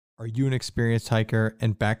Are you an experienced hiker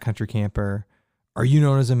and backcountry camper? Are you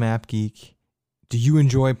known as a map geek? Do you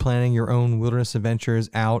enjoy planning your own wilderness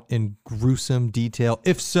adventures out in gruesome detail?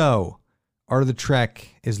 If so, Art of the Trek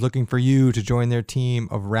is looking for you to join their team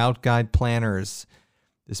of route guide planners.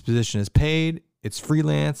 This position is paid, it's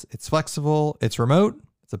freelance, it's flexible, it's remote,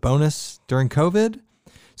 it's a bonus during COVID.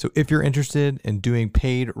 So if you're interested in doing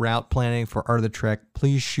paid route planning for Art of the Trek,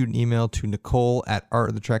 please shoot an email to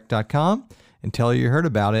nicole@artofthetrek.com and tell her you heard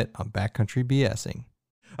about it on Backcountry BSing.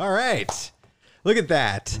 All right. Look at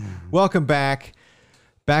that. Welcome back.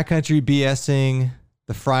 Backcountry BSing,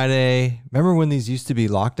 the Friday. Remember when these used to be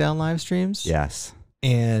lockdown live streams? Yes.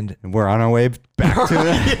 And we're on our way back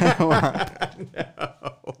to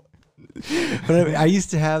it. But I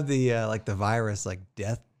used to have the like the virus like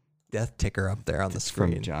death ticker up there on the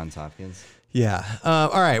screen. From Johns Hopkins. Yeah.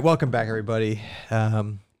 All right. Welcome back, everybody.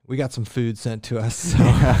 We got some food sent to us.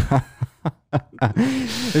 So.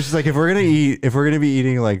 It's just like if we're gonna be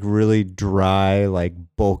eating like really dry, like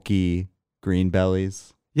bulky green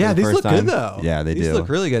bellies. Yeah, these look good though. Yeah, they do. These look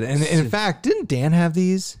really good. And in fact, didn't Dan have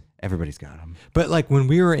these? Everybody's got them. But like when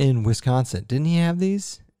we were in Wisconsin, didn't he have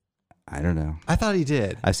these? I don't know. I thought he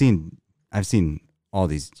did. I've seen all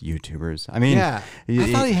these YouTubers. I mean, yeah,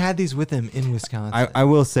 I thought he had these with him in Wisconsin. I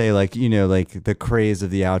will say, like, you know, like the craze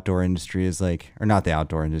of the outdoor industry is like, or not the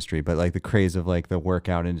outdoor industry, but like the craze of like the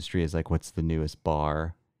workout industry is like, what's the newest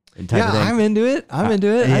bar? And type of thing. I'm into it. I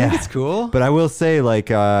think it's cool. But I will say, like,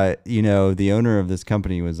 you know, the owner of this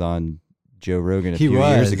company was on Joe Rogan a few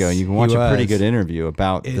years ago, and you can watch a pretty good interview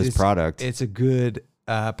about this product. It's a good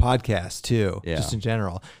podcast too, just in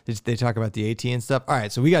general. They talk about the AT and stuff. All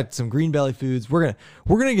right, so we got some green belly foods. We're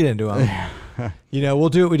gonna get into them. You know, we'll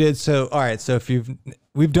do what we did. So all right, so if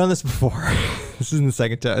we've done this before. This isn't the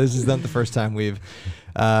second time. This is not the first time we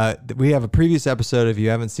have a previous episode, if you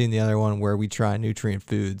haven't seen the other one, where we try nutrient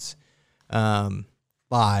foods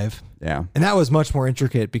live. Yeah. And that was much more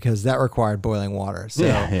intricate because that required boiling water. So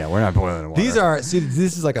yeah, we're not boiling water.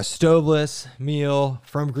 This is like a stoveless meal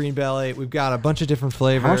from Green Belly. We've got a bunch of different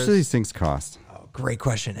flavors. How much do these things cost? Oh, great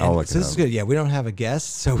question. I'll look so this is good. Yeah, we don't have a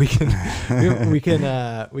guest, so we can we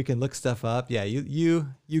can look stuff up. Yeah, you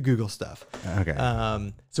Google stuff. Okay.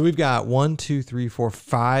 So we've got 1, 2, 3, 4,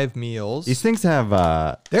 5 meals. These things have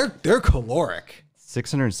they're caloric.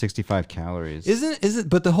 665 calories. Isn't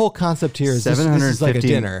but the whole concept here is this is like a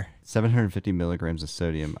dinner. 750 milligrams of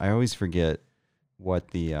sodium. I always forget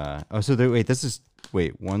what the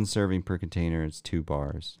one serving per container is 2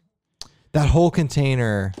 bars. That whole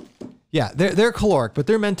container, yeah, they're caloric, but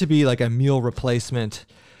they're meant to be like a meal replacement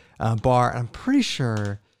bar. And I'm pretty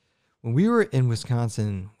sure when we were in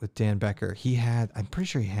Wisconsin with Dan Becker, I'm pretty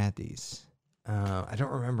sure he had these. I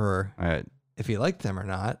don't remember if he liked them or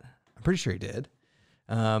not. I'm pretty sure he did.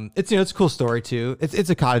 It's a cool story too. It's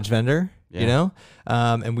a cottage vendor, you know,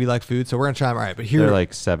 and we like food, so we're gonna try them. All right, but here they're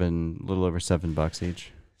like a little over $7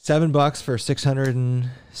 each. $7 for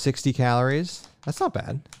 660 calories. That's not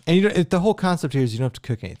bad. And the whole concept here is you don't have to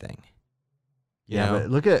cook anything. Yeah, but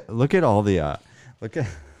look at all the we got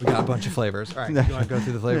a bunch of flavors. All right, you want to go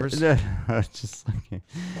through the flavors? Just like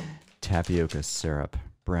tapioca syrup.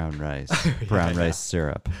 Brown rice, rice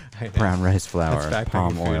syrup, brown rice flour,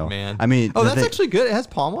 palm oil. Food, man. I mean, that's actually good. It has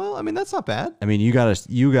palm oil. I mean, that's not bad. I mean, you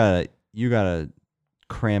gotta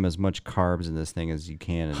cram as much carbs in this thing as you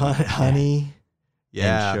can. Honey,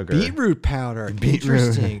 and sugar. Beetroot powder.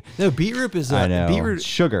 Interesting. No, beetroot is beetroot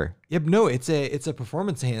sugar. Yep. No, it's a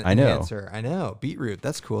performance enhancer. I know. Beetroot.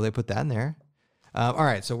 That's cool. They put that in there. All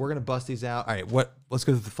right, so we're gonna bust these out. All right, let's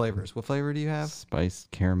go through the flavors. What flavor do you have?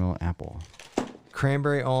 Spiced caramel apple.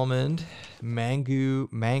 Cranberry almond,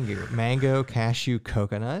 mango, cashew,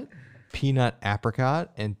 coconut, peanut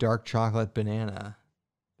apricot, and dark chocolate banana.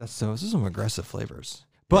 This is some aggressive flavors.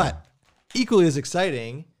 But equally as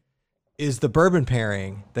exciting is the bourbon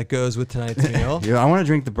pairing that goes with tonight's meal. I want to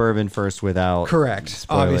drink the bourbon first without Correct.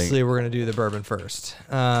 Obviously, we're going to do the bourbon first.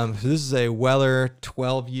 So this is a Weller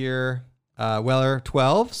 12-year, Weller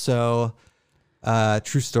 12. So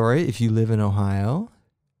true story, if you live in Ohio,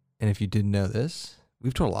 and if you didn't know this,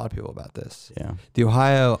 we've told a lot of people about this. Yeah. The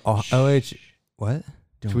Ohio OH. What?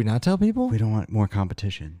 Should we not tell people? We don't want more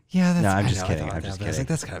competition. Yeah, that's. No, I'm just kidding. I'm just kidding. I was like,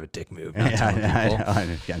 that's kind of a dick move.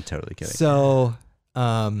 I'm totally kidding. So,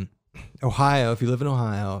 Ohio. If you live in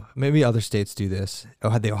Ohio, maybe other states do this.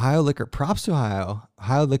 The Ohio Liquor. Props to Ohio.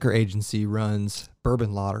 Ohio Liquor Agency runs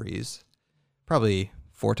bourbon lotteries, probably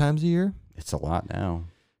 4 times a year. It's a lot now.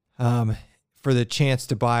 For the chance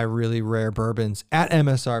to buy really rare bourbons at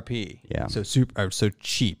MSRP. Yeah. So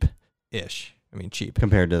cheap-ish. I mean, cheap.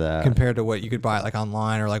 Compared to that. Compared to what you could buy like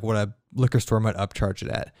online or like what a liquor store might upcharge it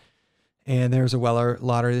at. And there's a Weller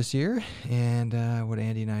lottery this year. And what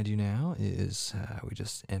Andy and I do now is we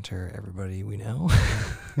just enter everybody we know.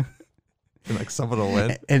 And like someone will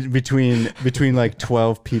win. And between like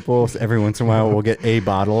 12 people, so every once in a while we'll get a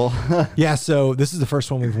bottle. Yeah, so this is the first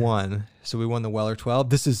one we've won. So we won the Weller 12.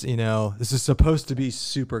 This is supposed to be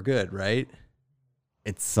super good, right?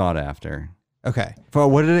 It's sought after. Okay. For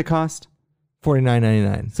what did it cost?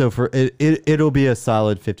 $49.99. So for it'll be a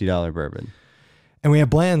solid $50 bourbon. And we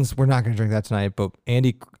have Bland's. We're not going to drink that tonight, but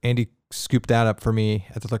Andy scooped that up for me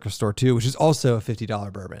at the liquor store too, which is also a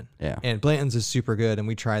 $50 bourbon. Yeah. And Blanton's is super good, and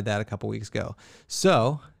we tried that a couple weeks ago.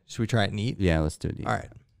 So should we try it neat? Yeah, let's do it. All right.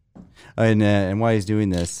 And while he's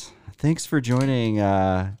doing this, thanks for joining.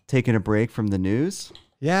 Taking a break from the news.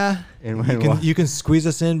 Yeah. And you can squeeze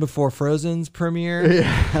us in before Frozen's premiere.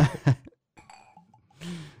 Yeah.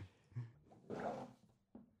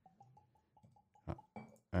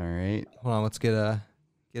 All right. Hold on. Let's get a.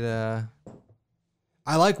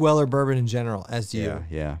 I like Weller bourbon in general, as do you.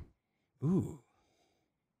 Yeah. Ooh.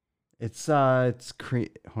 Hold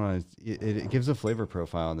on. It gives a flavor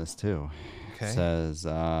profile on this too. Okay. It says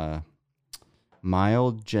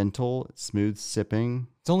mild, gentle, smooth sipping.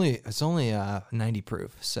 It's only 90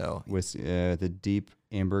 proof, so With the deep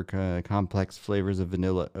amber complex flavors of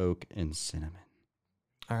vanilla, oak, and cinnamon.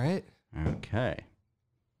 all right. Okay.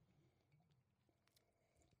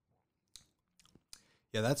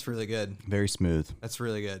 Yeah, that's really good. Very smooth. That's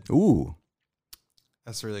really good. Ooh.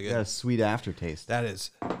 That's really good. Got a sweet aftertaste. That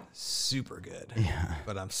is super good. Yeah.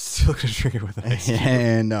 But I'm still gonna drink it with ice.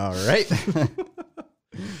 And all right.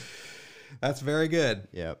 That's very good.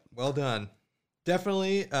 Yep. Well done.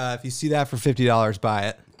 Definitely, if you see that for $50, buy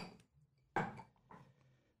it.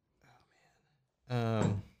 Oh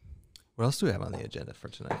man. What else do we have on the agenda for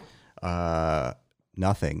tonight?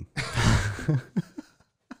 Nothing.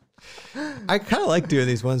 I kind of like doing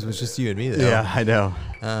these ones with just you and me, though. Yeah, I know.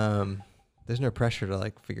 There's no pressure to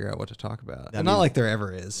like figure out what to talk about. That Not means- like there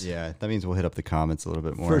ever is. Yeah, that means we'll hit up the comments a little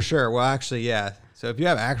bit more. For sure. Well, actually, yeah. So if you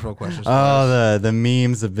have actual questions, for us- Oh, the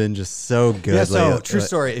memes have been just so good. yeah. So lately. true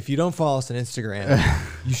story. If you don't follow us on Instagram,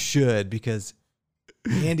 you should, because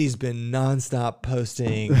Andy's been nonstop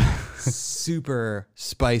posting super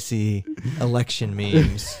spicy election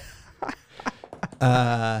memes.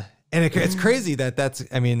 And it's crazy that's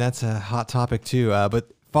a hot topic too.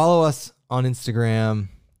 But follow us on Instagram.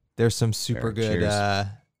 There's some super Cheers.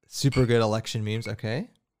 good election memes. Okay.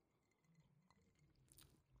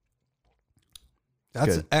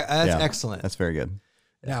 That's good. that's Yeah. excellent. That's very good.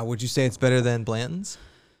 Now, would you say it's better than Blanton's?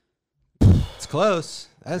 It's close.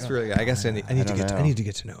 That's really good. I guess I need to don't get to, I know. need to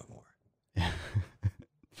get to know it more.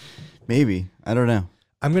 Maybe. I don't know.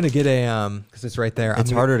 I'm gonna get a because it's right there.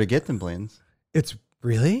 It's harder to get than Blaine's. It's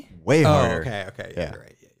really Way Oh, harder. okay. Yeah, Yeah. you're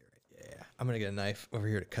right. Yeah. I'm gonna get a knife over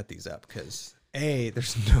here to cut these up because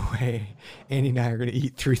there's no way Andy and I are gonna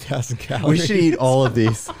eat 3,000 We calories. should eat all of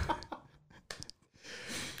these.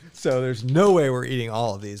 So there's no way we're eating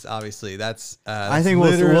all of these. Obviously, that's. I think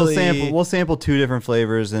we'll sample two different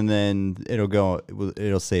flavors and then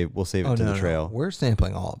we'll save it to the trail. We're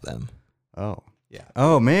sampling all of them. Oh. Yeah.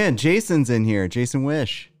 Oh man, Jason's in here. Jason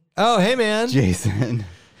Wish. Oh, hey man. Jason.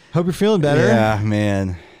 Hope you're feeling better. Yeah,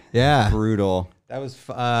 man. Yeah. Brutal. That was.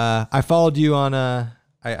 I followed you on.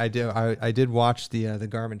 I did watch the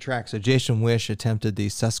Garmin track. So Jason Wish attempted the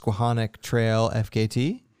Susquehannock Trail FKT.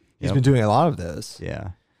 He's Yep. been doing a lot of those. Yeah.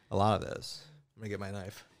 A lot of those. I'm gonna get my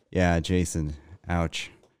knife. Yeah, Jason.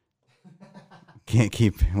 Ouch.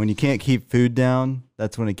 When you can't keep food down,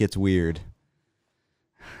 that's when it gets weird.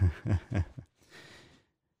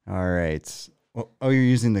 All right. Oh, you're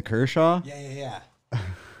using the Kershaw? Yeah.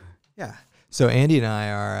 Yeah. So Andy and I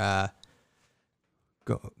are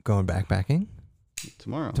going backpacking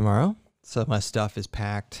tomorrow. So my stuff is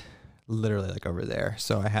packed literally like over there.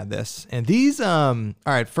 So I had this. And these all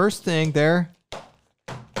right, first thing there.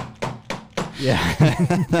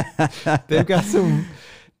 Yeah. They've got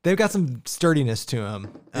some sturdiness to them.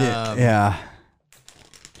 Yeah.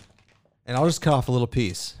 And I'll just cut off a little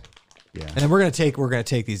piece. Yeah. And then we're gonna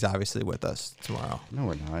take these obviously with us tomorrow. No,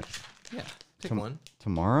 we're not. Yeah. Take one.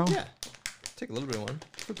 Tomorrow? Yeah. Take a little bit of one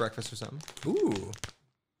for breakfast or something. Ooh.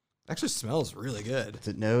 Actually smells really good. Is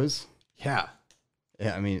it nose? Yeah.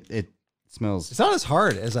 Yeah, I mean, it smells. It's not as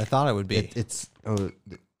hard as I thought it would be.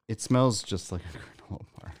 It smells just like a granola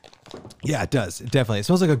bar. Yeah, it does. It definitely. It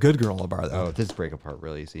smells like a good granola bar though. Oh, this break apart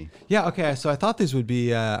real easy. Yeah, okay. So I thought these would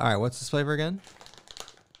be all right, what's this flavor again?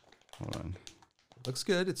 Hold on. Looks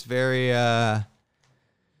good. It's very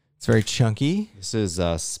chunky. This is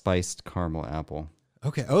spiced caramel apple.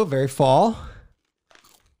 Okay. Oh, very fall.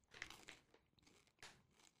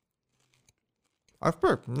 That's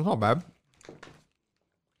perfect. It's not bad.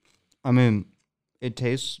 I mean, it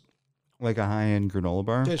tastes like a high-end granola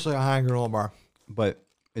bar, Tastes like a high granola bar. but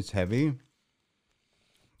it's heavy.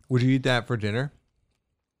 Would you eat that for dinner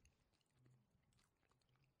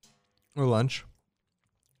or lunch?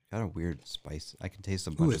 Got a weird spice. I can taste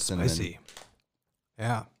a Ooh, bunch of it's cinnamon. spicy.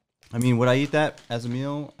 Yeah. I mean, would I eat that as a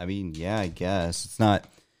meal? I mean, yeah, I guess. It's not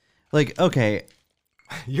like, okay,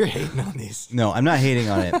 You're hating on these. no, I'm not hating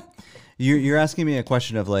on it. You're asking me a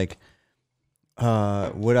question of like,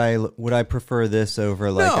 would I prefer this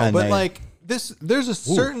over like No, a but nice- like this, there's a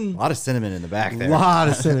Ooh, certain a lot of cinnamon in the back there. lot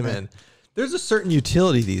of cinnamon. There's a certain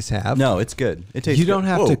utility these have. No, it's good. It tastes You don't good.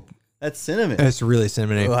 have Whoa, to- That's cinnamon. It's really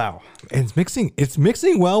cinnamony. Wow. And it's mixing. It's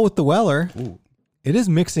mixing well with the Weller. Ooh. It is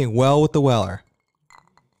mixing well with the Weller.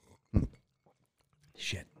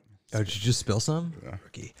 Shit. Oh, did you just spill some? Yeah.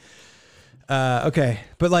 Rookie. Okay,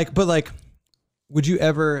 but like, would you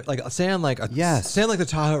ever like say on like a Yes. say on like the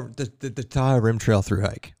Tahoe Rim Trail through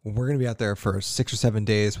hike? We're gonna be out there for 6 or 7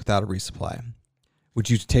 days without a resupply. Would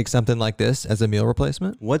you take something like this as a meal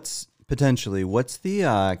replacement? What's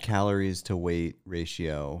the calories to weight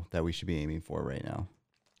ratio that we should be aiming for right now?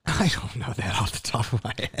 I don't know that off the top of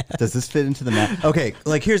my head. Does this fit into the math? Okay,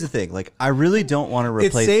 like here's the thing. Like I really don't want to It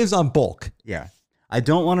replace saves on bulk. Yeah. I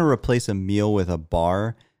don't want to replace a meal with a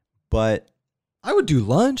bar, but I would do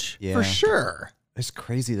lunch Yeah. for sure it's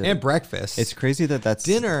crazy that and breakfast. it's crazy that that's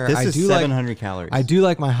Dinner, This I is do like- 700 calories. I do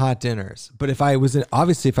like my hot dinners, but if I was in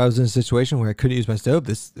a situation where I couldn't use my stove,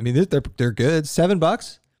 they're good.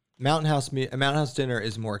 $7. Mountain House dinner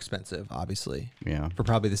is more expensive, obviously, Yeah. for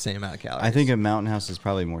probably the same amount of calories. I think a Mountain House is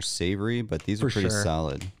probably more savory, but these are For pretty sure.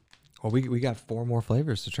 solid. Well, we got 4 more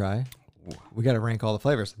flavors to try. We got to rank all the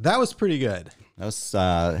flavors. That was pretty good. That was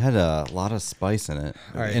had a lot of spice in it,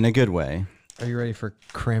 All right. in a good way. Are you ready for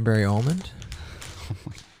cranberry almond?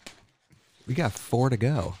 We got 4 to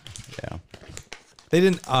go. Yeah. They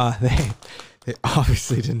didn't. They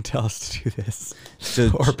obviously didn't tell us to do this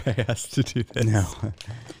So- or pay us to do this. No.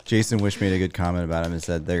 Jason Wish made a good comment about him and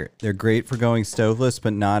said they're great for going stoveless,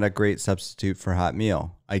 but not a great substitute for hot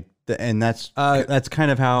meal. And that's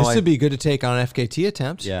kind of how This I would be good to take on an FKT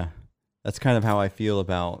attempt. yeah. That's kind of how I feel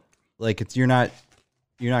about like you're not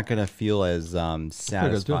gonna feel as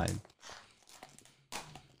satisfied.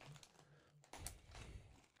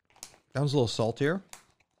 That was a little saltier.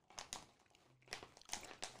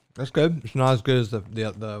 That's good. It's not as good as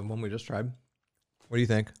the one we just tried. What do you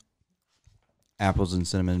think? Apples and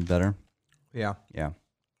cinnamon better. Yeah, Yeah.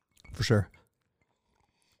 for sure.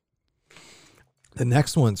 The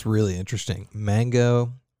next one's really interesting.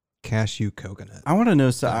 Mango, cashew, coconut. I want to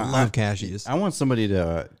know. I love cashews. I want somebody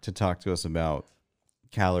to talk to us about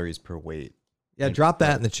calories per weight. Yeah, drop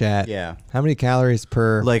that in the chat. Yeah. How many calories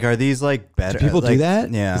per? Like, are these like better? do people do like,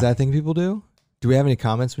 that? Yeah. Is that a thing people do? Do we have any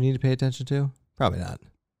comments we need to pay attention to? Probably not.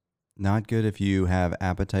 Not good if you have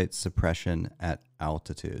appetite suppression at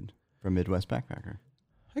altitude from Midwest Backpacker.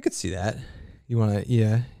 I could see that. You want to,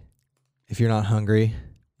 yeah. If you're not hungry,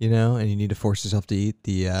 and you need to force yourself to eat,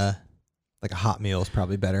 like a hot meal is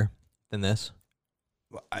probably better than this.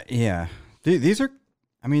 Yeah. These are,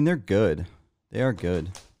 I mean, they're good. They are good.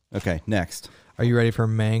 Okay, next. Are you ready for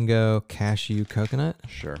mango, cashew, coconut?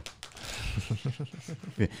 Sure.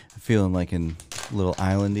 Feeling like in a little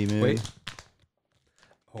islandy mood. Wait.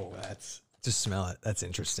 Oh, just smell it. That's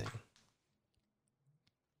interesting.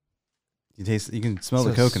 You can smell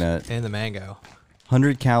the So coconut. and the mango.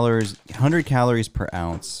 100 calories per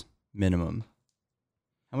ounce minimum.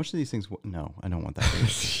 How much do these things? No, I don't want that.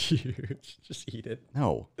 It's huge. Just eat it.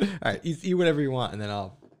 No. All right, eat whatever you want, and then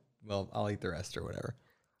I'll eat the rest or whatever.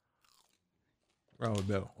 Roll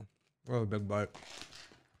a big bite.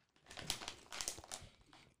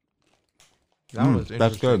 That was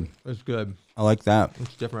that's good. It's good. I like that.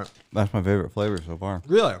 It's different. That's my favorite flavor so far.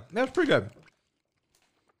 Really? That's pretty good.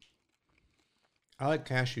 I like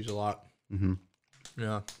cashews a lot. Mm-hmm.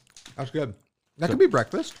 Yeah. That's good. That could be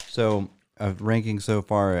breakfast. So, ranking so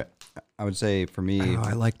far, I would say for me,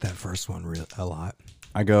 I like that first one a lot.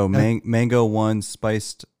 I go mango 1,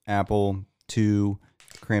 spiced apple 2,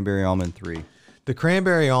 cranberry almond 3. The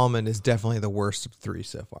cranberry almond is definitely the worst of 3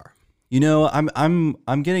 so far.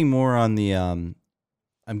 I'm getting more on the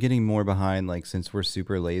I'm getting more behind, like, since we're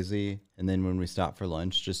super lazy, and then when we stop for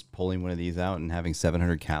lunch, just pulling one of these out and having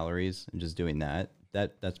 700 calories and just doing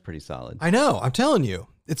that's pretty solid. I know. I'm telling you,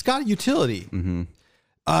 it's got utility. Mm-hmm.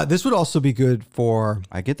 This would also be good for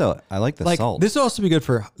I like the salt. This would also be good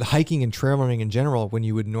for hiking and trail running in general. When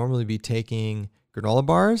you would normally be taking granola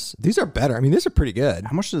bars, these are better. I mean, these are pretty good.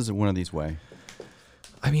 How much does one of these weigh?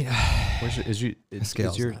 I mean, The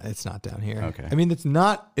scales. It's not down here. Okay. I mean, it's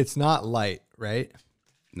not light, right?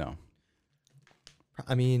 No.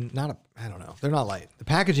 I mean, I don't know. They're not light. The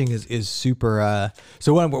packaging is super.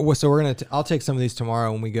 So we're gonna. I'll take some of these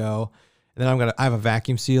tomorrow when we go, and then I have a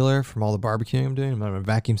vacuum sealer from all the barbecuing I'm doing. I'm gonna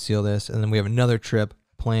vacuum seal this, and then we have another trip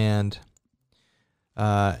planned in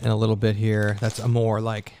a little bit here. That's a more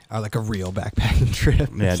like a real backpacking trip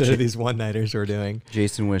instead of these one-nighters we're doing.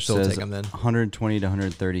 Jason Wish So we'll says take 'em then. 120 to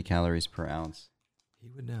 130 calories per ounce. He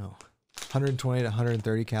would know. 120 to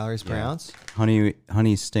 130 calories per ounce.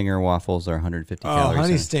 Honey Stinger waffles are 150 calories.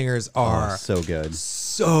 Honey Stingers are so good.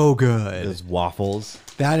 so good. Those waffles.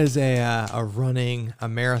 That is a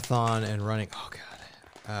marathon and running. Oh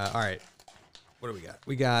god. All right. What do we got?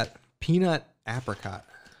 We got peanut apricot.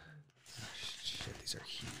 Oh, shit, these are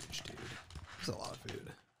huge, dude. There's a lot of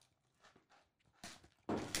food.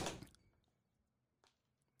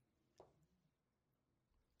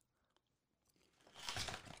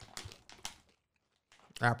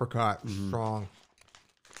 Apricot, strong.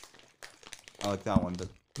 I like that one, but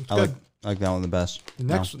It's I good. like that one the best.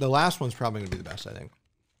 The last one's probably gonna be the best, I think.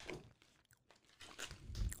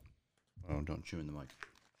 Oh, don't chew in the mic.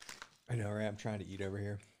 I know, right? I'm trying to eat over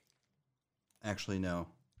here. Actually, no.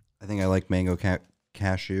 I think I like mango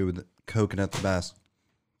cashew with coconut the best.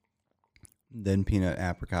 Then peanut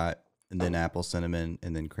apricot, and then apple cinnamon,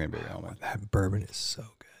 and then cranberry almond. That bourbon is so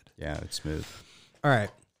good. Yeah, it's smooth. All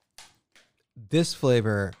right. This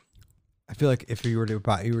flavor, I feel like if you were to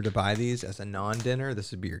buy these as a non-dinner,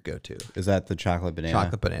 this would be your go-to. Is that the chocolate banana?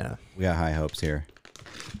 Chocolate banana. We got high hopes here.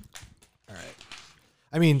 All right.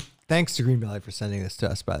 I mean, thanks to Green Valley for sending this to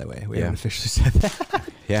us, by the way. We Yeah. haven't officially said that.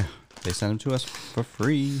 Yeah, they sent them to us for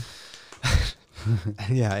free.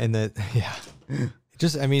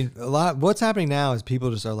 Just, I mean, what's happening now is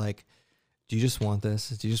people just are like, do you just want this?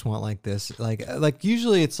 Do you just want like this? Like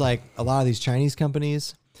usually it's like a lot of these Chinese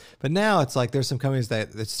companies, but now it's like there's some companies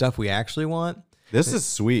that stuff we actually want. This is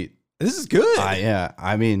sweet. This is good. Yeah,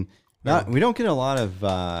 I mean, we don't get a lot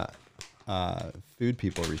of food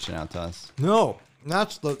people reaching out to us. No,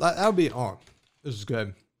 that would be, this is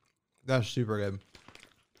good. That's super good.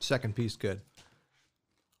 Second piece, good.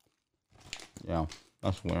 Yeah,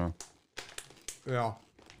 that's winner. Yeah.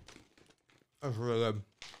 That's really good.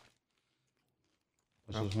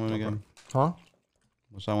 What's this one again? Huh?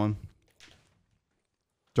 What's that one?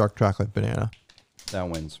 Dark chocolate banana. That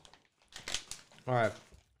wins. All right.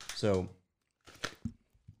 So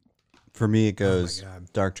for me, it goes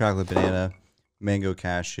God. dark chocolate banana, mango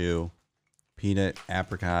cashew, peanut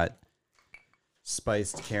apricot,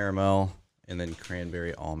 spiced caramel, and then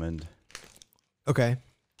cranberry almond. Okay.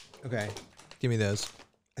 Give me those.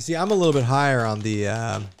 See, I'm a little bit higher on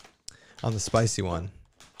the spicy one.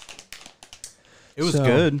 It was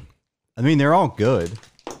good. I mean, they're all good.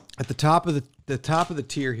 At the top of the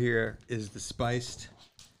tier here is the spiced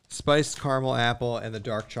caramel apple and the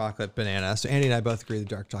dark chocolate banana. So Andy and I both agree the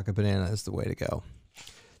dark chocolate banana is the way to go.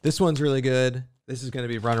 This one's really good. This is going to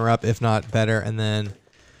be runner up, if not better. And then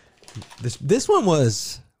this one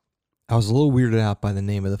I was a little weirded out by the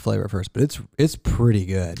name of the flavor at first, but it's pretty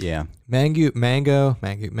good. Yeah. Mango,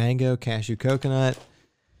 cashew, coconut,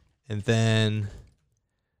 and then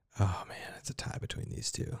oh man, it's a tie between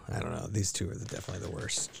these two. I don't know. These two are definitely the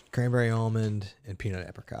worst. Cranberry almond and peanut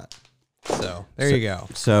apricot. So there you go.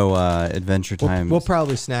 So Adventure Time. We'll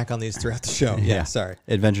probably snack on these throughout the show. Yeah, sorry.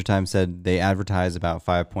 Adventure Time said they advertise about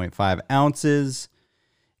 5.5 ounces,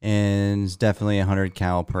 and it's definitely 100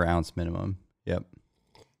 cal per ounce minimum. Yep.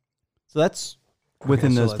 So that's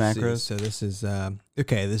within those let's macros. see. So this is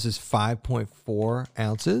This is 5.4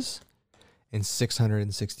 ounces and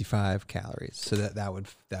 665 calories. So that would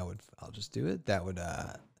I'll just do it. That would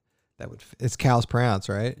it's calories per ounce,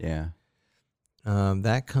 right? Yeah.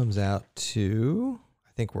 That comes out to,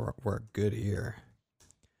 I think we're good here.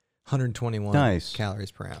 121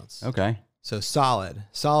 calories per ounce. Okay. So solid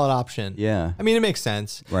option. Yeah. I mean, it makes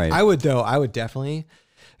sense. Right. I would definitely,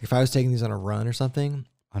 if I was taking these on a run or something.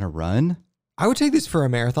 On a run? I would take this for a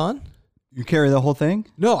marathon. You carry the whole thing?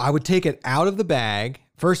 No, I would take it out of the bag.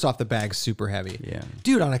 First off, the bag's super heavy. Yeah.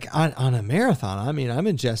 Dude, on a marathon, I mean, I'm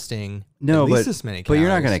ingesting at least this many but calories. you're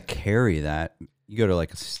not going to carry that. You go to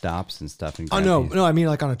like stops and stuff. And grab these. No, I mean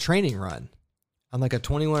like on a training run. On like a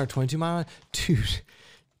 21 or 22 mile. Dude,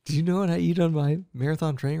 do you know what I eat on my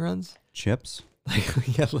marathon training runs? Chips?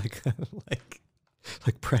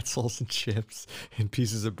 Like pretzels and chips and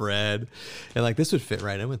pieces of bread. And like this would fit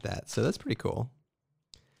right in with that. So that's pretty cool.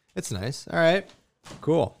 It's nice. All right.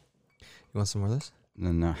 Cool. You want some more of this?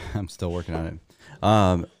 No, I'm still working on it.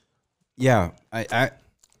 Yeah, I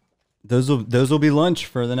those will be lunch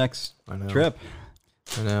for the next trip.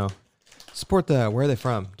 I know. Support where are they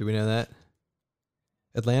from? Do we know that?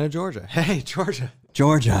 Atlanta, Georgia. Hey, Georgia.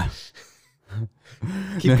 Georgia.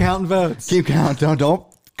 Keep counting votes. Keep count. Don't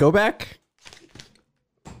go back.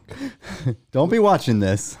 Don't be watching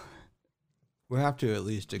this. We have to at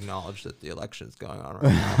least acknowledge that the election is going on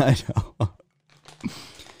right now.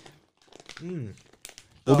 I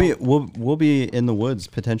know. We'll be in the woods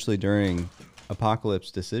potentially during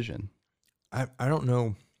Apocalypse Decision. I don't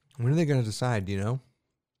know. When are they going to decide? Do you know?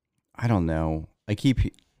 I don't know.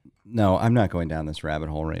 No, I'm not going down this rabbit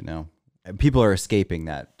hole right now. People are escaping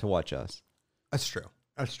that to watch us. That's true.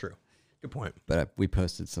 That's true. Good point. But we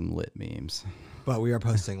posted some lit memes. But we are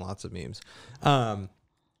posting lots of memes.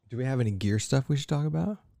 Do we have any gear stuff we should talk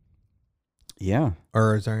about? Yeah.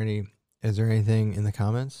 Or is there anything in the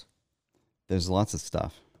comments? There's lots of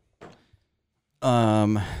stuff.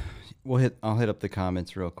 I'll hit up the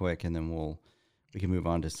comments real quick, and then we can move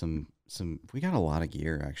on to some. We got a lot of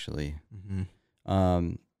gear actually.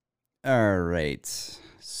 Mm-hmm. All right.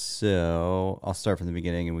 So I'll start from the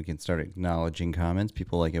beginning, and we can start acknowledging comments.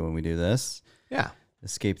 People like it when we do this. Yeah.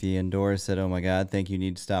 Escape the Indoors said, "Oh my God, think you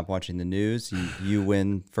need to stop watching the news. You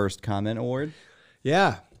win first comment award."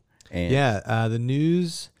 Yeah. And the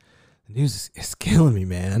news is killing me,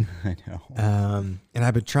 man. I know. And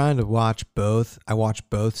I've been trying to watch both. I watch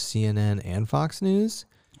both CNN and Fox News.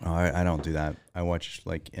 Oh, I don't do that. I watch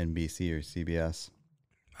like NBC or CBS.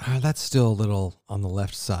 That's still a little on the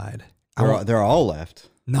left side. They're all left.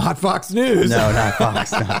 Not Fox News. No, not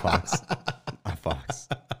Fox. Not Fox. Not Fox.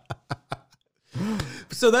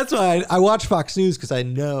 So that's why I watch Fox News, because I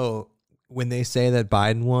know when they say that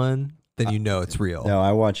Biden won, then you know it's real. No,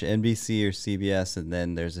 I watch NBC or CBS, and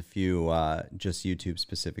then there's a few just YouTube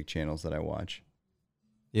specific channels that I watch.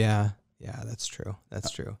 Yeah, that's true.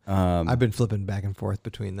 That's true. I've I've been flipping back and forth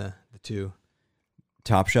between the two.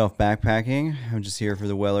 Top Shelf Backpacking. I'm just here for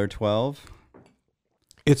the Weller 12.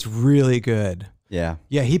 It's really good. Yeah.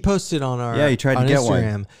 Yeah, he posted on our he tried to get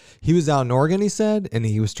Instagram. one. He was out in Oregon, he said, and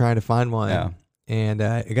he was trying to find one. Yeah. And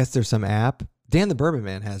I guess there's some app. Dan the Bourbon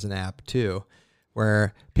Man has an app too,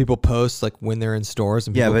 where people post like when they're in stores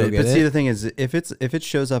and people go get see it. the thing is, if it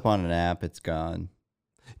shows up on an app, it's gone.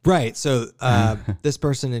 Right. So this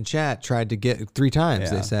person in chat tried to get 3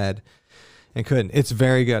 times, Yeah. they said, and couldn't. It's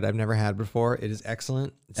very good. I've never had it before. It is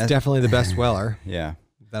excellent. It's definitely the best Weller Yeah.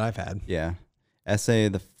 that I've had. Yeah. SA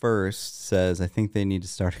the First says, I think they need to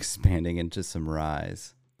start expanding into some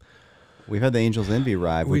ryes. We've had the Angels Envy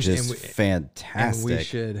rye, which is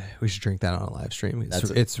fantastic. And we should drink that on a live stream.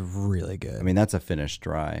 It's really good. I mean, that's a finished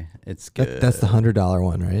rye. It's good. That's the $100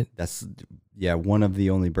 one, right? That's one of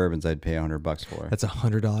the only bourbons I'd pay $100 for. That's a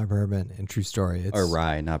 $100 bourbon. And true story, or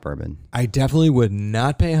rye, not bourbon. I definitely would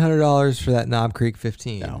not pay $100 for that Knob Creek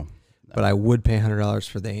 15. No. But I would pay $100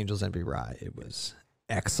 for the Angels Envy rye. It was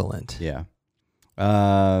excellent. Yeah.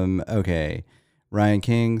 Okay. Ryan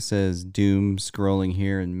King says, Doom scrolling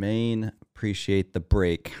here in Maine. Appreciate the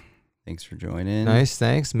break. Thanks for joining. Nice,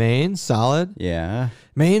 thanks. Maine, solid. Yeah.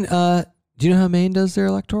 Maine, do you know how Maine does their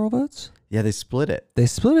electoral votes? Yeah, they split it. They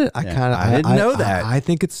split it. I didn't know that. I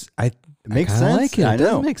think it makes sense. Like it. I It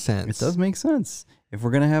does know. make sense. It does make sense. If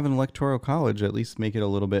we're gonna have an electoral college, at least make it a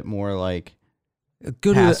little bit more like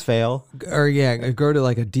Go pass fail. Go to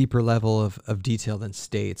like a deeper level of detail than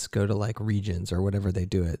states. Go to like regions or whatever they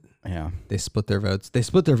do it. Yeah. They split their votes. They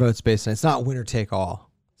split their votes based on, it's not winner take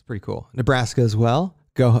all. It's pretty cool. Nebraska as well.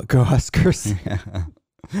 Go Huskers.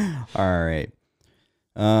 All right.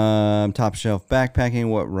 Top Shelf Backpacking.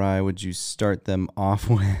 What rye would you start them off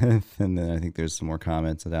with? And then I think there's some more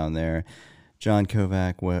comments down there. John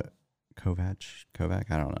Kovac. Kovac.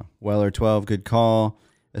 I don't know. Weller 12. Good call.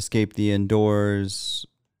 Escape the Indoors.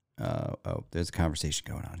 There's a conversation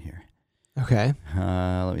going on here. Okay.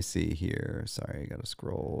 Let me see here. Sorry, gotta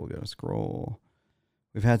scroll.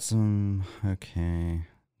 We've had some. Okay.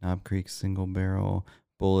 Knob Creek Single Barrel.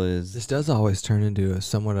 This does always turn into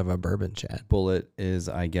somewhat of a bourbon chat. Bullet is,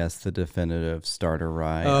 I guess, the definitive starter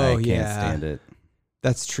rye. Oh, I can't stand it.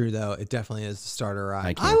 That's true, though. It definitely is the starter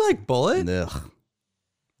rye. I like Bullet. Ugh.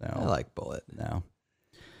 No. I like Bullet. No.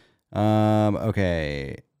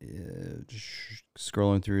 Okay.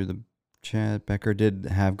 Scrolling through the chat. Becker did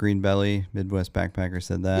have Green Belly. Midwest Backpacker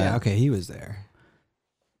said that. Yeah, okay, he was there.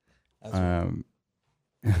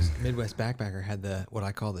 Midwest Backpacker had what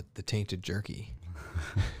I call the tainted jerky.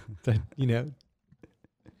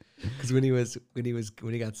 Because when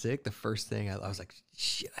he got sick, the first thing I was like,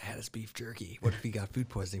 shit, I had his beef jerky. What if he got food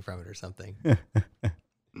poisoning from it or something?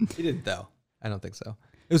 He didn't though. I don't think so.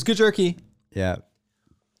 It was good jerky. Yeah.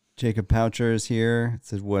 Jacob Poucher is here. It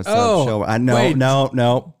says, what's Oh, up, show? wait.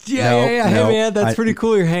 No. Yeah. Hey, man, that's pretty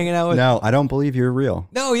cool. You're hanging out with. No, I don't believe you're real.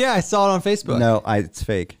 No, yeah, I saw it on Facebook. No, it's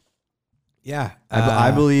fake. Yeah.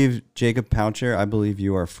 I believe Jacob Poucher. I believe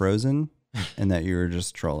you are frozen and that you were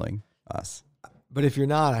just trolling us. But if you're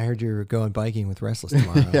not, I heard you're going biking with Restless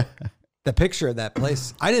tomorrow. Yeah. The picture of that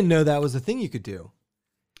place, I didn't know that was a thing you could do.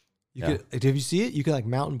 You could, have you see it? You could like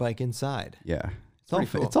mountain bike inside. Yeah. Cool.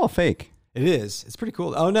 It's all fake. It is. It's pretty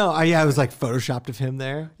cool. Oh no. It was like photoshopped of him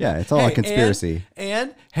there. Yeah. It's all a conspiracy.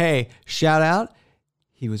 And hey, shout out.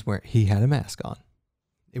 He had a mask on.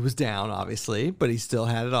 It was down obviously, but he still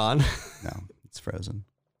had it on. No, it's frozen.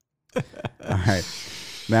 All right.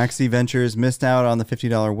 Maxi Ventures missed out on the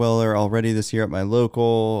 $50 Weller already this year at my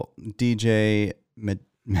local. DJ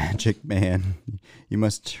Magic Man, you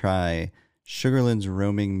must try Sugarland's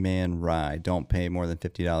Roaming Man Rye. Don't pay more than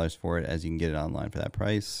 $50 for it, as you can get it online for that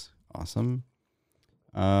price. Awesome.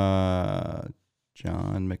 John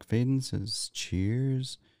McFadden says,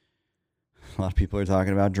 cheers. A lot of people are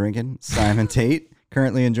talking about drinking. Simon Tate,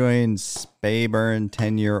 currently enjoying Speyburn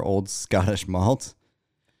 10-year-old Scottish malt.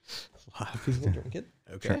 A lot of people drink it.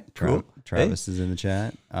 Okay, cool. Travis is in the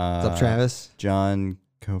chat. What's up, Travis? John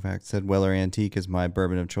Kovac said Weller Antique is my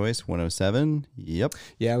bourbon of choice. 107. Yep.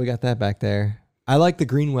 Yeah, we got that back there. I like the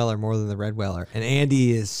green Weller more than the red Weller. And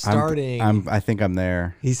Andy is starting. I think I'm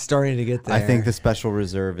there. He's starting to get there. I think the Special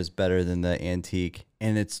Reserve is better than the Antique,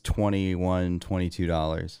 and it's $21,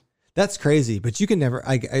 $22. That's crazy, but you can never.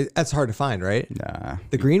 That's hard to find, right? Nah.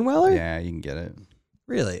 The green Weller? Yeah, you can get it.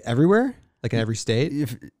 Really? Everywhere? Like in every state?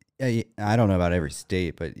 I don't know about every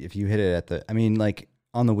state, but if you hit it like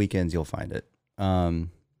on the weekends, you'll find it.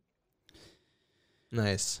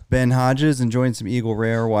 Nice. Ben Hodges enjoying some Eagle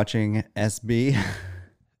Rare, watching SB.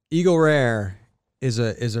 Eagle Rare is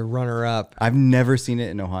a runner up. I've never seen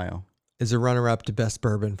it in Ohio. Is a runner up to best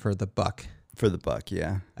bourbon for the buck. For the buck,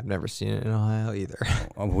 yeah. I've never seen it in Ohio either.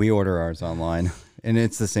 We order ours online, and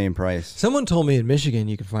it's the same price. Someone told me in Michigan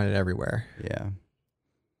you can find it everywhere. Yeah.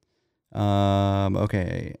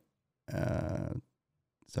 Okay.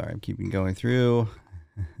 Sorry, I'm keeping going through.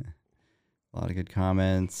 A lot of good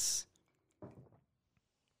comments.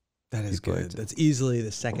 That is good. That's easily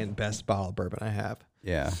the second best bottle of bourbon I have.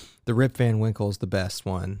 Yeah. The Rip Van Winkle is the best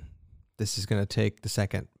one. This is going to take the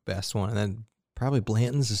second best one. And then probably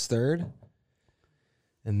Blanton's is third.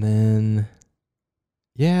 And then,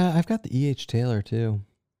 yeah, I've got the E.H. Taylor too.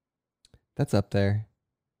 That's up there.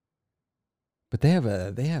 But they have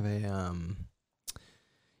a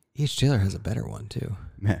E.H. Taylor has a better one too.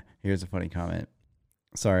 Here's a funny comment.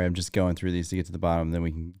 Sorry, I'm just going through these to get to the bottom, then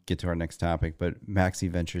we can get to our next topic. But Maxi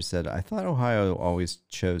Venture said, I thought Ohio always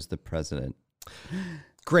chose the president.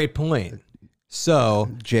 Great point. So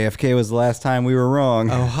JFK was the last time we were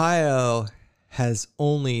wrong. Ohio has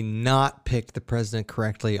only not picked the president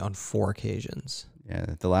correctly on 4 occasions. Yeah,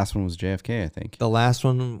 the last one was JFK, I think. The last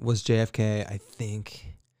one was JFK, I think.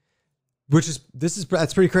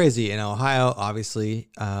 That's pretty crazy. In Ohio, obviously,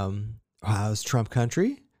 Ohio's Trump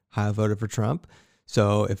country. Ohio voted for Trump.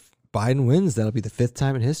 So if Biden wins, that'll be the 5th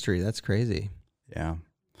time in history. That's crazy. Yeah.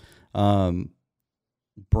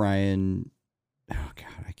 Brian, oh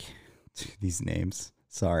God, I can't do these names.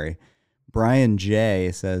 Sorry. Brian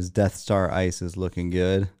J says Death Star Ice is looking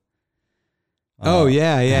good.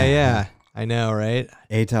 Yeah. I know, right?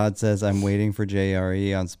 A Todd says I'm waiting for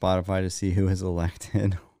JRE on Spotify to see who is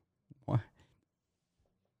elected. What?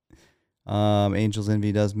 Angels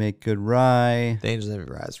Envy does make good rye. The Angels Envy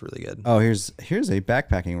rye is really good. Oh, here's a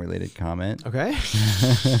backpacking related comment. Okay.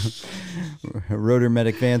 Rotor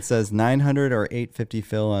Medic Van says 900 or 850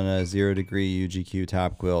 fill on a 0 degree UGQ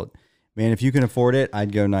top quilt. Man, if you can afford it,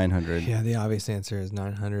 I'd go 900. Yeah, the obvious answer is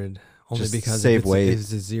 900. Only Just because save if weight.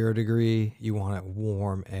 it's a 0 degree, you want it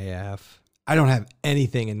warm AF. I don't have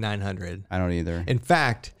anything in 900. I don't either. In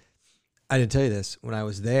fact, I didn't tell you this. When I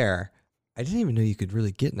was there, I didn't even know you could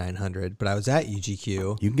really get 900, but I was at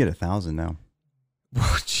UGQ. You can get 1,000 now.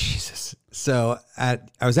 Oh, Jesus. So I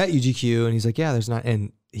was at UGQ and he's like, yeah, there's not.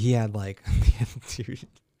 And he had like, dude,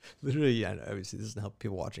 literally, yeah, obviously this doesn't help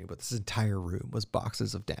people watching, but this entire room was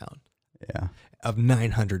boxes of down. Yeah. Of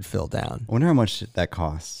 900 fill down. I wonder how much that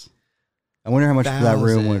costs. I wonder how much that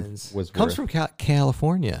room was Comes worth. from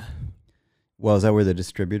California. Well, is that where the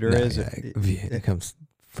distributor is? Yeah, it comes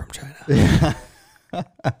from China.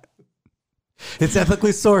 It's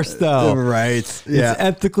ethically sourced, though. Right. Yeah. It's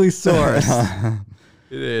ethically sourced.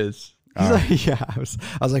 It is. He's All like, yeah. I was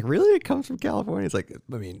like, really? It comes from California? It's like,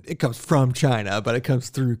 I mean, it comes from China, but it comes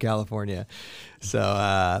through California. So,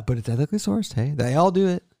 but it's ethically sourced. Hey, they all do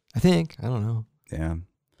it. I think. I don't know. Yeah.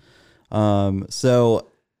 So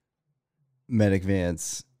Medic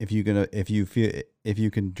Vance, if you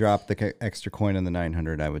can drop the extra coin on the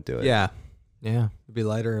 900, I would do it. Yeah. Yeah. It'd be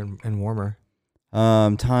lighter and warmer.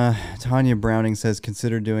 Tanya Browning says,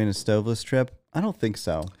 consider doing a stoveless trip. I don't think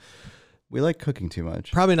so. We like cooking too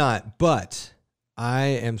much. Probably not, but I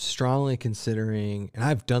am strongly considering, and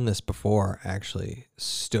I've done this before actually,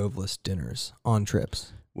 stoveless dinners on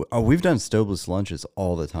trips. Oh, we've done stoveless lunches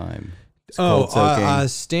all the time. It's cold soaking.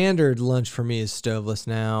 Standard lunch for me is stoveless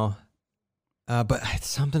now, but it's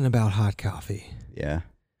something about hot coffee. Yeah.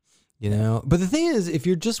 You know, but the thing is, if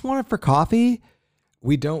you just want it for coffee,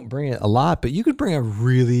 we don't bring it a lot, but you could bring a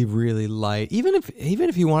really, really light, even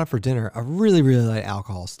if you want it for dinner, a really, really light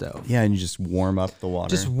alcohol stove. Yeah, and you just warm up the water.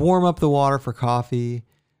 Just warm up the water for coffee.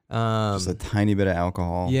 Just a tiny bit of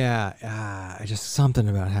alcohol. Yeah, just something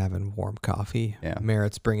about having warm coffee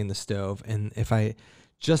merits bringing the stove. And if I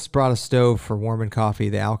just brought a stove for warming coffee,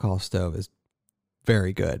 the alcohol stove is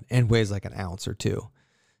very good and weighs like an ounce or two.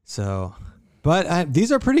 So, but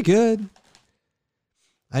these are pretty good.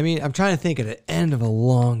 I mean, I'm trying to think at the end of a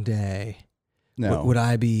long day, would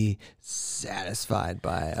I be satisfied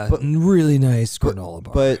by a really nice granola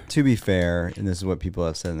bar? But to be fair, and this is what people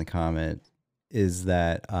have said in the comment, is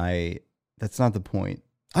that that's not the point.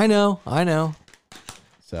 I know.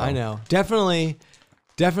 So I know. Definitely.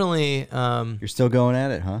 You're still going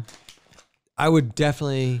at it, huh? I would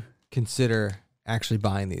definitely consider actually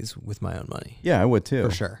buying these with my own money. Yeah, I would too. For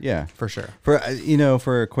sure. Yeah, for sure. For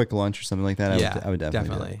a quick lunch or something like that. I would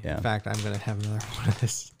definitely. Do it. Yeah. In fact, I'm gonna have another one of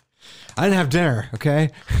this. I didn't have dinner. Okay.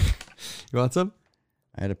 You want some?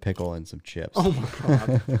 I had a pickle and some chips. Oh my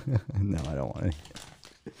god. No, I don't want any.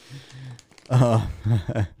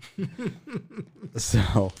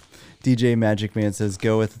 So, DJ Magic Man says,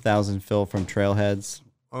 "Go with 1,000 fill from Trailheads."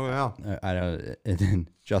 Oh yeah. I don't. And then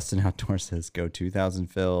Justin Outdoor says, "Go 2,000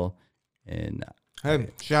 fill." And hey,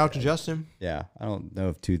 shout out to Justin. Yeah, I don't know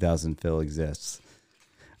if 2,000 fill exists.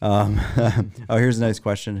 Oh, here's a nice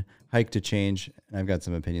question. Hike to change. And I've got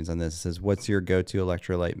some opinions on this. It says, "What's your go-to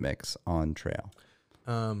electrolyte mix on trail?"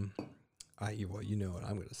 You know what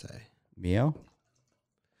I'm gonna say. Mio?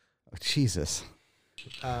 Oh, Jesus.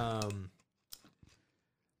 Go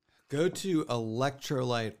to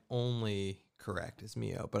electrolyte only. Correct is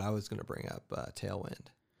Mio, but I was gonna bring up Tailwind.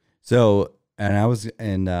 So. I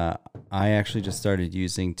actually just started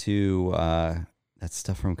using that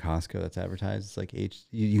stuff from Costco that's advertised. It's like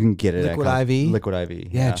you can get it Liquid at IV. Liquid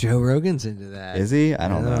IV. Yeah, Joe Rogan's into that. Is he? I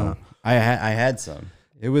don't know. I had some.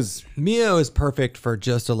 It was Mio is perfect for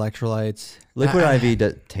just electrolytes. Liquid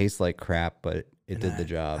IV tastes like crap, but it did the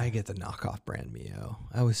job. I get the knockoff brand Mio.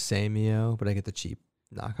 I always say Mio, but I get the cheap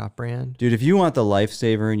knockoff brand. Dude, if you want the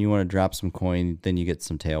lifesaver and you want to drop some coin, then you get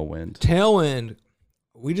some Tailwind. Tailwind.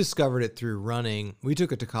 We discovered it through running. We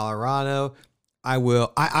took it to Colorado. I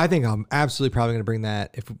think I'm absolutely probably going to bring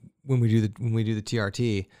that when we do the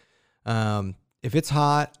TRT. If it's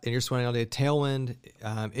hot and you're sweating all day, Tailwind.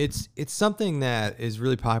 It's something that is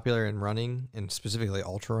really popular in running and specifically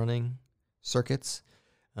ultra running circuits.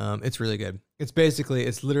 It's really good.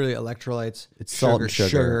 It's literally electrolytes. It's salt and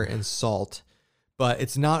sugar and salt, but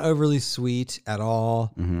it's not overly sweet at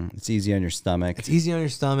all. Mm-hmm. It's easy on your stomach.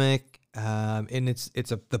 And it's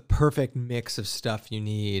the perfect mix of stuff you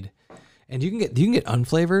need, and you can get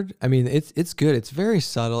unflavored. I mean, it's good. It's very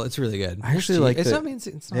subtle. It's really good. I actually like it's it. Not means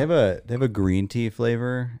it's not. They have a green tea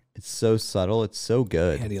flavor. It's so subtle. It's so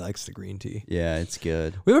good. Andy likes the green tea. Yeah, it's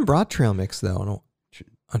good. We haven't brought trail mix though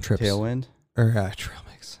on trips. Tailwind or trail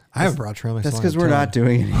mix. I haven't brought trail mix. That's because we're not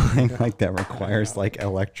doing anything like that requires like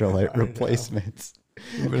electrolyte replacements.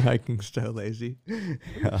 We've been hiking so lazy.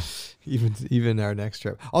 Yeah. Even our next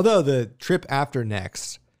trip. Although the trip after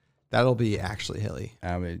next, that'll be actually hilly.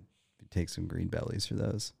 I would take some green bellies for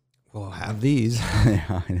those. We'll have these.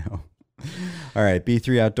 Yeah, I know. All right.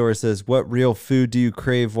 B3 Outdoor says, "What real food do you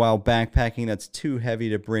crave while backpacking that's too heavy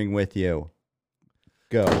to bring with you?"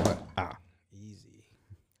 Go. Easy.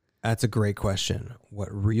 That's a great question. What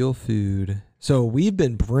real food? So we've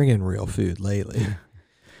been bringing real food lately.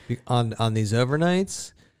 On these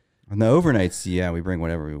overnights? On the overnights, yeah, we bring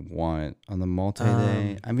whatever we want. On the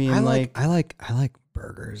multi-day, I mean, I like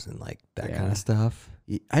burgers and like that kind of stuff.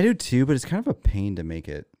 I do too, but it's kind of a pain to make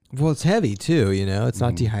it. Well, it's heavy too, you know. It's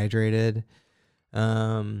not dehydrated.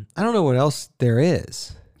 I don't know what else there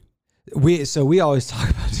is. We always talk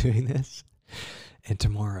about doing this, and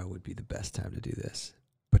tomorrow would be the best time to do this.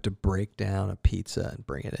 But to break down a pizza and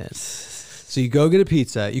bring it in. So you go get a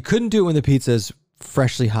pizza. You couldn't do it when the pizza's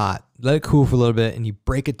freshly hot. Let it cool for a little bit, and you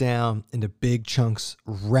break it down into big chunks,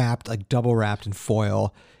 double wrapped in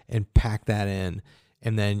foil, and pack that in.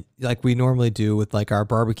 And then, like we normally do with like our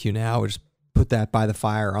barbecue now, we just put that by the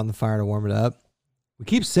fire, on the fire to warm it up. We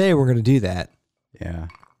keep saying we're going to do that. Yeah.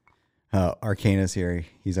 Arcana's here.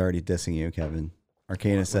 He's already dissing you, Kevin.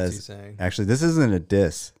 Arcana says, actually, this isn't a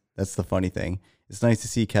diss. That's the funny thing. It's nice to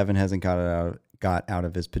see Kevin hasn't got out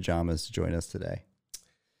of his pajamas to join us today.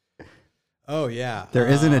 Oh yeah. There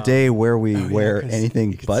isn't a day where we wear 'cause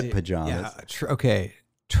anything you can but see it. pajamas. Yeah. Okay.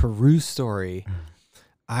 True story.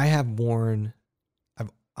 I've worn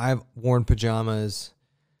pajamas.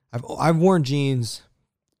 I've worn jeans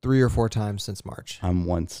 3 or 4 times since March. I'm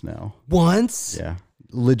once now. Once? Yeah.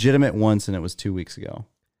 Legitimate once, and it was 2 weeks ago.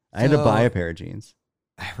 I had to buy a pair of jeans.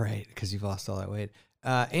 Right, because you've lost all that weight.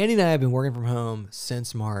 Andy and I have been working from home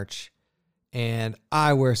since March, and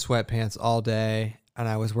I wear sweatpants all day. And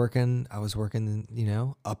I was working,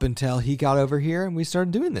 up until he got over here and we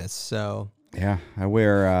started doing this. So Yeah, I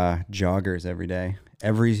wear joggers every day,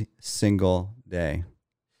 every single day.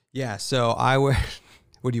 yeah, so I wear.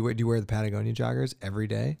 What do you wear? Do you wear the Patagonia joggers every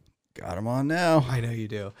day? Got them on now. I know you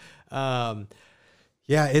do.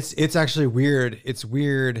 Yeah, it's actually weird. It's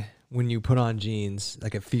weird when you put on jeans.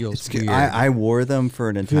 Like it feels weird. I wore them for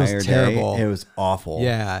an entire day. terrible. It was awful.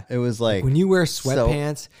 Yeah. It was like when you wear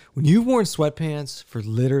sweatpants, when you've worn sweatpants for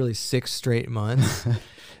literally 6 straight months,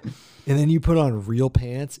 and then you put on real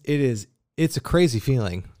pants, it's a crazy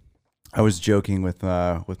feeling. I was joking with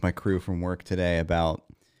my crew from work today about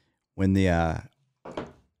when the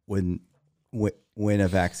when a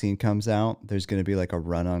vaccine comes out, there's going to be like a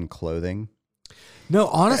run on clothing. No,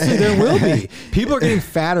 honestly, there will be. People are getting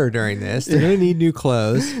fatter during this. They're going to need new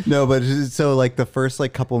clothes. No, but so like the first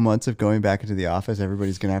like couple months of going back into the office,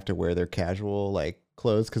 everybody's going to have to wear their casual like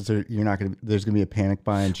clothes because there's going to be a panic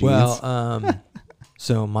buy on jeans. Well,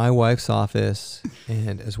 so my wife's office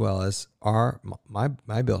and as well as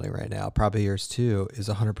my building right now, probably yours too, is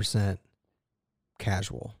 100%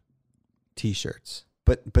 casual t-shirts.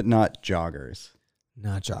 But not joggers.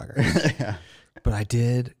 Not joggers. Yeah. But I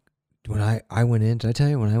did when I went in. Did I tell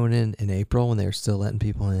you when I went in April when they were still letting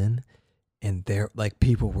people in, and they're like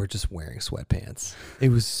people were just wearing sweatpants. It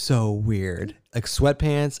was so weird, like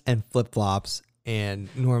sweatpants and flip flops, and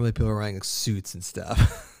normally people are wearing like suits and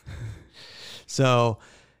stuff. So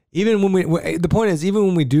even when the point is, even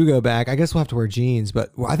when we do go back, I guess we'll have to wear jeans,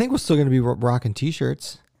 but I think we're still going to be rocking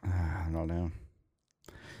t-shirts.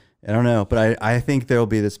 I don't know, but I think there'll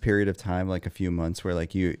be this period of time, like a few months, where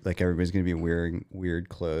like everybody's gonna be wearing weird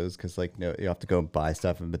clothes because like no, you have to go buy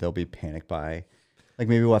stuff, but there'll be panic buy. Like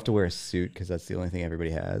maybe we'll have to wear a suit because that's the only thing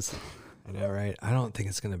everybody has. I know, right? I don't think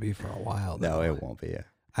it's gonna be for a while, though. No, it won't be. Yeah.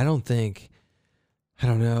 I don't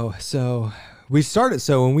know. So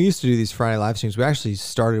when we used to do these Friday live streams, we actually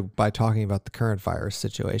started by talking about the current virus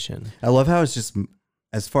situation. I love how it's just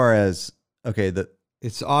as far as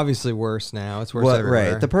It's obviously worse now. It's worse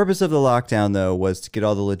everywhere. Right. The purpose of the lockdown, though, was to get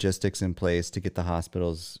all the logistics in place to get the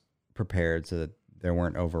hospitals prepared so that there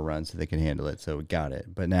weren't overruns so they could handle it. So we got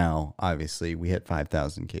it. But now, obviously, we hit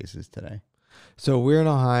 5,000 cases today. So we're in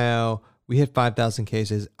Ohio. We hit 5,000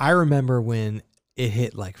 cases. I remember when it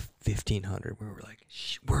hit like 1,500. We were like,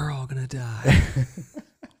 we're all going to die.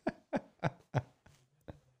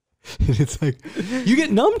 And it's like, you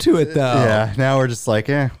get numb to it, though. Yeah. Now we're just like,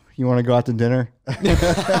 you want to go out to dinner?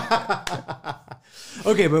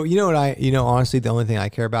 Okay, but honestly, the only thing I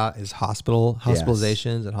care about is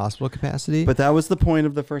hospitalizations and hospital capacity. But that was the point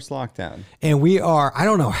of the first lockdown. And I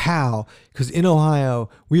don't know how, because in Ohio,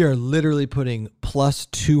 we are literally putting plus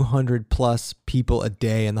 200 plus people a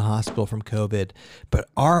day in the hospital from COVID. But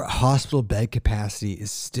our hospital bed capacity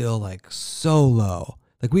is still like so low.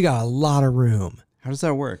 Like we got a lot of room. How does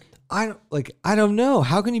that work? I don't know.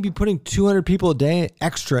 How can you be putting 200 people a day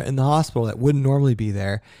extra in the hospital that wouldn't normally be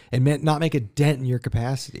there and not make a dent in your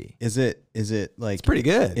capacity? Is it like It's pretty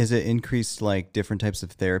good. Is it increased like different types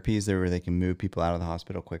of therapies where they can move people out of the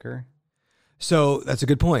hospital quicker? So that's a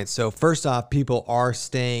good point. So first off, people are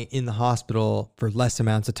staying in the hospital for less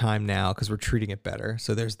amounts of time now because we're treating it better.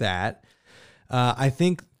 So there's that. I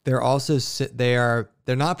think they're also they're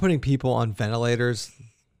not putting people on ventilators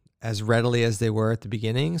as readily as they were at the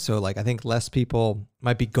beginning. So like, I think less people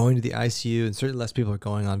might be going to the ICU and certainly less people are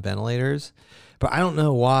going on ventilators, but I don't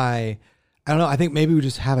know why. I don't know. I think maybe we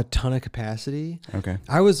just have a ton of capacity. Okay.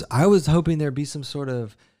 I was hoping there'd be some sort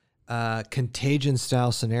of contagion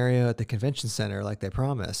style scenario at the convention center. Like they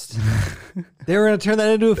promised, they were going to turn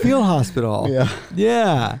that into a field hospital. Yeah.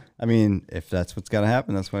 Yeah. I mean, if that's what's got to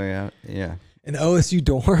happen, that's why. Yeah. And OSU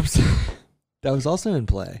dorms, that was also in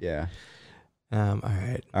play. Yeah. All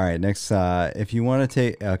right. Next, if you want to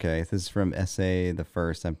take, this is from SA the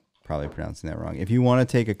First. I'm probably pronouncing that wrong. If you want to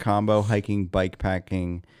take a combo hiking,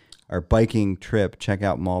 biking trip, check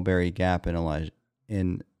out Mulberry Gap in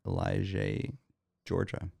Elijah,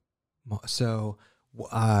 Georgia. So,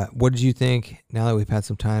 what did you think? Now that we've had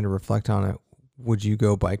some time to reflect on it, would you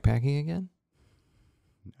go bike packing again?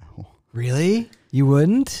 No. Really? You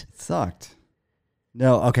wouldn't? It sucked.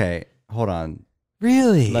 No. Okay. Hold on.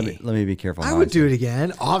 Really? Let me be careful. I would do it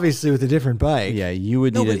again, obviously with a different bike. Yeah, you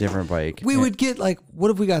would No, need a but different bike. We would get like,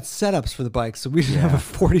 what if we got setups for the bike so we didn't have a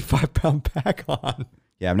 45-pound pack on?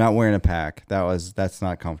 Yeah, I'm not wearing a pack. That's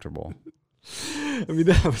not comfortable. I mean,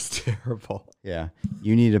 that was terrible. Yeah,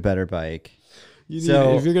 you need a better bike.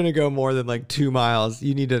 If you're gonna go more than like 2 miles,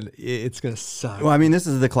 you need it's gonna suck. Well, I mean, this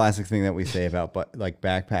is the classic thing that we say about like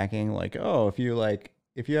backpacking. Like, oh, if you have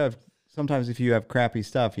crappy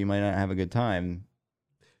stuff, you might not have a good time.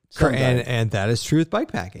 And that is true with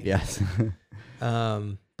bikepacking. Yes.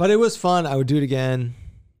 But it was fun. I would do it again.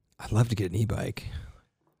 I'd love to get an e-bike.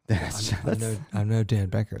 I'm no Dan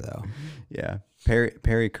Becker though. Yeah.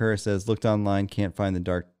 Perry Kerr says, looked online, can't find the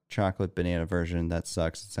dark chocolate banana version. That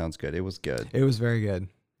sucks. It sounds good. It was good. It was very good.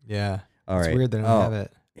 Yeah. All right. It's weird that I don't have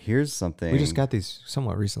it. Here's something. We just got these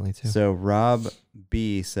somewhat recently too. So Rob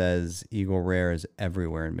B says Eagle Rare is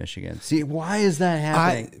everywhere in Michigan. See, why is that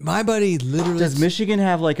happening? My buddy literally... Does Michigan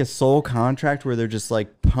have like a sole contract where they're just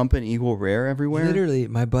like pumping Eagle Rare everywhere? Literally,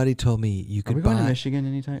 my buddy told me you could Are we going to Michigan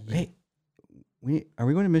anytime? Yeah. Hey, are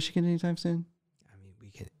we going to Michigan anytime soon? I mean,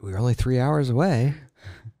 we're only 3 hours away.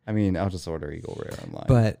 I mean, I'll just order Eagle Rare online.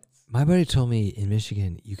 But my buddy told me in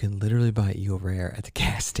Michigan, you can literally buy Eagle Rare at the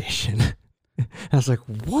gas station. I was like,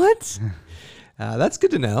 what? That's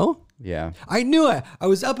good to know. Yeah. I knew it. I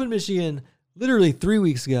was up in Michigan literally 3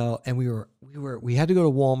 weeks ago, and we had to go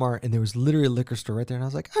to Walmart, and there was literally a liquor store right there. And I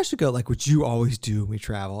was like, I should go, like what you always do when we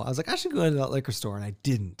travel. I was like, I should go into that liquor store, and I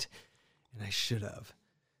didn't. And I should have.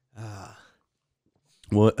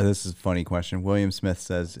 Well, this is a funny question. William Smith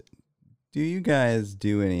says, do you guys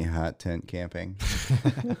do any hot tent camping?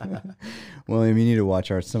 William, you need to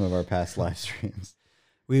watch some of our past live streams.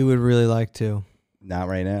 We would really like to. Not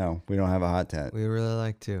right now. We don't have a hot tent. We would really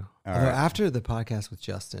like to. All Although right. After the podcast with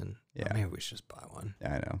Justin, Yeah. maybe we should just buy one.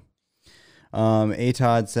 I know. A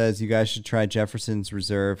Todd says you guys should try Jefferson's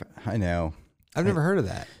Reserve. I know. I've never heard of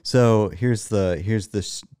that. So here's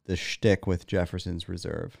the shtick with Jefferson's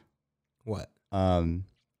Reserve. What?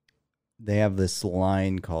 They have this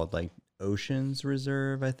line called like Oceans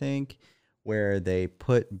Reserve, I think, where they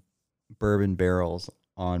put bourbon barrels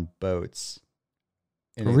on boats.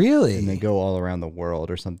 Really? And they go all around the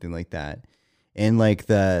world or something like that. And like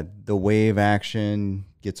the wave action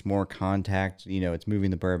gets more contact, it's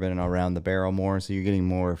moving the bourbon around the barrel more, so you're getting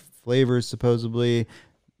more flavors supposedly.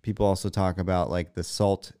 People also talk about like the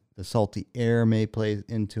salty air may play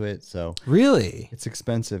into it. So Really? it's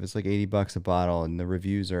expensive. It's like $80 a bottle, and the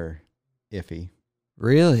reviews are iffy.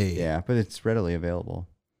 Really? Yeah, but it's readily available.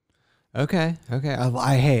 Okay.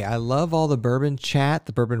 I love all the bourbon chat,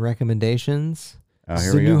 the bourbon recommendations. Oh, This here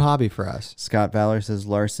is a we new go. hobby for us. Scott Valor says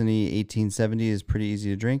Larceny 1870 is pretty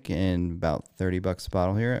easy to drink and about $30 a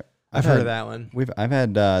bottle here. I've heard of that one. I've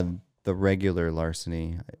had the regular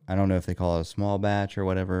Larceny. I don't know if they call it a small batch or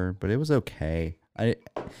whatever, but it was okay. It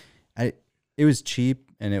was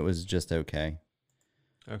cheap and it was just okay.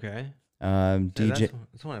 Okay. DJ.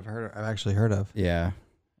 That's one I've actually heard of. Yeah.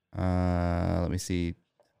 Let me see.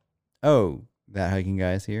 Oh, that hiking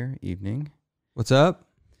guy's here. Evening. What's up?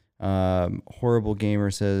 Horrible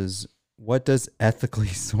Gamer says, what does ethically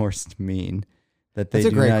sourced mean? That they That's a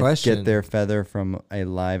do great not question. get their feather from a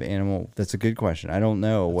live animal? That's a good question. I don't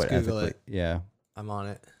know what Let's Google ethically. it. Yeah. I'm on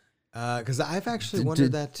it. Because I've actually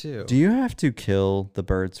wondered that too. Do you have to kill the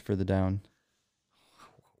birds for the down?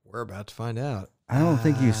 We're about to find out. I don't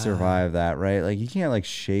think you survive that, right? Like you can't like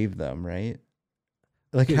shave them, right?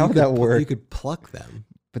 Like You how would could that work? You could pluck them.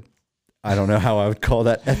 I don't know how I would call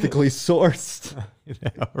that ethically sourced.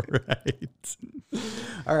 Right.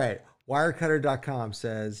 All right. Wirecutter.com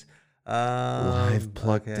says Live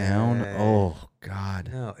pluck down. Oh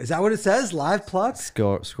God. No. Is that what it says? Live pluck?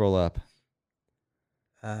 Scroll up.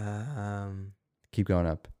 Um Keep going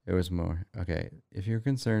up. There was more. Okay. If you're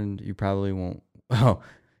concerned, you probably won't. Oh,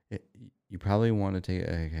 you probably want to take.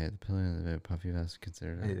 Okay. The pilling of the puffy has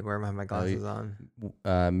considered. where am I have my glasses on?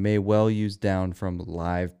 May well use down from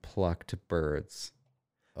live plucked birds.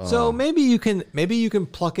 So Oh. maybe you can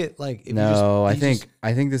pluck it like if No, you just,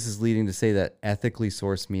 I think this is leading to say that ethically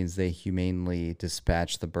sourced means they humanely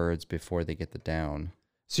dispatch the birds before they get the down.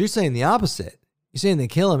 So you're saying the opposite. You're saying they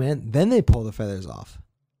kill them and then they pull the feathers off.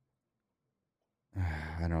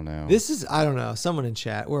 I don't know. I don't know. Someone in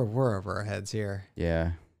chat. We're over our heads here.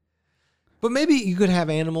 Yeah. But maybe you could have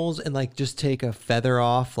animals and like just take a feather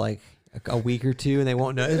off like a week or two and they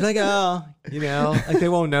won't know. It's like, like they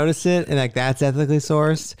won't notice it. And like that's ethically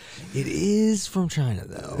sourced. It is from China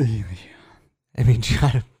though. I mean,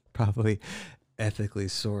 China probably ethically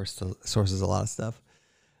sources a lot of stuff.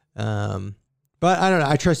 But I don't know.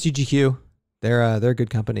 I trust UGQ. They're a good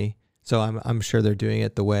company. So I'm sure they're doing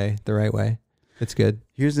it the right way. It's good.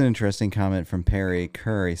 Here's an interesting comment from Perry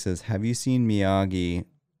Kerr. He says, "Have you seen Miyagi,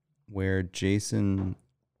 where Jason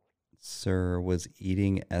Sir was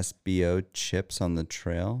eating SBO chips on the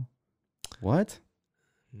trail?" What?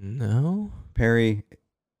 No. Perry,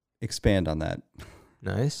 expand on that.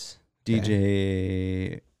 Nice.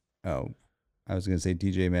 DJ. Oh, I was gonna say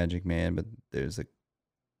DJ Magic Man, but there's a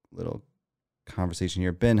little conversation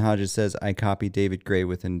here. Ben Hodges says, "I copy David Gray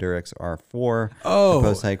with Endurex R4 Oh.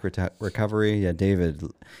 post hike recovery." Yeah, David,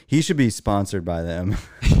 he should be sponsored by them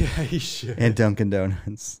Yeah, he should. and Dunkin'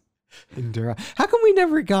 Donuts. Enduro. How come we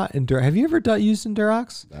never got Enduro? Have you ever used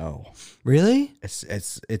Endurox? No, Really? it's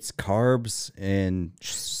carbs and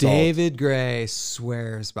salt. David Gray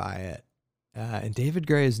swears by it. And David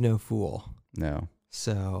Gray is no fool. No,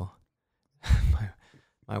 So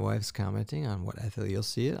my wife's commenting on what ethically, you'll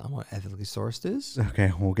see it on what ethically sourced is.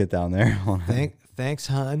 okay, we'll get down there. Hold on. Thanks,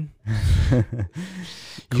 hun.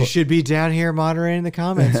 You should be down here moderating the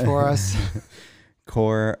comments for us.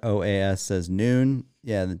 Core OAS says noon.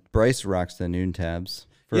 Yeah, Bryce rocks the noon tabs.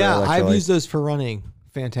 For Yeah, I've electrolytes. used those for running.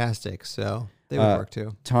 Fantastic. So they would work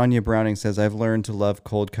too. Tanya Browning says, "I've learned to love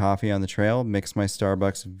cold coffee on the trail. Mix my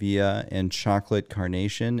Starbucks Via and chocolate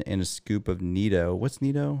carnation and a scoop of Nito." What's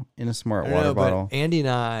Nito? In a smart water bottle. But Andy and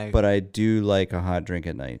I But I do like a hot drink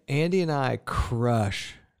at night.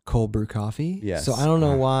 crush cold brew coffee. Yes. So I don't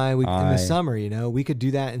know why in the I- summer, we could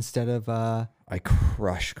do that instead of I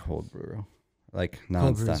crush cold brew. Like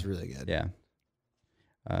cold brew is nonstop. really good. Yeah.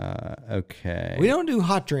 Okay. We don't do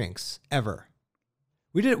hot drinks ever.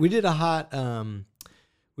 We did hot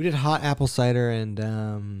apple cider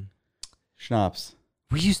and Schnapps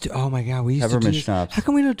we used to, oh my God, we used Peppermint to do this. schnapps. How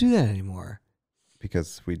come we don't do that anymore?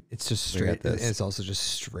 because we It's just We got straight. this. It's also just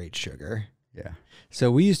straight sugar. yeah.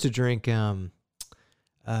 So we used to drink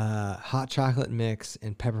hot chocolate mix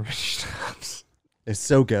and peppermint schnapps. It's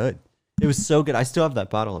so good. It was so good. I still have that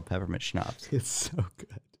bottle of peppermint schnapps. It's so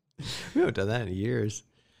good. We haven't done that in years.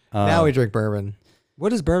 Now we drink bourbon. What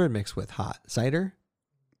does bourbon mix with? Hot cider,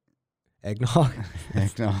 eggnog.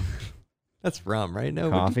 no, That's rum, right? No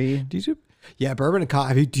coffee. Do you? Yeah, bourbon and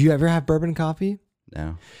coffee. Do you ever have bourbon and coffee?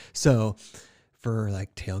 No. So, for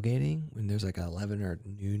like tailgating, when there's like an 11 or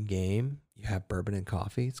noon game, you have bourbon and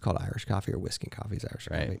coffee. It's called Irish coffee, or whiskey and coffee is Irish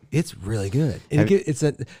Right. coffee. It's really good. And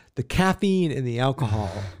the caffeine and the alcohol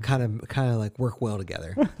kind of like work well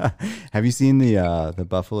together. Have you seen the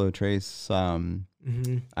Buffalo Trace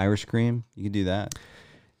Mm-hmm. Irish cream? You could do that.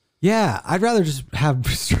 Yeah, I'd rather just have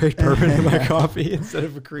straight bourbon in my coffee instead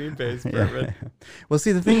of a cream-based bourbon. Well,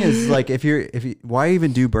 see, the thing is, like, if you why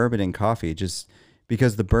even do bourbon in coffee? Just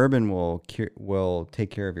because the bourbon will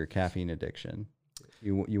take care of your caffeine addiction.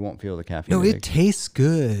 You won't feel the caffeine. No, addiction. it tastes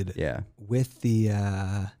good. Yeah. With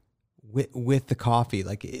the with the coffee,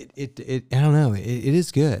 like it I don't know, it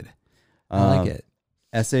is good. I like it.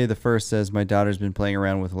 Essay the First says, "My daughter's been playing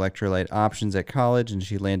around with electrolyte options at college, and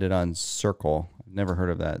she landed on Circle. I've never heard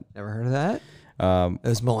of that. Never heard of that? Um,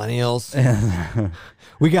 Those millennials.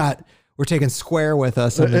 We're taking Square with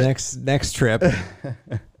us on the next trip.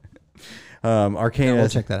 Arcana, We'll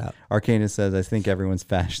check that out. Arcana says, "I think everyone's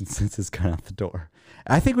fashion sense has gone out the door.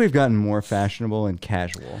 I think we've gotten more fashionable and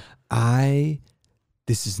casual."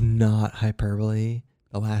 This is not hyperbole.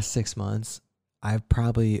 The last 6 months, I've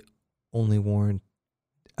probably only worn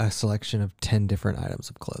a selection of 10 different items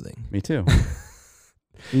of clothing. Me too.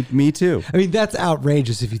 Me too. I mean, that's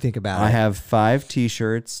outrageous if you think about it. I have 5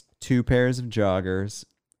 t-shirts, 2 pairs of joggers,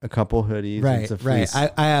 a couple hoodies, and some Right. fleece.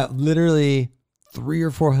 I have literally 3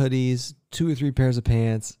 or 4 hoodies, 2 or 3 pairs of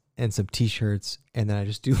pants, and some t-shirts, and then I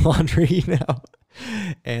just do laundry now.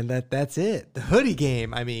 And that's it. The hoodie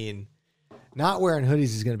game, I mean, not wearing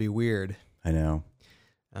hoodies is going to be weird. I know.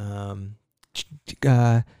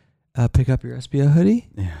 Pick up your SBO hoodie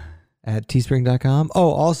Yeah. at teespring.com.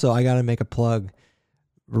 Oh, also, I got to make a plug.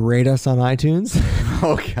 Rate us on iTunes,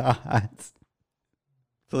 Oh God.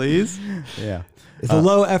 please. Yeah. It's a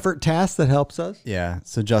low effort task that helps us. Yeah.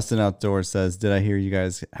 So Justin Outdoors says, "Did I hear you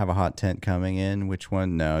guys have a hot tent coming in? Which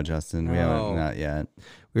one?" No, Justin, we No. haven't, not yet.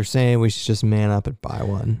 We were saying we should just man up and buy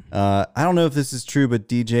one. I don't know if this is true, but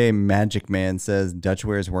DJ Magic Man says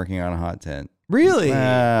Dutchware is working on a hot tent. Really?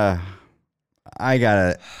 I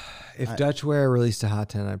gotta. If Dutchware released a hot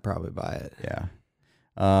tent, I'd probably buy it. Yeah.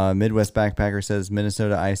 Midwest Backpacker says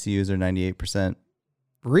Minnesota ICUs are 98%.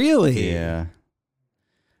 Really? Yeah.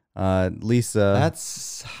 Lisa.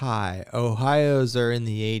 That's high. Ohio's are in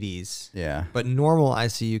the 80s, yeah. but normal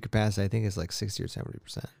ICU capacity, I think, is like 60 or 70%.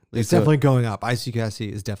 It's Lisa- definitely going up. ICU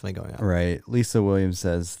capacity is definitely going up. Right. Lisa Williams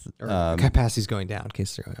says, Or capacity is going down in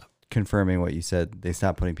case they're going up. confirming what you said, they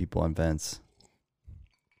stopped putting people on vents.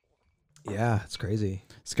 Yeah, it's crazy.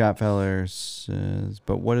 Scott Feller says,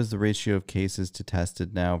 but what is the ratio of cases to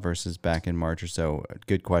tested now versus back in March or so?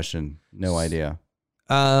 Good question. No idea.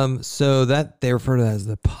 So that they refer to that as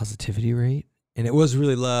the positivity rate, and it was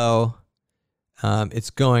really low. It's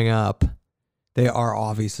going up. They are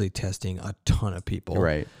obviously testing a ton of people.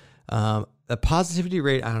 Right. The positivity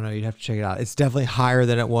rate, I don't know. You'd have to check it out. It's definitely higher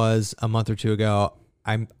than it was a month or two ago.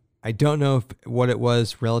 I don't know what it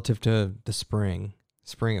was relative to the spring.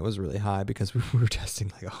 Spring, it was really high because we were testing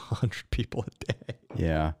like 100 people a day.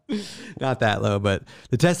 Yeah. Not that low, but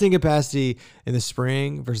the testing capacity in the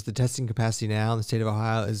spring versus the testing capacity now in the state of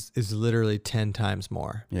Ohio is literally 10 times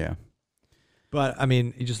more. Yeah. But I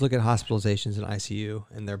mean, you just look at hospitalizations in ICU,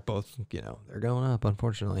 and they're both, they're going up,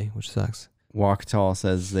 unfortunately, which sucks. Walk Tall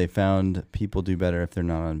says they found people do better if they're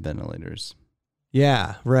not on ventilators.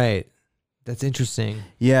 Yeah, right. That's interesting.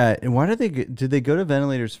 Yeah, and why did they go to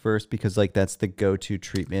ventilators first? Because like that's the go-to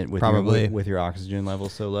treatment with Probably. with your oxygen level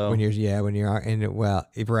so low. When you're in it, well,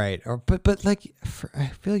 right. Or but like I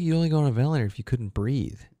feel like you only go on a ventilator if you couldn't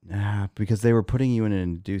breathe. Nah, because they were putting you in an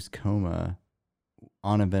induced coma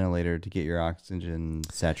on a ventilator to get your oxygen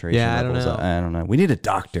saturation Yeah, levels. I don't know. I don't know. We need a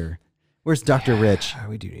doctor. Where's Dr. Rich?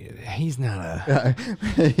 We do need it. He's not a.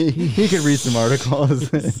 He could read some articles.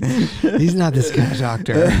 He's not this kind of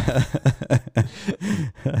doctor.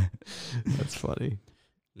 That's funny.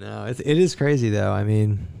 No, it is crazy though. I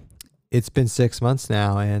mean, it's been 6 months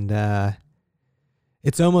now, and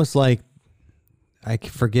it's almost like I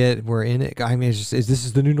forget we're in it. I mean, this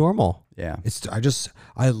is the new normal. Yeah.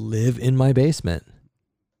 I live in my basement.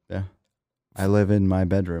 Yeah. I live in my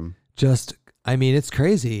bedroom. I mean, it's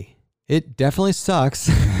crazy. It definitely sucks.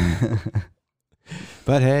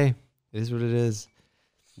 But hey, it is what it is.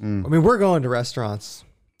 I mean, we're going to restaurants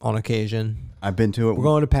on occasion. I've been to it. We're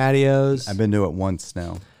going to patios. I've been to it once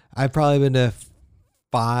now. I've probably been to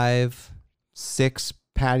 5, 6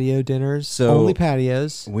 patio dinners. So only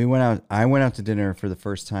patios. I went out to dinner for the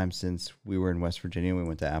first time since we were in West Virginia. We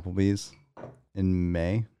went to Applebee's in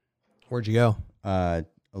May. Where'd you go? A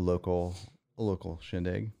local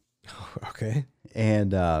shindig. Okay.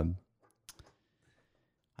 And I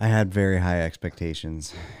had very high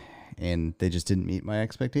expectations, and they just didn't meet my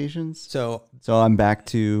expectations. So I'm back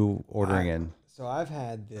to ordering in. So I've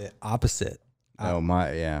had the opposite.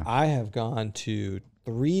 Yeah. I have gone to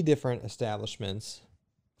 3 different establishments,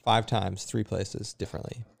 5 times, 3 places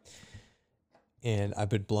differently. And I've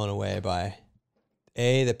been blown away by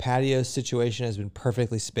the patio situation has been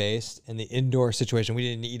perfectly spaced, and the indoor situation, we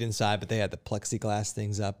didn't eat inside, but they had the plexiglass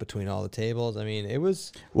things up between all the tables. I mean, it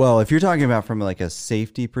was Well, if you're talking about from like a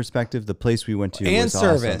safety perspective, the place we went to was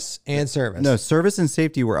service awesome. and service. No, service and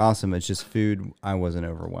safety were awesome. It's just food. I wasn't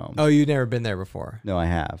overwhelmed. Oh, you've never been there before? No, I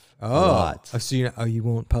have. Oh, A lot. So you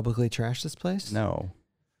won't publicly trash this place? No.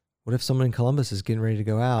 What if someone in Columbus is getting ready to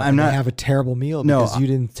go out I'm and not- they have a terrible meal No, because you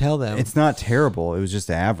didn't tell them? It's not terrible. It was just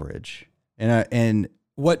average. And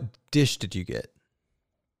What dish did you get?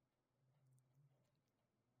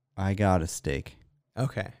 I got a steak,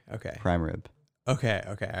 Okay. prime rib. Okay.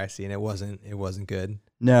 I see. And it wasn't good.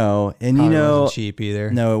 No, and Probably you know, wasn't cheap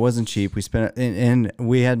either. no, it wasn't cheap. We spent and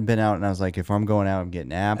we hadn't been out, and I was like, if I'm going out, I'm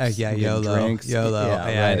getting apps. Yeah, I'm getting YOLO. drinks. YOLO. Yeah,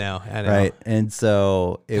 Yeah, right, I know. Right, and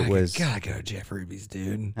so it was. Gotta go to Jeff Ruby's,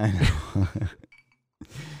 dude. I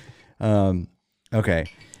know. Okay.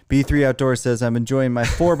 B3 Outdoor says, I'm enjoying my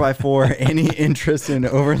 4x4. Any interest in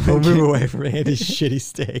overland? Move away from Andy's shitty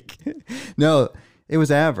steak. No, it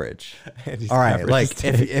was average. Andy's All right. average Like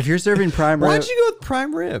steak. if you're serving prime rib, Why'd you go with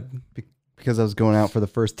prime rib? because I was going out for the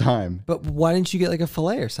first time. But why didn't you get like a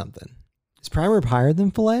filet or something? Is prime rib higher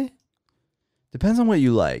than filet? Depends on what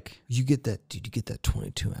you like. You get that, dude. You get that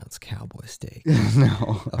 22-ounce cowboy steak.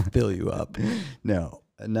 No, I'll fill you up. no.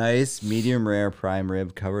 A nice medium rare prime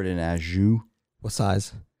rib covered in au jus. What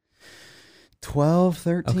size? 12,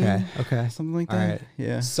 13. Okay. Something like All that. right.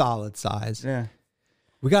 Yeah. Solid size. Yeah.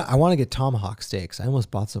 I want to get tomahawk steaks. I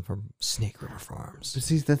almost bought some from Snake River Farms. But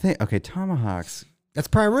see the thing. Okay, tomahawks. That's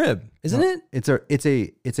prime rib, isn't it? It's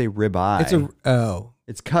a rib eye.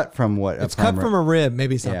 It's cut from what? It's cut from a rib.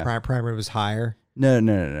 Maybe it's not Yeah. prime. Prime rib is higher. No.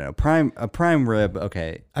 A prime rib.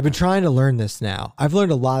 Okay. I've been trying to learn this now. I've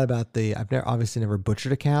learned a lot about I've obviously never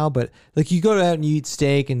butchered a cow, but like you go out and you eat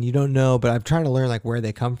steak and you don't know, but I'm trying to learn like where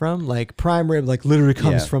they come from. Like prime rib, like literally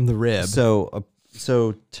comes Yeah. from the rib.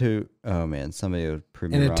 Oh man, somebody would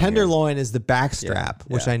prove me And a wrong tenderloin is the back strap,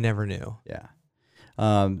 Yeah. which I never knew. here.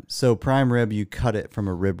 Yeah. So prime rib, you cut it from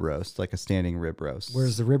a rib roast, like a standing rib roast. Where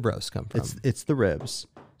does the rib roast come from? It's the ribs.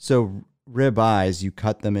 So rib eyes, you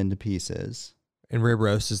cut them into pieces, And rib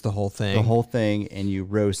roast is the whole thing. the whole thing, and you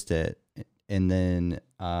roast it, and then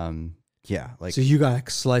Yeah, like So you got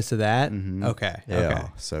a slice of that? Mhm. Okay. yeah, Okay.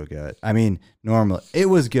 so good. I mean, normally it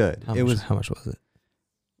was good. How much was it?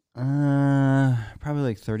 Probably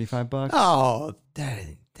like $35. Oh, that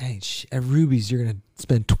ain't at Ruby's you're gonna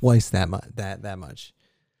spend twice that much. That much,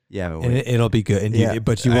 Yeah, but and it'll be good. And Yeah.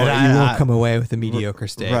 but you And won't. I- You won't I- come away with a mediocre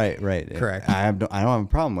steak. right. Correct. I don't have a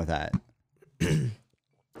problem with that.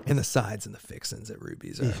 And the sides and the fixins at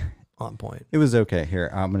Ruby's are on point. It was okay. Here,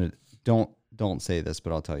 I'm gonna don't say this,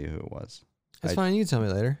 but I'll tell you who it was. That's fine. You can tell me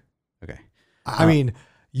later. Okay. I mean,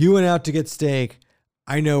 you went out to get steak.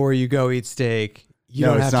 I know where you go eat steak. You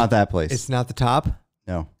No, don't it's have not to, that place. It's not the top.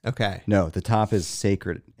 No, Okay. no. The top is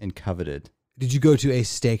sacred and coveted. Did you go to a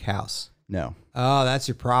steakhouse? No. Oh, that's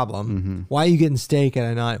your problem. Mm-hmm. Why are you getting steak at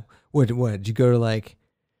a not? What? Did you go to like?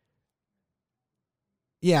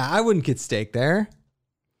 Yeah, I wouldn't get steak there.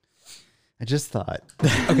 I just thought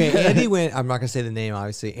Okay, Andy went. I'm not gonna say the name,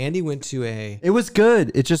 obviously. Andy went to a. it was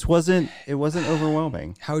good. It just wasn't. It wasn't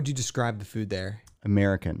overwhelming. How would you describe the food there?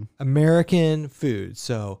 American. American food.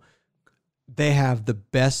 So they have the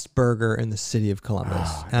best burger in the city of Columbus.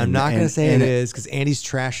 Oh, and I'm not going to and- say it and is because Andy's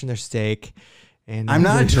trashing their steak. And I'm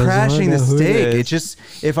not doesn't wanna trashing know the who it steak. is. It's just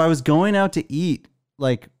if I was going out to eat,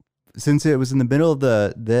 like since it was in the middle of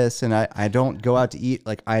this, and I don't go out to eat,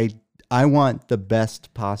 like I want the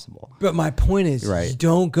best possible. But my point is, Right. you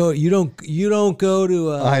don't go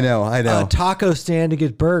to a, I know. a taco stand to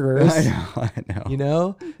get burgers. I know. You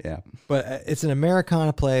know, Yeah. but it's an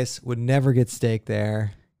Americana place. Would never get steak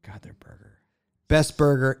there. God, their burger. Best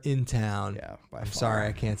burger in town. Yeah. By I'm far. sorry,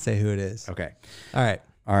 I can't say who it is. Okay. All right.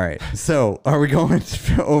 All right. So, are we going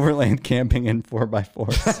to overland camping in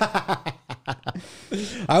 4x4s?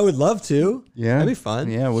 I would love to. Yeah. That'd be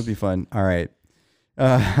fun. Yeah, it would be fun. All right. All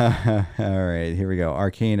right, here we go.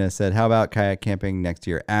 Arcana said, "How about kayak camping next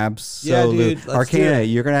year?" Absolutely. dude, let's do Arcana, it.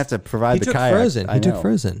 you're gonna have to provide He the took kayak. Frozen. I He took know.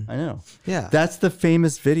 Frozen. I know. Yeah. That's the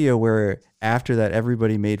famous video where after that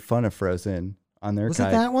everybody made fun of Frozen on their Was it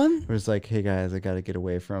kayak. that one? It was like, "Hey guys, I got to get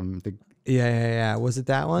away from the." Yeah. Was it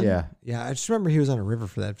that one? Yeah. Yeah. I just remember he was on a river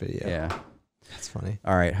for that video. Yeah. That's funny.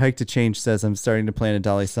 All right. Hike to Change says, "I'm starting to plan a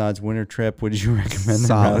Dolly Sods winter trip. Would you recommend the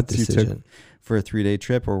Solid routes you took decision. for a 3-day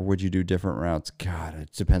trip, or would you do different routes?" God,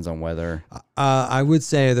 it depends on weather. I would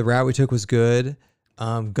say the route we took was good.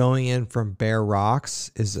 Going in from Bear Rocks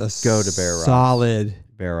is a Go to Bear Rocks. solid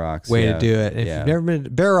Bear Rocks. way yeah. to do it. If Yeah. you've never been to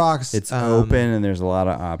Bear Rocks, It's open and there's a lot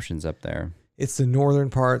of options up there. It's the northern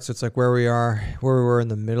part, so it's like where we were in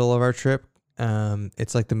the middle of our trip.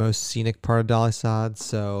 It's like the most scenic part of Dolly Sod.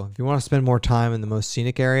 So if you want to spend more time in the most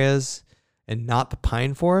scenic areas and not the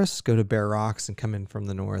pine forest, go to Bear Rocks and come in from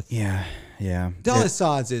the north. Yeah. Dolly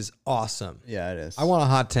Sods is awesome. Yeah, it is. I want a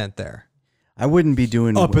hot tent there. I wouldn't be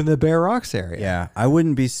doing Up in the Bear Rocks area. Yeah, I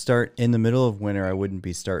wouldn't be in the middle of winter. I wouldn't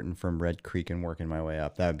be starting from Red Creek and working my way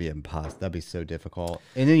up. That would be impossible. That'd be so difficult.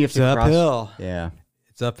 And then you have It's to cross. uphill. Yeah.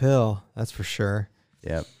 It's uphill. That's for sure.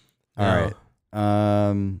 Yep. No. All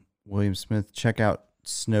right. William Smith, check out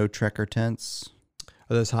Snow Trekker tents.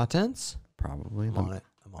 Are those hot tents? Probably. I'm on it.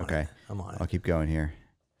 Okay. I'm on I'll it. keep going here.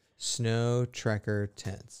 Snow Trekker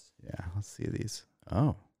tents. Yeah, let's see these.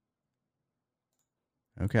 Oh.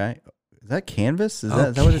 Okay. Is that canvas? Is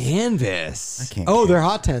that what it's? canvas. I can't Oh, canvas. they're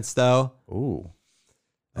hot tents though. Ooh.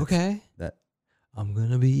 Okay. That I'm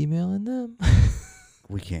gonna be emailing them.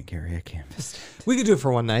 we can't carry a canvas. We could do it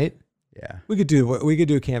for one night. Yeah. We could do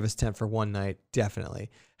a canvas tent for one night,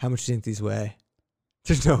 definitely. How much do you think these weigh?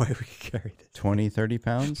 There's no way we could carry this. 20, 30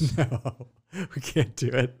 pounds No, we can't do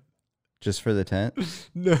it. just for the tent?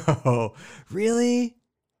 No, really?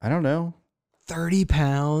 I don't know. 30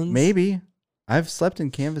 pounds? Maybe. I've slept in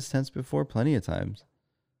canvas tents before plenty of times.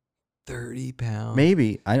 30 pounds.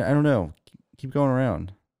 Maybe. I don't know. Keep going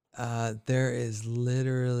around. There is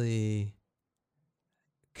literally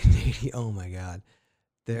Canadian. Oh my God.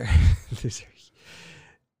 There,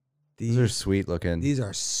 These are sweet looking. These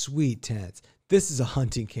are sweet tents. This is a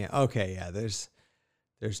hunting camp. Okay, yeah. There's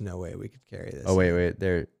no way we could carry this. Oh, wait.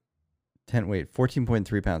 They're tent weight,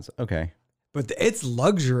 14.3 pounds. Okay. But it's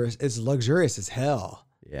luxurious. It's luxurious as hell.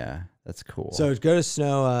 Yeah, that's cool. So go to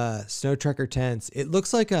Snow Trekker tents. It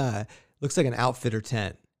looks like an outfitter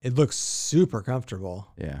tent. It looks super comfortable.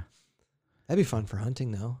 yeah. That'd be fun for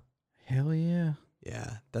hunting though. Hell yeah.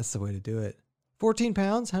 Yeah, that's the way to do it. 14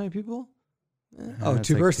 pounds? How many people? Oh, That's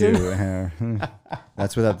two like person? two.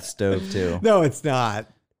 That's without the stove too. No, it's not.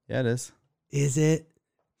 Yeah, it is. Is it?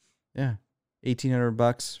 Yeah.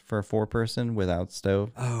 $1,800 for a 4-person without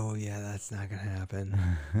stove. Oh yeah, that's not gonna happen.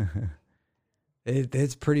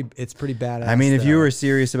 It's pretty badass. I mean, if you though. were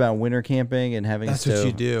serious about winter camping and having That's a stove, what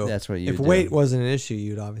you do. That's what you If do. weight wasn't an issue,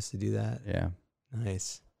 you'd obviously do that. Yeah.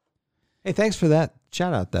 Nice. Hey, thanks for that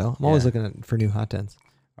shout out, though. I'm always Yeah. looking for new hot tents.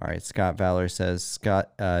 All right, Scott Valor says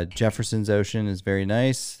Jefferson's Ocean is very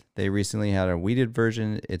nice. They recently had a weeded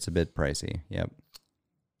version. It's a bit pricey. Yep.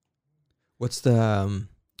 What's the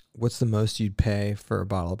most you'd pay for a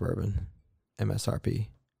bottle of bourbon? MSRP.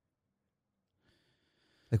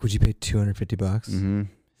 Like, would you pay $250? Mm-hmm.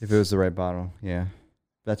 If it was the right bottle, yeah,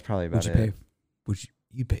 that's probably about Would you it. pay? Would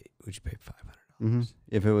you pay $500? Mm-hmm.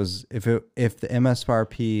 If the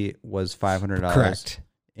MSRP was $500, Correct.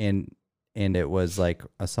 and it was like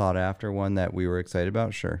a sought after one that we were excited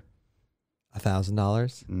about, sure.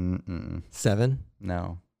 $1,000? Mm-mm. $7?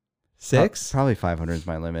 No. $6? Probably 500 is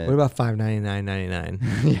my limit. What about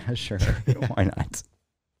 $599.99? Yeah, sure. Why not?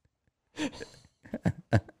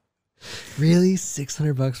 Really?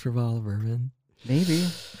 $600 for a bottle of bourbon? Maybe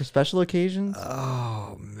for special occasions.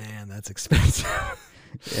 Oh man, that's expensive.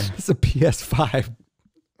 Yeah. It's a PS5.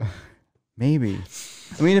 Maybe.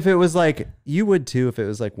 I mean, if it was like, you would too, if it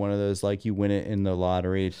was like one of those, like you win it in the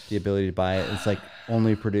lottery, the ability to buy it. It's like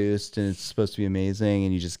only produced and it's supposed to be amazing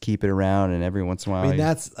and you just keep it around and every once in a while. I mean,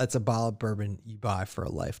 that's a bottle of bourbon you buy for a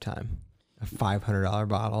lifetime. A $500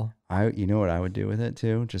 bottle. you know what I would do with it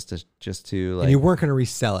too? Just to like, And you weren't going to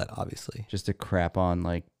resell it, obviously. just to crap on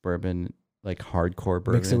like bourbon, like hardcore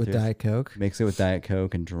bourbon. Mix it with too. Diet Coke. Mix it with Diet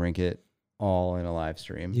Coke and drink it all in a live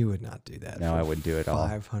stream. You would not do that. No, for I wouldn't do it all.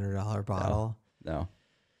 $500 bottle. No.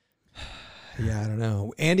 Yeah, I don't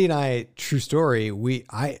know. Andy and I, true story,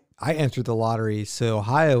 I entered the lottery. So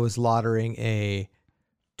Ohio was lottering a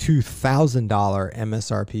 $2,000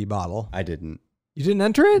 MSRP bottle. I didn't. You didn't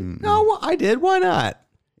enter it? Mm-mm. No, well, I did. Why not?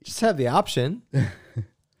 Just have the option.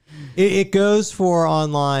 It goes for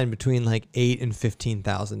online between like $8,000 and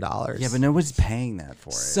 $15,000. Yeah, but nobody's paying that for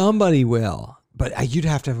it. Somebody will. But you'd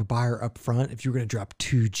have to have a buyer up front if you were going to drop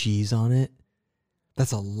 2 G's on it.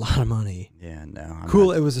 That's a lot of money. Yeah, no. I'm Cool.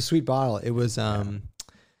 not- It was a sweet bottle. It was There's a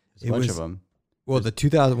it bunch was- of them. well, the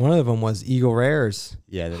 2000 one of them was Eagle Rares.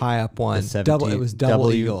 Yeah. High up one. 17 It was double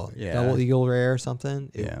double Eagle. yeah. Double Eagle Rare or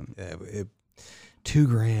something. Yeah.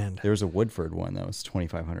 $2,000. There was a Woodford one that was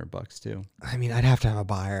 $2,500 too. I mean, I'd have to have a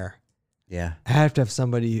buyer. Yeah. I have to have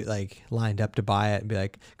somebody like lined up to buy it and be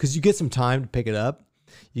like, because you get some time to pick it up.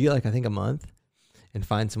 You get like, I think, a month and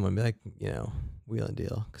find someone and be like, wheel and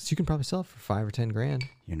deal. Because you can probably sell it for $5 or $10,000.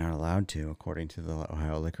 You're not allowed to, according to the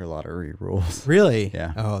Ohio Liquor Lottery rules. Really?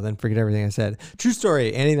 Yeah. Oh, then forget everything I said. True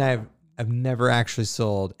story. Andy and I have never actually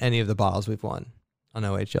sold any of the bottles we've won on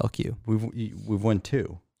OHLQ. We've won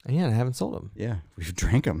 2. And yeah, I haven't sold them. Yeah. We've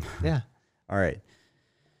drank them. Yeah. All right.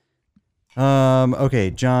 Okay.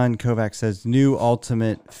 John Kovac says new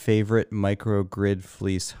ultimate favorite microgrid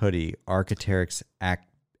fleece hoodie, Arc'teryx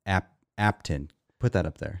Apton. Put that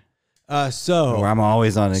up there. I'm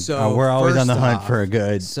always on we're always on the hunt for a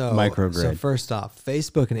good microgrid. So first off,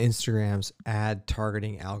 Facebook and Instagram's ad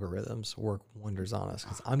targeting algorithms work wonders on us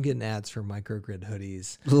because I'm getting ads for microgrid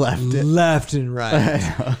hoodies left and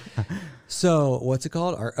right. So what's it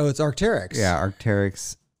called? It's Arc'teryx. Yeah,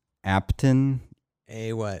 Arc'teryx Apton.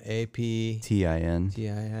 A-P-T-I-N.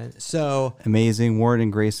 Tin. So Amazing. Wore it in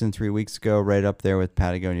Grayson 3 weeks ago, right up there with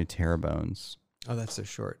Patagonia Terrabones. oh, that's so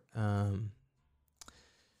short.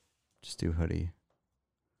 Just do hoodie.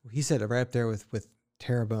 He said right up there with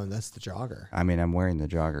Terrebone. That's the jogger. I mean, I'm wearing the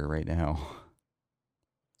jogger right now.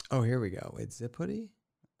 Oh, here we go. Wait, zip hoodie?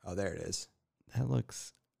 Oh, there it is. That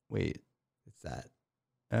looks. Wait. It's that.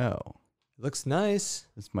 Oh, It looks nice.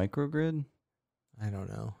 this microgrid. I don't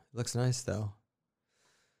know. It looks nice though.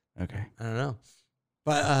 Okay. I don't know.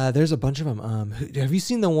 But there's a bunch of them. Have you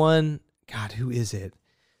seen the one? God, who is it?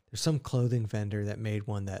 There's some clothing vendor that made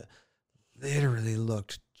one that literally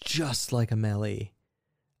looked just like a Melly.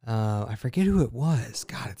 I forget who it was.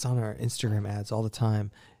 God, it's on our Instagram ads all the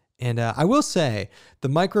time. And I will say the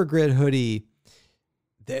microgrid hoodie,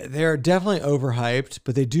 they're definitely overhyped,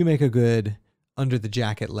 but they do make a good under the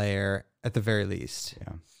jacket layer at the very least.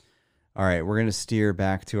 Yeah. All right, we're gonna steer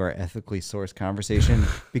back to our ethically sourced conversation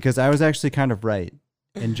because I was actually kind of right.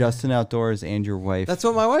 And Justin Outdoors and your wife. That's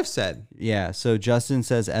what my wife said. Yeah. So Justin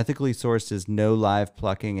says ethically sourced is no live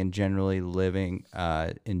plucking and generally living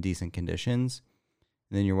in decent conditions.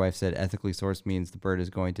 And then your wife said ethically sourced means the bird is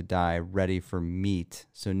going to die ready for meat,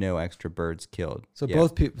 so no extra birds killed. So Yeah.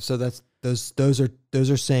 both people. So that's those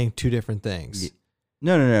are saying two different things.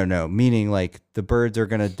 No. Meaning like the birds are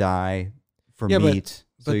gonna die for Yeah, but- meat,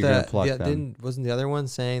 so you're gonna pluck them. Wasn't the other one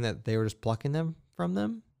saying that they were just plucking them from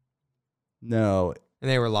them No, and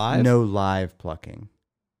they were live? no live plucking.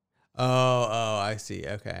 Oh, I see.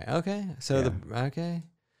 Okay. So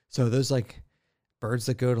So those like birds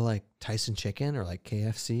that go to like Tyson Chicken or like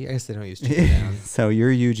KFC. I guess they don't use chicken down. So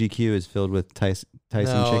your UGQ is filled with Tyson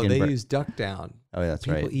No, chicken. they use duck down. Oh, that's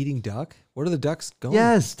People right. eating duck? What are the ducks going?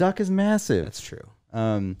 Yes, duck is massive. That's true.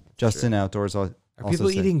 Justin Outdoors also Are people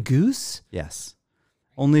said- eating goose? Yes.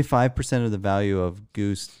 Only 5% of the value of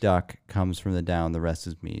goose duck comes from the down. The rest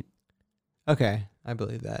is meat. Okay, I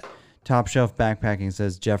believe that. Top Shelf Backpacking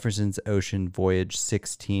says Jefferson's Ocean Voyage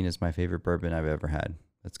 16 is my favorite bourbon I've ever had.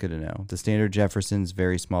 That's good to know. The standard Jefferson's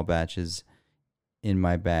very small batches in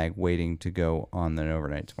my bag waiting to go on an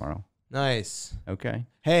overnight tomorrow. Nice. Okay.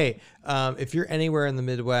 Hey, if you're anywhere in the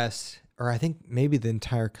Midwest, or I think maybe the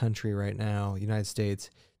entire country right now, United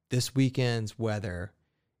States, this weekend's weather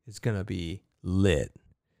is going to be lit.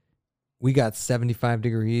 We got 75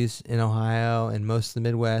 degrees in Ohio and most of the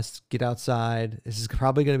Midwest. Get outside. This is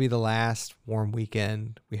probably going to be the last warm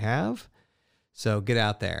weekend we have. So get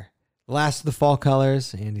out there. Last of the fall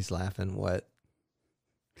colors. Andy's laughing. What?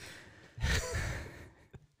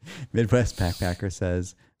 Midwest Backpacker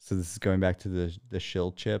says, so this is going back to the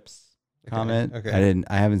shill chips comment. Okay.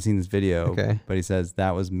 I haven't seen this video, Okay. but he says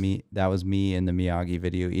that was me in the Miyagi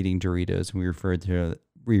video eating Doritos, and we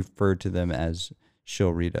referred to them as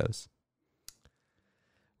Shillritos.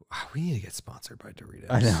 Wow, we need to get sponsored by Doritos.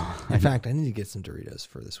 I know. In fact, I need to get some Doritos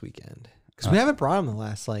for this weekend because we haven't brought them the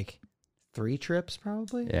last like 3 trips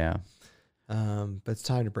probably. Yeah. But it's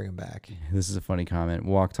time to bring them back. This is a funny comment.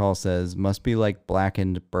 Walk Tall says, must be like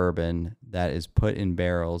blackened bourbon that is put in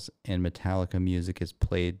barrels and Metallica music is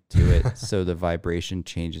played to it so the vibration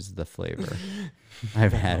changes the flavor.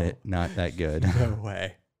 I've had it. Not that good. No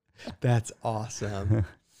way. That's awesome.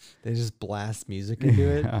 They just blast music into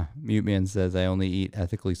it. Mute Man says, I only eat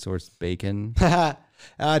ethically sourced bacon.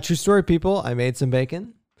 True story, people. I made some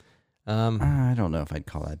bacon. I don't know if I'd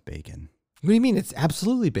call that bacon. What do you mean? It's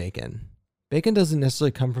absolutely bacon. Bacon doesn't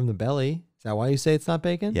necessarily come from the belly. Is that why you say it's not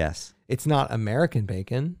bacon? Yes. It's not American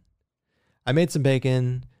bacon. I made some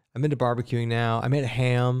bacon. I'm into barbecuing now. I made a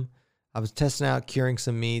ham. I was testing out curing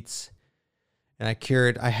some meats. And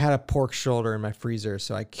I had a pork shoulder in my freezer,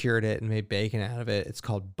 so I cured it and made bacon out of it. It's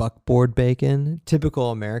called buckboard bacon. Typical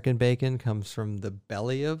American bacon comes from the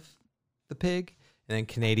belly of the pig. And then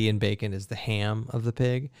Canadian bacon is the ham of the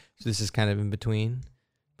pig. So this is kind of in between.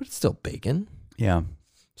 But it's still bacon. Yeah.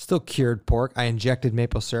 Still cured pork. I injected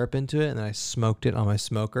maple syrup into it, and then I smoked it on my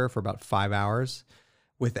smoker for about 5 hours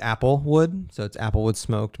with apple wood. So it's apple wood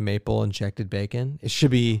smoked maple injected bacon. It should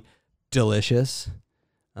be delicious.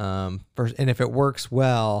 First, and if it works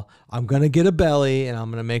well, I'm gonna get a belly, and I'm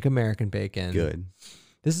gonna make American bacon. Good.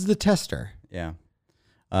 This is the tester. Yeah.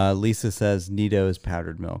 Lisa says Nito's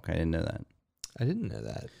powdered milk. I didn't know that. I didn't know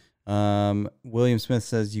that. William Smith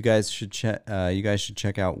says you guys should check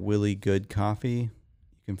out Willie Good Coffee.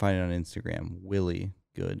 You can find it on Instagram. Willie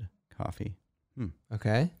Good Coffee.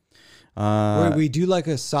 Okay. Uh, We do like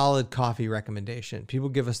a solid coffee recommendation. People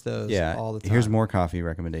give us those all the time. Here's more coffee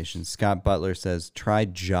recommendations. Scott Butler says try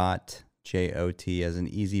Jot, J-O-T, as an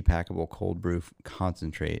easy packable cold brew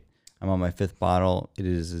concentrate. I'm on my 5th bottle. It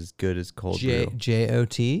is as good as cold brew.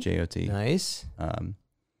 J-O-T? J-O-T. Nice.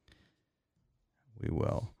 We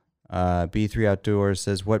will. B3 Outdoors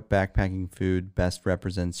says, what backpacking food best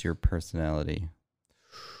represents your personality?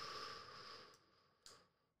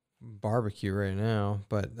 Barbecue right now,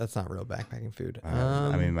 but that's not real backpacking food.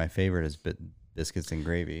 I mean, my favorite is biscuits and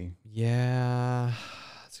gravy. Yeah.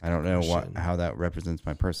 I don't know how that represents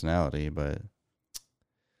my personality, but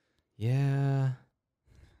yeah.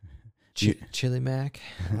 Chili Mac.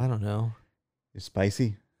 I don't know. It's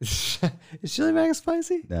spicy. Is Chili Mac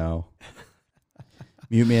spicy? No.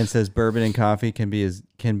 Mute Man says bourbon and coffee can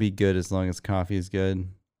be good as long as coffee is good.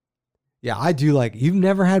 Yeah, I do like. You've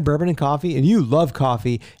never had bourbon and coffee, and you love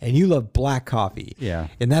coffee, and you love black coffee. Yeah,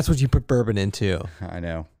 and that's what you put bourbon into. I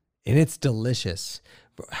know, and it's delicious.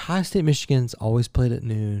 Ohio State, Michigan's always played at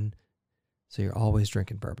noon, so you're always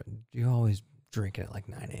drinking bourbon. You're always drinking at like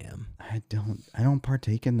 9 a.m. I don't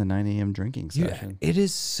partake in the 9 a.m. drinking session. It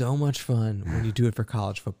is so much fun when you do it for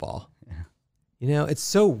college football. Yeah. You know, it's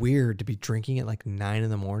so weird to be drinking at like 9 in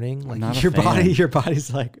the morning. Like your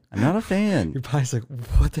body's like, I'm not a fan. Your body's like,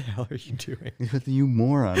 what the hell are you doing? You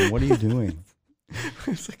moron. What are you doing?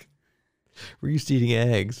 It's like, we're used to eating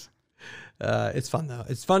eggs. It's fun though.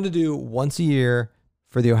 It's fun to do once a year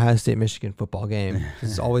for the Ohio State Michigan football game.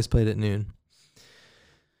 It's always played at noon.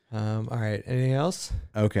 All right. Anything else?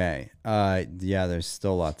 Okay. Yeah, there's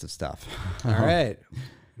still lots of stuff. All right.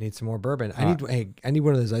 Need some more bourbon. I need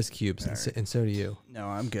one of those ice cubes, and so do you. No,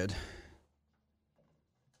 I'm good.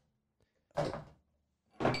 Oh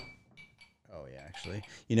yeah, actually.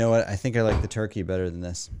 You know what? I think I like the turkey better than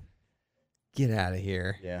this. Get out of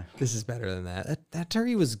here. Yeah, This is better than that. That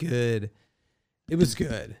turkey was good. It was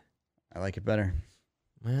good. I like it better.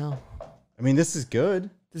 Well, I mean, this is good.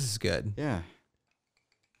 this is good. Yeah.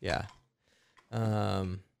 Yeah. All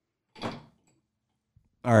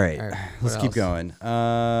right, All right, let's what keep else? going.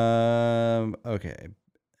 Okay.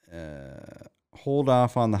 Hold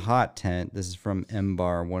off on the hot tent. This is from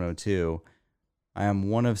MBar 102. I am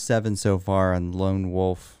one of 7 so far on Lone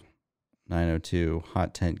Wolf 902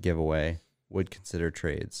 hot tent giveaway. Would consider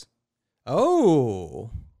trades. Oh,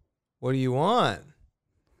 what do you want?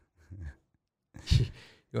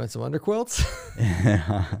 You want some underquilts?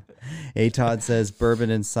 A Todd says bourbon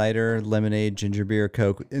and cider, lemonade, ginger beer,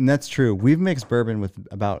 Coke. And that's true. We've mixed bourbon with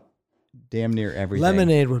about damn near everything.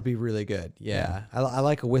 Lemonade would be really good. Yeah. I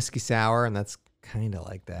like a whiskey sour, and that's kind of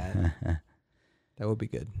like that. That would be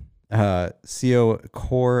good. CO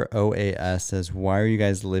Core OAS says, why are you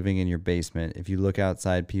guys living in your basement? If you look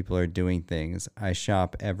outside, people are doing things. I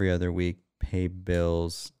shop every other week, pay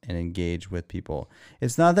bills, and engage with people.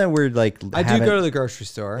 It's not that we're like... I do go to the grocery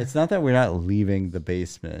store. It's not that we're not leaving the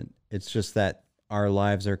basement. It's just that our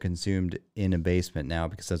lives are consumed in a basement now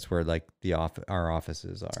because that's where like our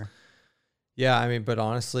offices are. Yeah, I mean, but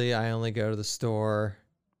honestly, I only go to the store.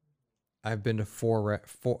 I've been to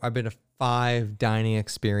I've been to 5 dining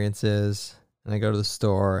experiences, and I go to the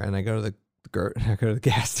store, and I go to the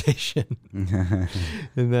gas station, and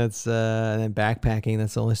that's and then backpacking.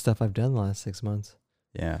 That's the only stuff I've done the last 6 months.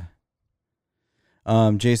 Yeah.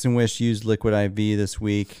 Jason Wish used Liquid IV this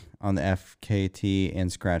week on the FKT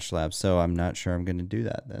and Scratch Lab, so I'm not sure I'm going to do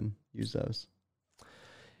that then. Use those.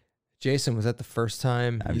 Jason, was that the first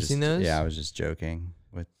time you've seen those? Yeah, I was just joking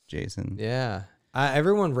with Jason. Yeah.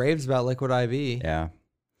 Everyone raves about Liquid IV. Yeah.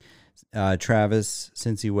 Travis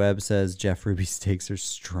Cincy Webb says Jeff Ruby steaks are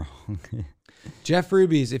strong. Jeff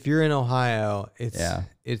Ruby's, if you're in Ohio,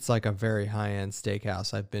 it's like a very high-end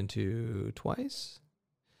steakhouse I've been to twice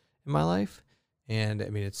in my life. And I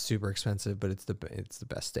mean, it's super expensive, but it's the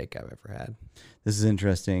best steak I've ever had. This is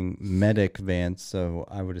interesting. Medic Vance, so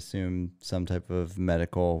I would assume some type of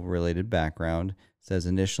medical related background, says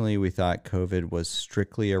initially we thought COVID was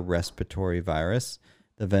strictly a respiratory virus.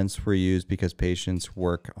 The vents were used because patients'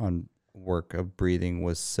 work of breathing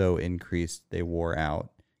was so increased they wore out.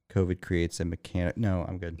 COVID creates a No,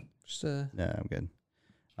 I'm good. No, I'm good.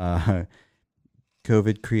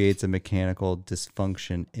 COVID creates a mechanical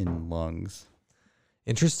dysfunction in lungs.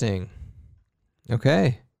 Interesting.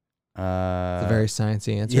 Okay. It's a very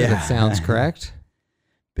sciencey answer. Yeah. That sounds correct.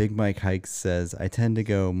 Big Mike Hikes says, I tend to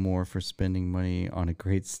go more for spending money on a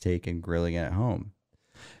great steak and grilling at home.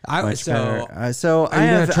 Are you gonna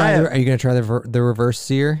try the reverse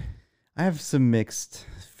sear? I have some mixed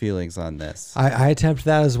feelings on this. I attempt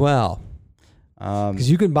that as well. Because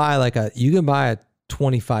you can buy a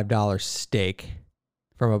 $25 steak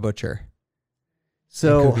from a butcher.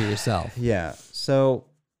 So cook it yourself. Yeah. So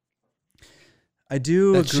I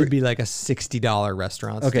do That should be like a $60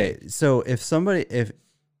 restaurant steak. Okay, so if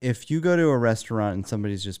you go to a restaurant and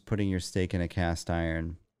somebody's just putting your steak in a cast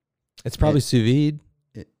iron, It's probably sous vide.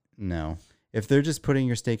 No. If they're just putting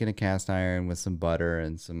your steak in a cast iron with some butter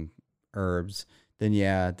and some herbs, then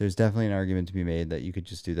yeah, there's definitely an argument to be made that you could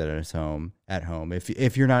just do that at home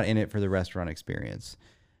if you're not in it for the restaurant experience.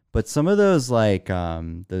 But some of those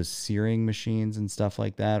those searing machines and stuff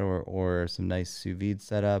like that, or some nice sous vide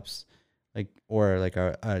setups, a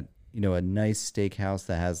nice steakhouse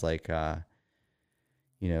that has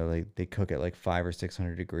they cook at 500 or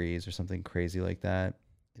 600 degrees or something crazy like that.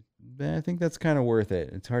 I think that's kind of worth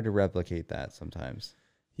it. It's hard to replicate that sometimes.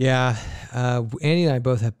 Yeah, Andy and I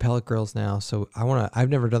both have pellet grills now, so I've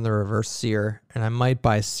never done the reverse sear, and I might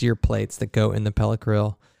buy sear plates that go in the pellet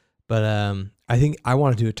grill, but I think I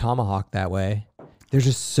want to do a tomahawk that way. They're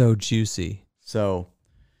just so juicy. So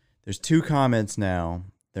there's 2 comments now.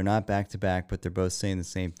 They're not back to back, but they're both saying the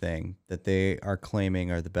same thing, that they are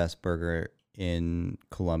claiming are the best burger in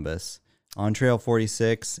Columbus. On Trail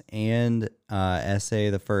 46 and SA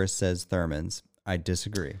the First says Thurman's. I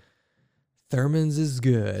disagree. Thurman's is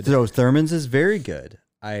good. So Thurman's is very good.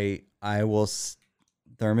 Thurman's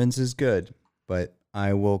is good, but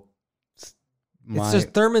I will. It's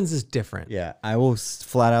just Thurman's is different. Yeah, I will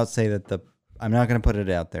flat out say that I'm not going to put it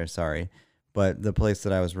out there. Sorry, but the place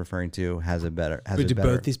that I was referring to has a better. Do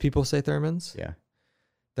both these people say Thurman's? Yeah.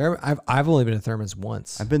 I've only been to Thurman's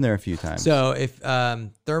once. I've been there a few times. So if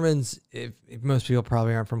Thurman's, if most people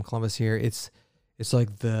probably aren't from Columbus here, it's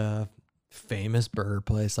like the famous burger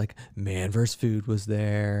place. Like Man vs. Food was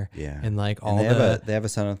there. Yeah, and they have a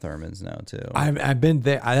son of Thurman's now too. I've been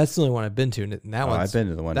there. That's the only one I've been to, and that one's I've been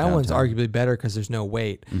to the one. That one's arguably better because there's no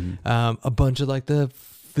wait. Mm-hmm. A bunch of the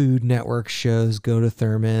Food Network shows go to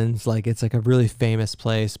Thurman's. Like, it's like a really famous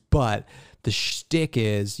place, but the shtick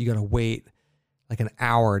is you got to wait like an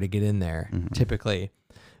hour to get in there, typically.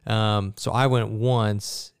 So I went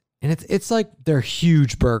once, and it's like they're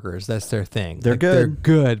huge burgers. That's their thing. They're Like, good. They're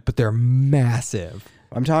good, but they're massive.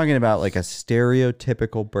 I'm talking about like a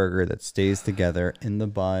stereotypical burger that stays together in the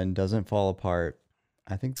bun, doesn't fall apart.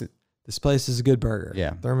 I think that This place is a good burger.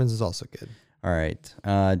 Yeah. Thurman's is also good. all right.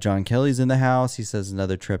 John Kelly's in the house. He says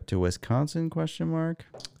another trip to Wisconsin, question mark.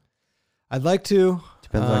 I'd like to.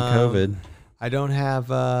 Depends on COVID. I don't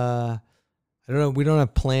have I don't know, we don't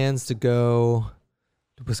have plans to go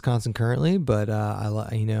to Wisconsin currently, but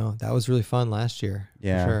that was really fun last year.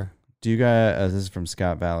 Yeah. For sure. Do you guys, this is from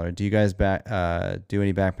Scott Valor, do you guys do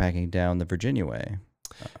any backpacking down the Virginia way?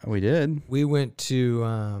 We did. We went to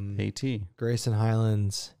AT. Grayson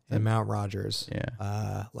Highlands and Mount Rogers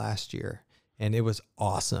Yeah. last year, and it was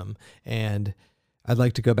awesome. And I'd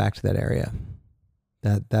like to go back to that area.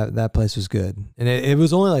 That place was good. And it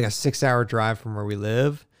was only like a 6-hour drive from where we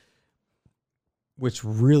live, which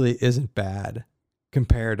really isn't bad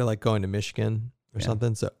compared to like going to Michigan or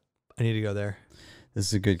something. So I need to go there. This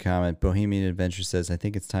is a good comment. Bohemian Adventure says, I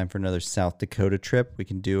think it's time for another South Dakota trip. We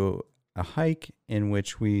can do a hike in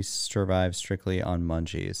which we survive strictly on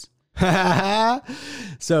munchies.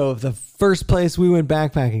 So the first place we went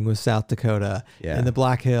backpacking was South Dakota Yeah. in the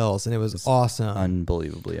Black Hills, and it was awesome.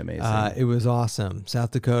 Unbelievably amazing. It was awesome.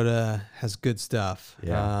 South Dakota has good stuff.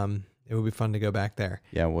 Yeah. It would be fun to go back there.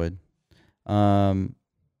 Yeah, it would.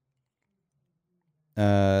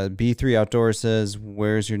 B3 Outdoors says,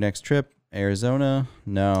 where's your next trip? Arizona?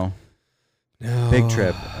 No. No. Big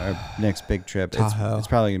trip. Our next big trip. Tahoe. It's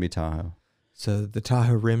probably going to be Tahoe. So the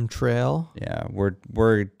Tahoe Rim Trail. Yeah, we're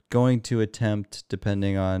going to attempt,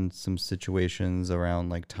 depending on some situations around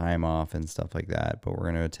like time off and stuff like that, but we're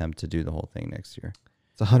going to attempt to do the whole thing next year.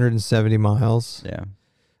 It's 170 miles. Yeah.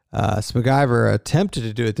 Spacgyver attempted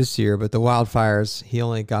to do it this year, but the wildfires, he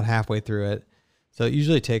only got halfway through it. So it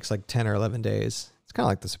usually takes like 10 or 11 days. It's kind of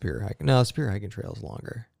like the Superior Hiking. No, Superior Hiking Trail is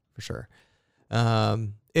longer for sure.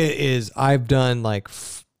 It is, I've done like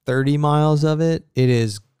 30 miles of it. It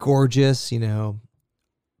is gorgeous. 40%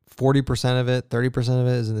 of it, 30% of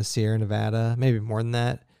it is in the Sierra Nevada, maybe more than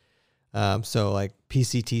that. So like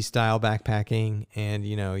PCT style backpacking, and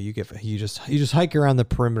you just hike around the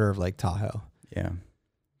perimeter of Lake Tahoe. Yeah.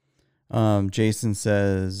 Jason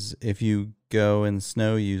says, if you go in the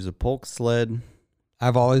snow, use a polk sled.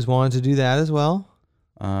 I've always wanted to do that as well.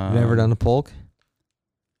 Never done a polk.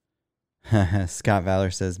 Scott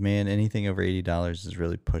Valor says, man, anything over $80 is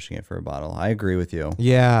really pushing it for a bottle. I agree with you.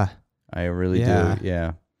 Yeah. I really do.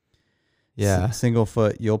 Yeah. Yeah. Single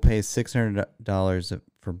foot, you'll pay $600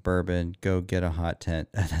 for bourbon. Go get a hot tent.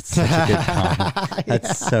 That's such a good comment.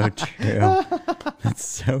 That's so true. That's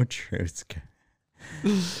so true, Scott.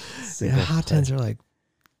 Hot tents are like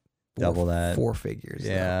double that. 4 figures.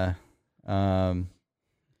 Yeah.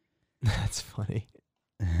 That's funny.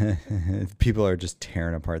 People are just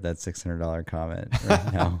tearing apart that $600 comment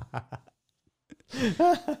right now.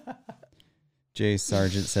 Jay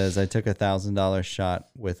Sargent says, I took $1,000 shot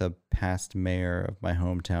with a past mayor of my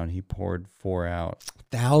hometown. He poured 4 out.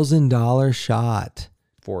 $1,000 shot.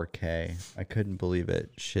 4K. I couldn't believe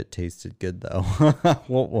it. Shit tasted good though.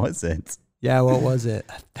 What was it? Yeah, what was it?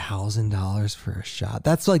 $1,000 for a shot.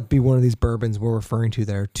 That's like be one of these bourbons we're referring to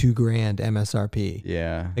that are $2,000 MSRP.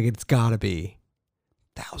 Yeah. Like it's gotta be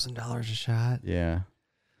 $1,000 a shot. Yeah.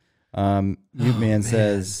 Mute Man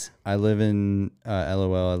says, I live in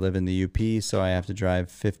LOL. I live in the UP, so I have to drive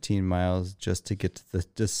 15 miles just to get to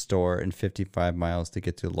the store and 55 miles to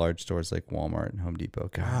get to large stores like Walmart and Home Depot.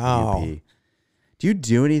 God, Wow. UP. Do you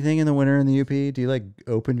do anything in the winter in the UP? Do you like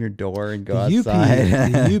open your door and go The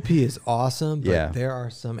outside? the UP is awesome, but Yeah. there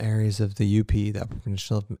are some areas of the UP, the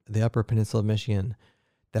Upper Peninsula of Michigan,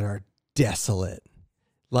 that are desolate.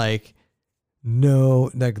 Like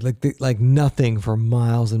like nothing for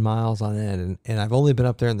miles and miles on end. And I've only been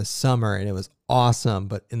up there in the summer, and it was awesome.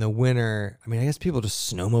 But in the winter, I mean, I guess people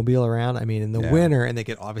just snowmobile around. I mean, in the winter, and they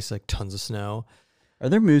get obviously like tons of snow. Are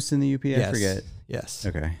there moose in the UP? I Yes. forget. Yes.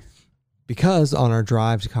 Okay. Because on our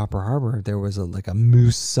drive to Copper Harbor, there was a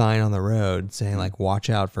moose sign on the road saying like, watch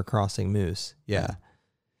out for crossing moose. Yeah.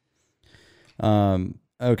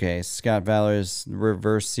 Okay, Scott Valor's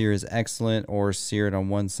reverse sear is excellent, or sear it on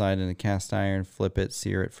one side in a cast iron, flip it,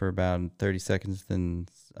 sear it for about 30 seconds, then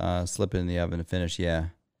slip it in the oven to finish. Yeah.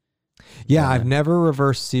 Yeah, I've never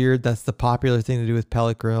reverse seared. That's the popular thing to do with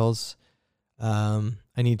pellet grills. I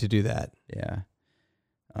need to do that. Yeah.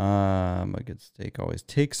 A good steak always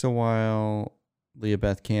takes a while. Leah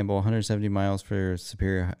Beth Campbell, 170 miles for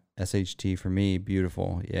Superior SHT for me.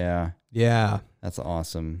 Beautiful. Yeah, Yeah. that's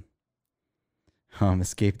awesome.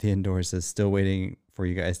 Escape the Indoors says, still waiting for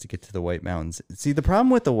you guys to get to the White Mountains. See, the problem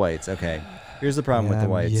with the Whites, okay, here's the problem with the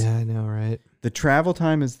Whites. Yeah, I know, right? The travel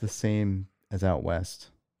time is the same as out west.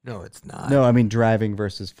 No, it's not. No, I mean driving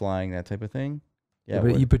versus flying, that type of thing. Yeah,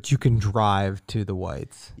 but you can drive to the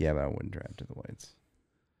Whites. yeah, but I wouldn't drive to the Whites.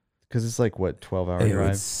 Because it's like, what, 12-hour It drive?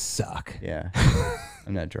 would suck. Yeah.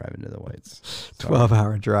 I'm not driving to the Whites.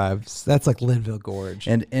 12-hour drives. That's like Linville Gorge.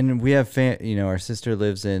 And we have, our sister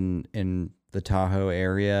lives in the Tahoe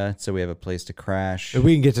area, so we have a place to crash.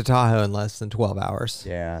 We can get to Tahoe in less than 12 hours.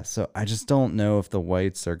 Yeah, so I just don't know if the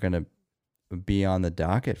Whites are going to be on the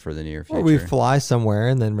docket for the near future. Or we fly somewhere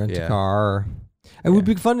and then rent a car. Or, it would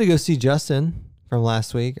be fun to go see Justin from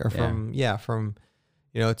last week, or from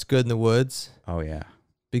It's Good in the Woods. Oh, yeah.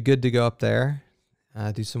 Be good to go up there,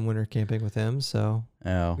 do some winter camping with him. So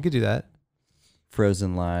we could do that.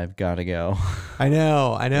 Frozen Live, gotta go. I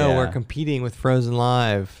know. Yeah. We're competing with Frozen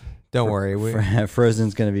Live. Don't worry.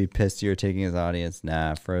 Frozen's gonna be pissed you're taking his audience.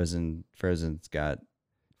 Nah, Frozen's got.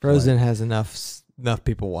 Frozen has enough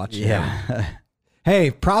people watching. Yeah.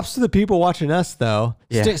 Hey, props to the people watching us though.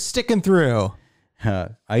 Yeah. Sticking through.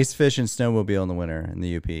 Ice fish and snowmobile in the winter in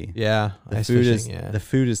the UP. Yeah, The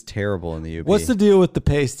food is terrible in the UP. What's the deal with the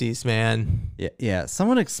pasties, man? Yeah.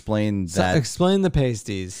 Someone explain that. Explain the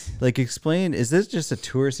pasties. Is this just a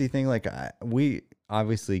touristy thing? Like we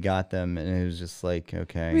obviously got them, and it was just like,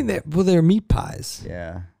 okay. I mean, they're meat pies.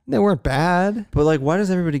 Yeah. They weren't bad. But like, why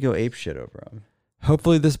does everybody go ape shit over them?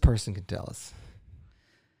 Hopefully, this person can tell us.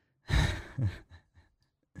 I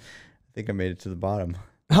think I made it to the bottom.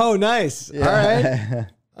 Oh, nice. Yeah. All right.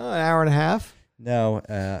 An hour and a half. No.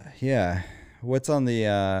 Yeah. What's on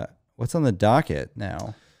the docket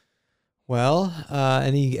now? Well,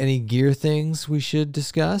 any gear things we should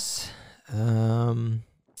discuss?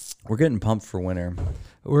 We're getting pumped for winter.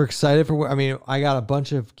 We're excited for. I mean, I got a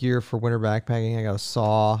bunch of gear for winter backpacking. I got a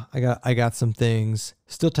saw. I got some things.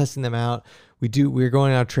 Still testing them out. We're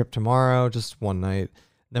going on a trip tomorrow, just one night.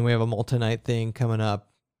 Then we have a multi-night thing coming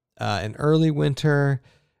up in early winter,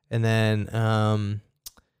 and then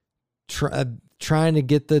trying to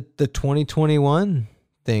get the 2021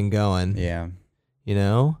 thing going. Yeah.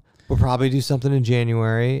 We'll probably do something in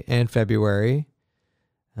January and February.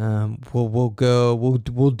 We'll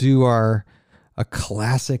do a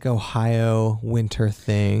classic Ohio winter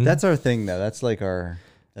thing. That's our thing, though. That's our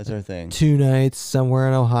thing. 2 nights somewhere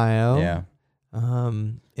in Ohio. Yeah.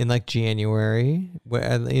 In like January,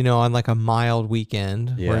 where on like a mild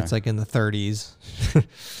weekend where it's like in the 30s,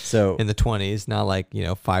 so in the 20s, not like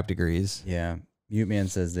 5 degrees. Yeah, Mute Man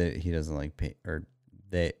says that he doesn't like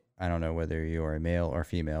I don't know whether you are a male or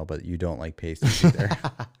female, but you don't like pasties either.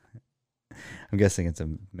 I'm guessing it's a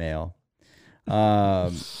male.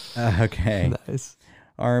 Okay. Nice.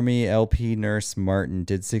 Army LP Nurse Martin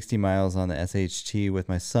did 60 miles on the SHT with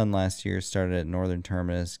my son last year. Started at Northern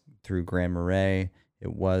Terminus through Grand Marais.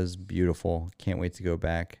 It was beautiful. Can't wait to go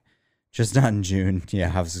back. Just not in June.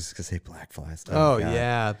 Yeah, I was just gonna say black flies. Oh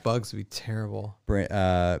yeah, bugs would be terrible.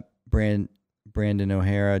 Brandon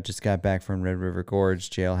O'Hara just got back from Red River Gorge,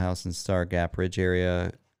 Jailhouse, and Star Gap Ridge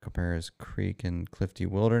area. Compares Creek and Clifty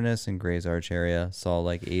Wilderness and Gray's Arch area. Saw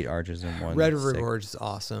like 8 arches in one. Red River Gorge is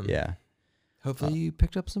awesome. Yeah. Hopefully you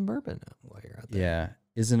picked up some bourbon while you're out there. Yeah.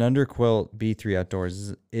 Is an underquilt B3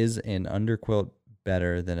 Outdoors? Is an underquilt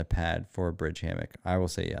better than a pad for a bridge hammock? I will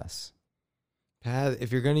say yes. Pad.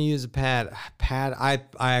 If you're going to use a pad. I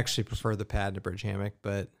actually prefer the pad to bridge hammock,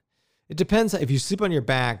 but it depends. If you sleep on your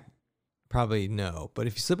back, probably no. But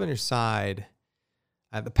if you sleep on your side,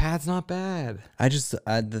 the pad's not bad.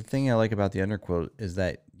 The thing I like about the underquilt is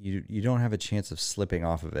that you don't have a chance of slipping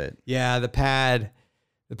off of it. Yeah, the pad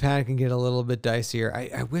can get a little bit dicier.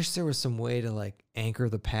 I wish there was some way to like anchor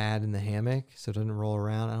the pad in the hammock so it doesn't roll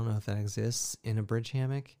around. I don't know if that exists in a bridge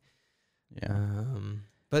hammock. Yeah.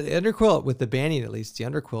 But the underquilt, with the banning at least, the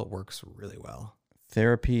underquilt works really well.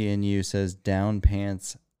 Therapy in You says down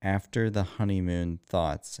pants after the honeymoon.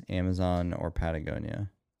 Thoughts, Amazon or Patagonia?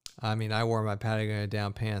 I mean, I wore my Patagonia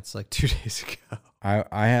down pants like 2 days ago.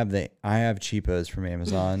 I have cheapos from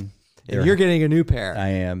Amazon. And you're getting a new pair. I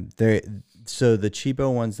am. So the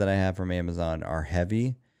cheapo ones that I have from Amazon are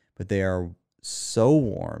heavy, but they are so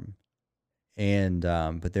warm, and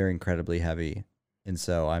but they're incredibly heavy, and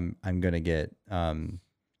so I'm gonna get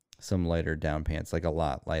some lighter down pants, like a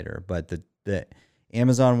lot lighter. But the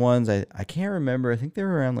Amazon ones, I can't remember. I think they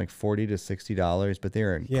were around like $40 to $60, but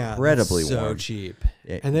they're incredibly so warm. cheap,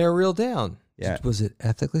 and they're real down. Yeah. Was it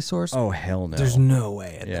ethically sourced? Oh hell no! There's no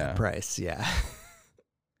way at that price. Yeah.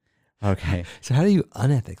 Okay. So how do you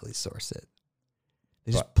unethically source it?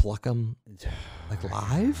 They just pluck them like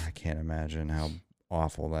live? I can't imagine how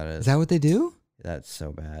awful that is. Is that what they do? That's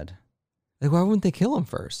so bad. Like, why wouldn't they kill them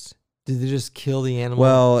first? Did they just kill the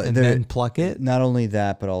animal and then pluck it? Not only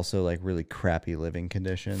that, but also like really crappy living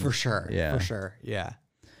conditions. For sure. Yeah. For sure. Yeah.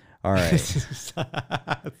 All right.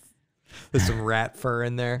 There's some rat fur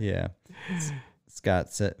in there. Yeah.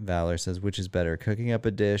 Valor says, which is better, cooking up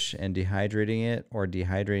a dish and dehydrating it, or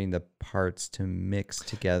dehydrating the parts to mix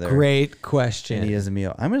together? Great question. And he has a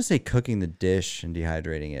meal. I'm going to say cooking the dish and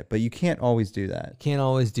dehydrating it, but you can't always do that. Can't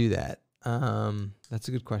always do that. That's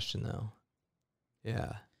a good question, though.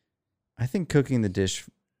 Yeah. I think cooking the dish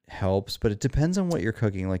helps, but it depends on what you're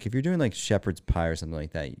cooking. Like if you're doing like shepherd's pie or something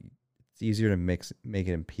like that, it's easier to make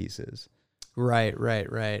it in pieces. Right.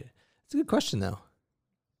 It's a good question, though.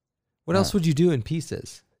 What else would you do in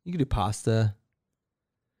pieces? You could do pasta.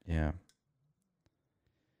 Yeah.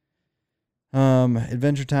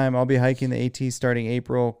 Adventure Time. I'll be hiking the AT starting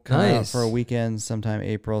April. Come out for a weekend sometime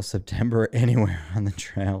April, September, anywhere on the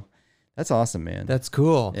trail. That's awesome, man. That's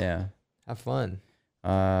cool. Yeah. Have fun.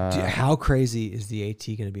 How crazy is the AT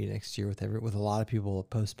going to be next year with a lot of people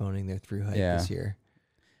postponing their through hike this year?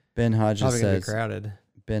 Ben Hodges says, crowded.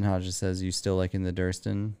 Ben Hodges says, you still liking the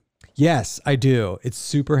Durston? Yes, I do. It's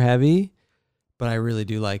super heavy, but I really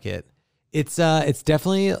do like it. It's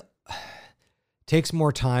definitely takes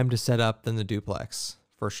more time to set up than the duplex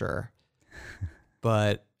for sure.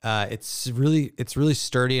 But it's really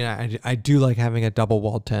sturdy, and I do like having a double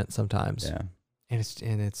walled tent sometimes. Yeah. And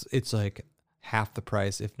it's like half the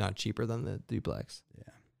price, if not cheaper than the duplex.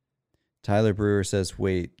 Yeah. Tyler Brewer says,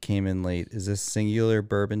 wait, came in late. Is this singular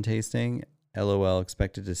bourbon tasting? LOL,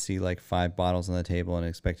 expected to see like 5 bottles on the table and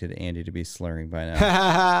expected Andy to be slurring by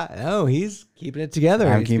now. No, he's keeping it together.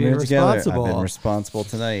 I'm He's keeping being it together. responsible. I've been responsible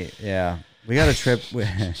tonight. Yeah. We got a trip.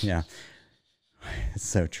 Yeah. It's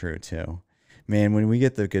so true too. Man, when we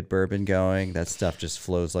get the good bourbon going, that stuff just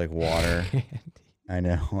flows like water. I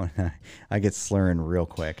know. I get slurring real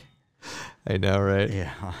quick. I know, right?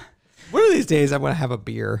 Yeah. One of these days, I'm going to have a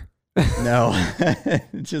beer. No,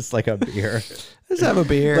 just like a beer. Just have a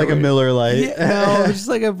beer. Like a Miller Lite. Yeah, no, just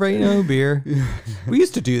like a beer. We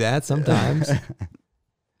used to do that sometimes.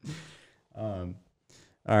 All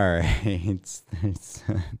right.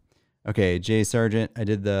 Okay, Jay Sargent. I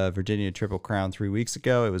did the Virginia Triple Crown 3 weeks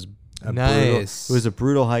ago. It was nice. It was a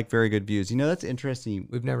brutal hike, very good views. You know, that's interesting.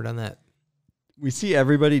 We've never done that. We see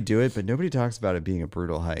everybody do it, but nobody talks about it being a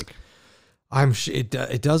brutal hike. I'm sure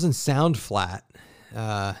it doesn't sound flat.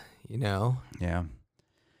 You know. Yeah.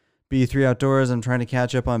 B3 Outdoors. I'm trying to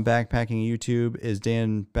catch up on backpacking YouTube. Is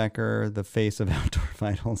Dan Becker the face of Outdoor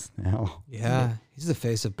Vitals now? Yeah, he's the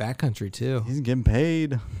face of backcountry too. He's getting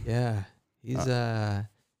paid. Yeah, he's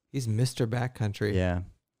Mr. Backcountry. Yeah.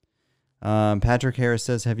 Patrick Harris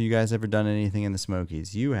says, "Have you guys ever done anything in the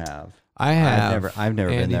Smokies?" You have. I have. I've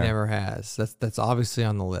never been there. Andy never has. That's obviously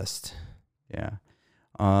on the list. Yeah.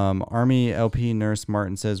 Army LP Nurse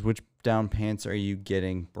Martin says, which down pants are you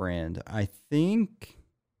getting brand? I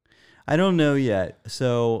don't know yet.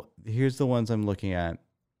 So here's the ones I'm looking at.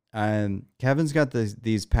 Kevin's got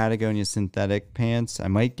these Patagonia synthetic pants. I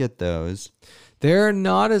might get those. They're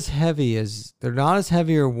not as heavy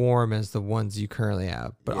or warm as the ones you currently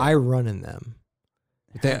have, but I run in them.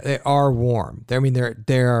 They are warm.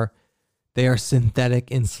 They are synthetic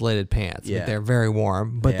insulated pants. Yeah. But they're very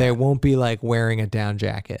warm, but they won't be like wearing a down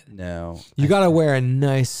jacket. No. You got to wear a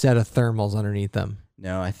nice set of thermals underneath them.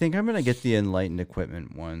 No, I think I'm going to get the Enlightened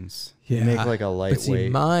Equipment ones. Yeah. They make like a lightweight. But see,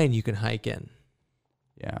 mine you can hike in.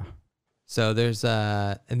 Yeah. So there is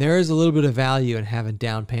a little bit of value in having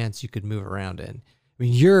down pants you could move around in. I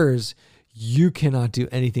mean, yours, you cannot do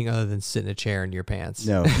anything other than sit in a chair in your pants.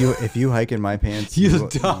 No, if you hike in my pants, you'll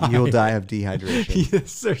die of dehydration.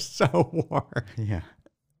 Yes, they're so warm. Yeah.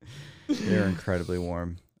 They're incredibly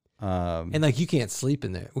warm. And like you can't sleep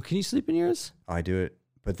in there. Well, can you sleep in yours? I do it,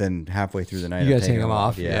 but then halfway through the night, You gotta take them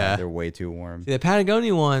off. Yeah, they're way too warm. See, the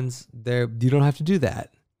Patagonia ones, you don't have to do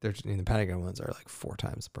that. The Patagonia ones are like 4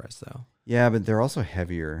 times the price though. Yeah, but they're also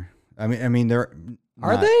heavier. I mean, they're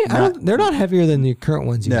are they? They're not heavier than the current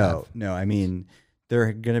ones you have. No. I mean,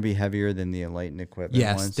 they're gonna be heavier than the Enlightened Equipment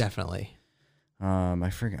ones. Yes, definitely. I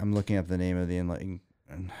forget. I'm looking up the name of the Enlightened.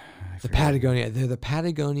 The Patagonia. They're the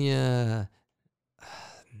Patagonia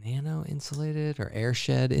Nano insulated or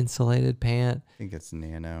Airshed insulated pant. I think it's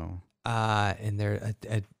Nano. And they're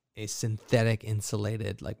a synthetic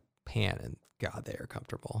insulated like pant, and God, they are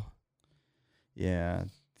comfortable. Yeah,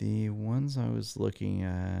 the ones I was looking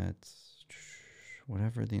at,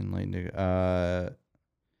 whatever the Enlightened,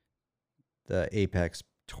 the Apex,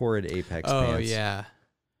 Torrid Apex pants. Oh yeah,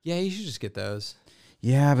 you should just get those.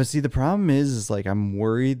 Yeah, but see, the problem is like I'm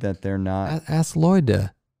worried that they're not. Ask Lloyd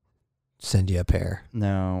to send you a pair.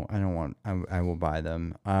 No, I don't want. I will buy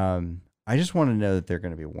them. I just want to know that they're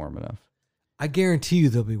going to be warm enough. I guarantee you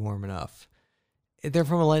they'll be warm enough. If they're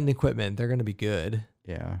from Enlightened Equipment, they're going to be good.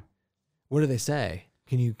 Yeah. What do they say?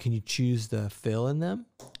 Can you choose the fill in them?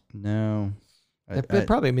 No. They're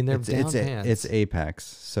probably. I mean, they're down pants. It's Apex,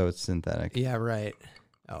 so it's synthetic. Yeah, right.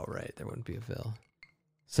 Oh, right. There wouldn't be a fill.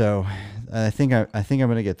 So, I think I'm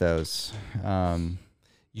gonna get those.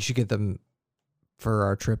 You should get them for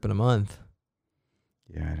our trip in a month.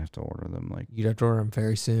 Yeah, I'd have to order them. Like, You'd have to order them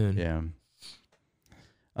very soon. yeah.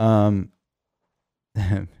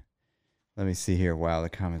 Let me see here. Wow, the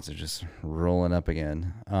comments are just rolling up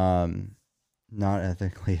again. Not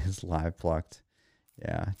ethically is live plucked.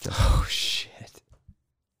 Yeah. Oh shit.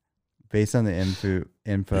 Based on the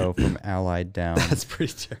info from Allied Down. That's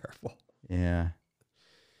pretty terrible. Yeah.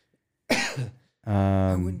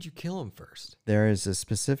 Why wouldn't you kill him first? There is a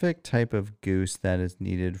specific type of goose that is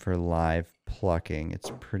needed for live plucking.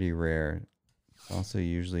 It's pretty rare. It's also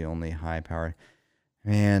usually only high powered.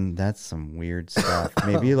 Man, that's some weird stuff.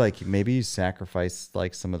 Maybe you sacrifice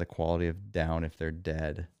like some of the quality of down if they're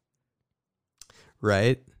dead.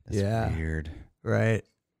 Right? That's weird. Right.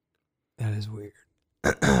 That is weird.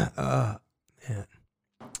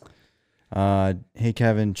 Man. Hey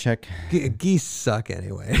Kevin, check. Geese suck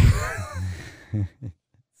anyway.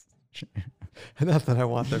 Not that I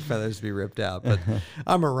want their feathers to be ripped out, but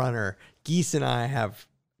I'm a runner. Geese and I have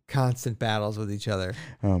constant battles with each other.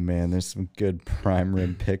 Oh man, there's some good prime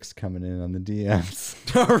rib picks coming in on the DMs.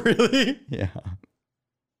 Oh really? Yeah.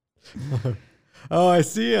 Oh, I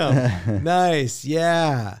see them. Nice.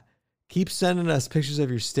 Yeah. Keep sending us pictures of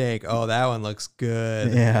your steak. Oh, that one looks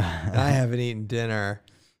good. Yeah. I haven't eaten dinner.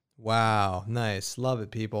 Wow. Nice. Love it,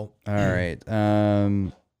 people. All right.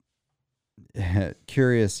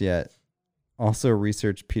 Curious yet. Also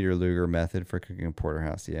research Peter Luger method for cooking a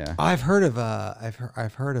porterhouse. Yeah. I've heard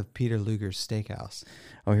of Peter Luger's Steakhouse.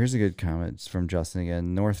 Oh, here's a good comment. It's from Justin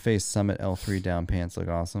again. North Face Summit L3 down pants look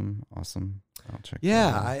awesome. Awesome. I'll check.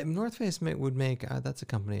 Yeah, North Face would make. That's a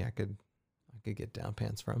company I could get down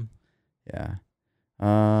pants from. Yeah.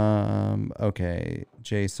 Okay.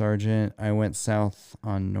 Jay Sargent. I went south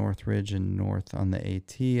on Northridge and north on the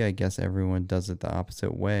AT. I guess everyone does it the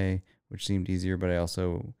opposite way, which seemed easier, but I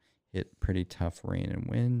also hit pretty tough rain and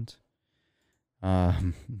wind.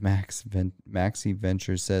 Maxi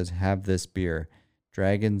Ventures says, have this beer.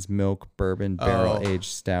 Dragon's Milk Bourbon Barrel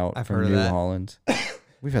Aged Stout I've from heard of New that. Holland.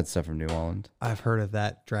 We've had stuff from New Holland. I've heard of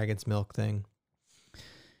that Dragon's Milk thing.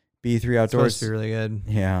 B3 It's supposed Outdoors. to be really good.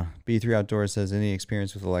 Yeah. B3 Outdoors says, any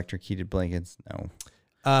experience with electric heated blankets? No.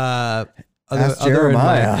 Ask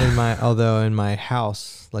Jeremiah. Although in my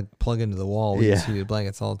house, like plug into the wall, we use heated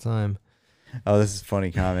blankets all the time. Oh, this is a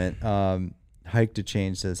funny comment. Hike to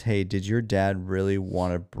Change says, hey, did your dad really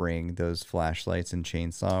want to bring those flashlights and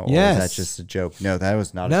chainsaw? Or Yes. was that just a joke? No, that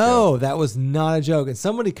was not a joke. No, that was not a joke. And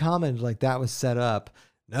somebody commented like that was set up.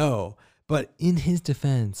 No. But in his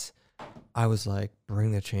defense, I was like,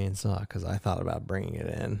 bring the chainsaw, because I thought about bringing it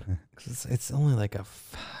in. 'Cause it's only like a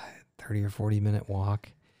 30 or 40-minute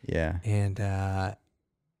walk. Yeah. And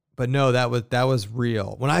but no, that was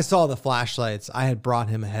real. When I saw the flashlights, I had brought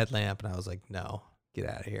him a headlamp, and I was like, no, get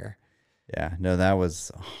out of here. Yeah. No, that was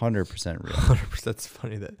 100% real. 100%. That's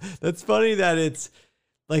funny that it's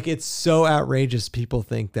like, it's so outrageous. People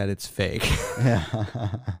think that it's fake. Yeah.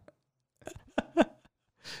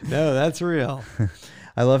 No, that's real.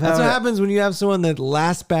 I love how That's what happens when you have someone that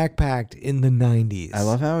last backpacked in the 90s. I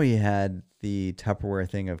love how he had the Tupperware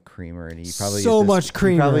thing of creamer, and he probably So used much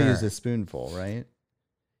creamer. He probably used a spoonful, right?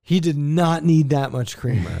 He did not need that much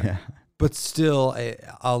creamer, Yeah. but still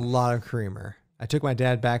a lot of creamer. I took my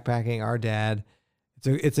dad backpacking, our dad.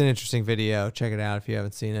 It's an interesting video. Check it out if you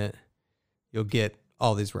haven't seen it. You'll get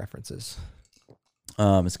all these references.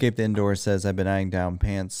 Escape the Indoor says, I've been eyeing down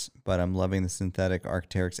pants, but I'm loving the synthetic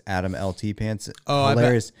Arc'teryx Atom LT pants. Oh,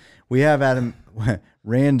 hilarious. We have Atom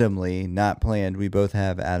randomly, not planned. We both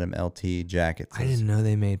have Atom LT jackets. I didn't know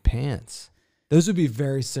they made pants. Those would be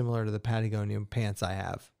very similar to the Patagonia pants I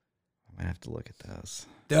have. I have to look at those.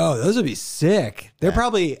 Oh, those would be sick. They're Yeah.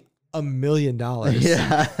 probably $1 million.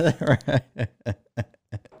 Yeah, right.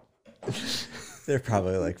 They're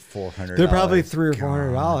probably like $400. They're probably $300 or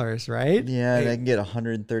God. $400, right? Yeah, and Hey, I can get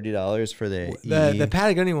 $130 for the the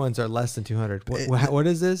Patagonia ones are less than $200. What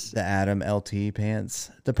is this? the Atom LT pants.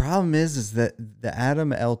 The problem is that the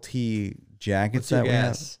Atom LT jackets What's your that we have,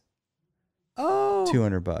 guess? Oh,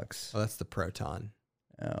 $200. oh, that's the Proton.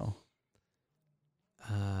 Oh,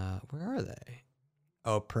 Where are they?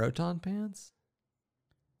 Oh, Proton pants.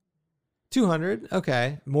 $200.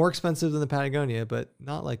 Okay. More expensive than the Patagonia, but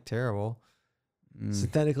not like terrible.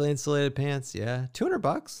 Synthetically insulated pants. Yeah.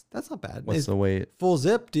 $200. That's not bad. What's the weight? Full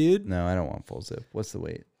zip, dude. No, I don't want full zip. What's the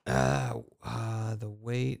weight? The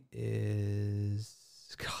weight is,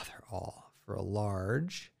 God, they're all for a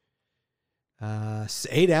large.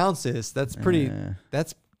 8 ounces. That's pretty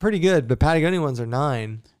good. But Patagonia ones are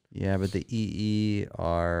 9. Yeah, but the EE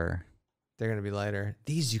are, they're gonna be lighter.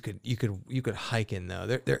 These you could hike in though.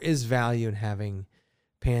 There is value in having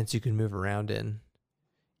pants you can move around in.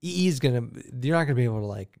 EE's you're not gonna be able to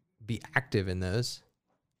like be active in those.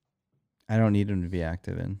 I don't need them to be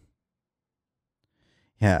active in.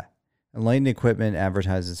 Yeah. Enlightened Equipment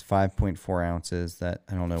advertises 5.4 ounces. That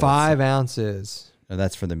I don't know. 5 ounces. No,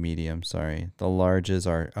 that's for the medium. Sorry. The larges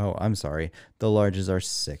are, I'm sorry. The larges are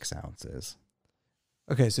 6 ounces.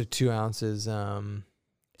 Okay, so 2 ounces. 2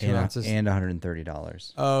 ounces. And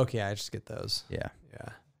 $130. Oh, okay. I just get those. Yeah. Yeah.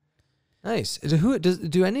 Nice.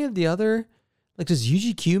 Do any of the other, like, does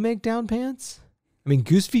UGQ make down pants? I mean,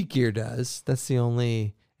 Goose Feet Gear does. That's the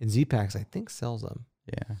only, and Z-Packs, I think, sells them.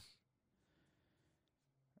 Yeah.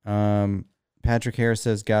 Patrick Harris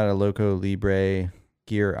says, got a Loco Libre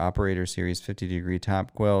Gear Operator Series 50-degree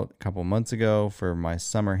top quilt a couple months ago for my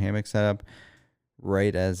summer hammock setup.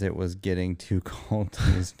 Right as it was getting too cold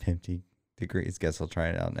to use 50 degrees. Guess I'll try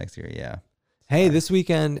it out next year. Yeah. Hey, this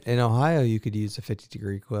weekend in Ohio, you could use a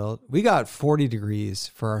 50-degree quilt. We got 40 degrees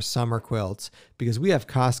for our summer quilts because we have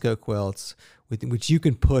Costco quilts, which you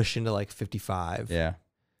can push into like 55. Yeah.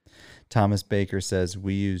 Thomas Baker says,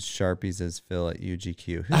 we use Sharpies as fill at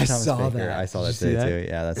UGQ. Who's I Thomas saw Baker? that. I saw Did that you see today, that? too.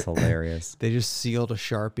 Yeah, that's hilarious. They just sealed a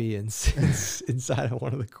Sharpie inside of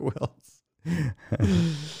one of the quilts.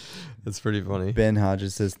 That's pretty funny. Ben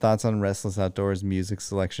Hodges says, thoughts on Restless Outdoors music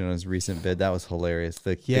selection on his recent bid. That was hilarious.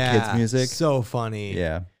 The kids' music. So funny.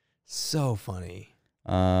 Yeah. So funny.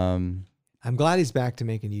 Um, I'm glad he's back to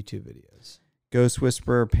making YouTube videos. Ghost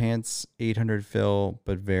Whisperer pants, 800 fill,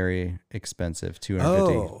 but very expensive.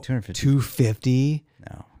 250. Oh, 250. 250.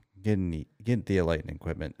 No. Get the Enlightened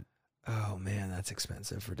Equipment. Oh man, that's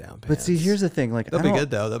expensive for down pants. But see, here's the thing. Like, they'll be good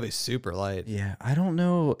though. They'll be super light. Yeah, I don't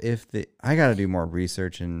know if I got to do more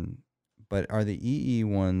research but are the EE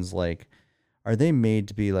ones like, are they made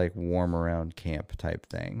to be like warm around camp type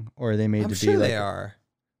thing, or are they made I'm to sure be like? they are.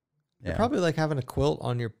 Yeah. They're probably like having a quilt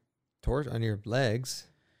on your on your legs.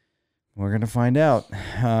 We're gonna find out.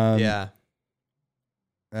 Yeah.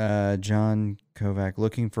 John Kovac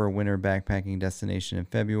looking for a winter backpacking destination in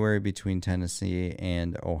February between Tennessee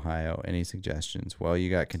and Ohio. Any suggestions? Well, you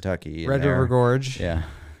got Kentucky. Red River Gorge. Yeah,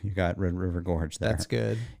 you got Red River Gorge there. That's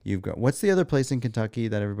good. You've got, what's the other place in Kentucky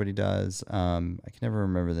that everybody does? I can never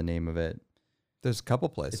remember the name of it. There's a couple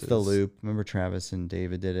places. It's the Loop. Remember Travis and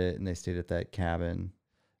David did it, and they stayed at that cabin.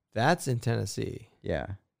 That's in Tennessee. Yeah.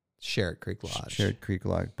 Sherritt Creek Lodge. Sherritt Creek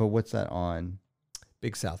Lodge. But what's that on?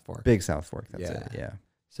 Big South Fork. Big South Fork. That's Yeah. it. Yeah.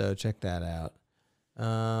 So check that out.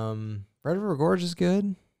 Red River Gorge is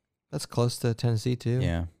good. That's close to Tennessee too.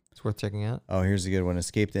 Yeah. It's worth checking out. Oh, here's a good one.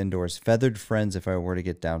 Escaped Indoors. Feathered Friends if I were to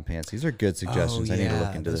get down pants. These are good suggestions. I need to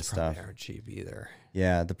look into this stuff. They aren't cheap either.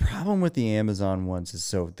 Yeah, the problem with the Amazon ones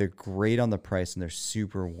is they're great on the price and they're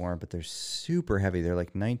super warm, but they're super heavy. They're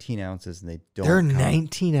like 19 ounces and they don't. They're come.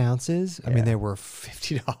 19 ounces. I Yeah. mean, they were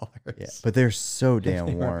 $50. Yeah, but they're so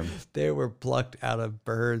damn warm. They were plucked out of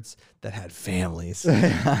birds that had families.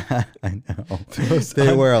 I know.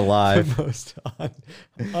 They were alive. The most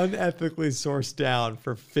unethically sourced down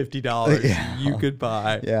for $50 Yeah. you could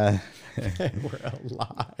buy. Yeah. They were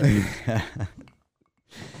alive.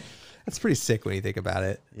 That's pretty sick when you think about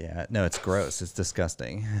it. Yeah. No, it's gross. It's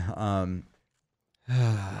disgusting.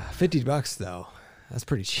 $50 though. That's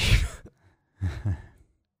pretty cheap.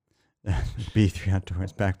 B3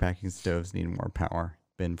 Outdoors backpacking stoves need more power.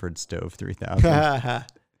 Binford Stove 3000.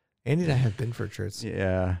 Andy and I have Binford shirts.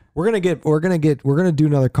 Yeah. We're gonna do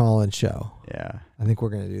another call-in show. Yeah. I think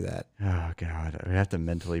we're gonna do that. Oh God, we have to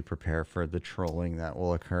mentally prepare for the trolling that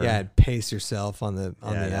will occur. Yeah, and pace yourself on the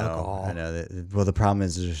I know, alcohol. I know. Well, the problem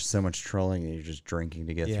is there's so much trolling and you're just drinking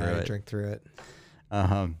to get through it. Drink through it.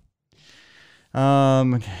 All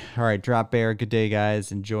right, Drop Bear. Good day,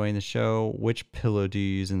 guys. Enjoying the show. Which pillow do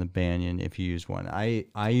you use in the Banyan if you use one? I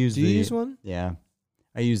use. Do you use one? Yeah,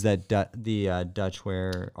 I use that the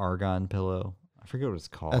Dutchware Argon pillow. I forget what it's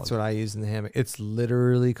called. That's what I use in the hammock. It's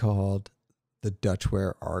literally called the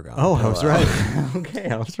Dutchware Argon. Oh, pillow. I was right. Okay,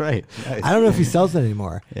 I was right. Nice. I don't know if he sells it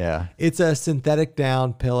anymore. Yeah. It's a synthetic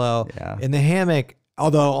down pillow. Yeah. In the hammock,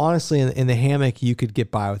 although honestly, in the hammock, you could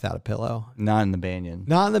get by without a pillow. Not in the Banyan.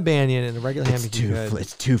 Not in the Banyan. In the regular hammock, you could.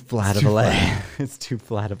 It's too flat of a lay. It's too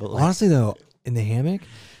flat of a lay. Honestly, though, in the hammock,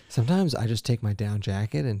 Sometimes I just take my down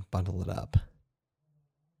jacket and bundle it up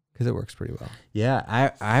because it works pretty well.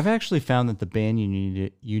 Yeah, I've actually found that the band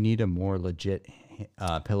you need a more legit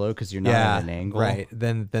pillow because you're not at an angle. Right.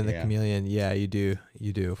 Then the Chameleon. Yeah, you do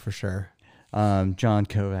for sure. John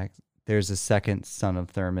Kovac. There's a second Son of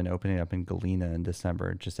Thurman opening up in Galena in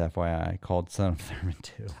December. Just FYI, called Son of Thurman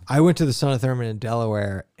 2. I went to the Son of Thurman in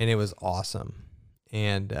Delaware, and it was awesome.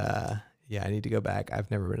 And I need to go back.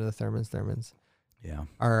 I've never been to the Thurmans. Yeah,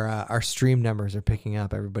 our stream numbers are picking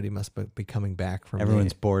up. Everybody must be coming back from.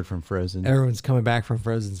 Everyone's bored from Frozen. Everyone's coming back from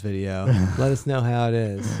Frozen's video. Let us know how it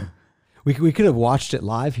is. We could have watched it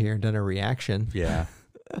live here and done a reaction. Yeah.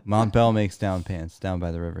 Montbell makes down pants. Down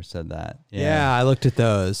by the River said that. Yeah, I looked at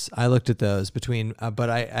those. between, but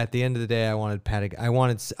at the end of the day, I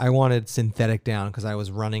wanted synthetic down because I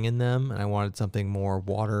was running in them, and I wanted something more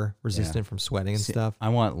water resistant from sweating and stuff. I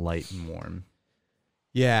want light and warm.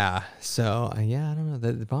 Yeah. So I don't know.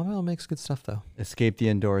 The Montbell makes good stuff though. Escape the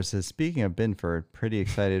Indoors says, speaking of Binford, pretty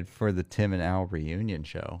excited for the Tim and Al reunion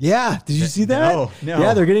show. Yeah. Did you see that? No.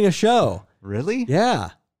 Yeah, they're getting a show. Really? Yeah.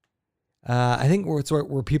 I think it's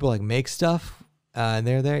where people like make stuff and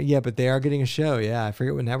they're there. Yeah, but they are getting a show. Yeah, I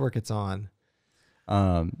forget what network it's on.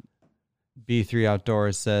 B3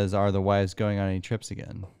 Outdoors says, are the wives going on any trips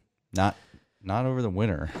again? Not over the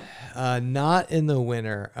winter. Not in the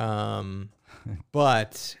winter.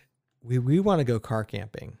 But we want to go car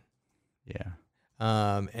camping. Yeah.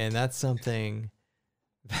 And that's something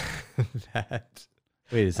that.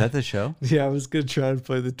 Wait, is that the show? Yeah, I was gonna try and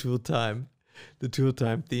play the Tool Time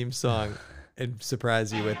theme song and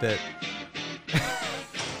surprise you with it.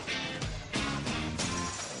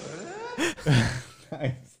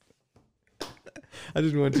 Nice. I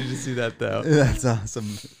didn't want you to see that though. That's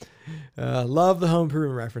awesome. Love the home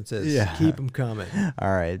improvement references. Yeah. Keep them coming.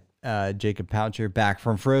 All right. Jacob Poucher back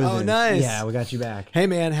from Frozen. Oh, nice. Yeah, we got you back. Hey,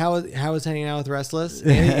 man, how was hanging out with Restless?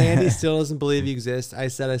 Andy still doesn't believe you exist. I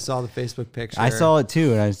said I saw the Facebook picture. I saw it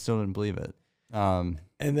too, and I still didn't believe it. And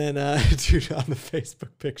then, dude, on the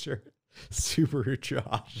Facebook picture, Subaru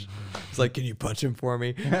Josh. It's like, can you punch him for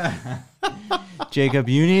me? Jacob,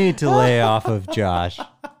 you need to lay off of Josh.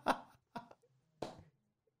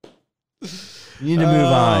 You need to move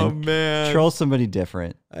on. Oh, man. Troll somebody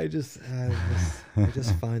different. I just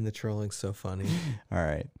find the trolling so funny. All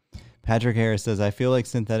right. Patrick Harris says, I feel like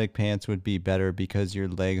synthetic pants would be better because your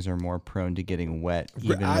legs are more prone to getting wet,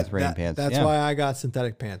 even with rain pants. That's why I got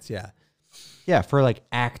synthetic pants, yeah. Yeah, for like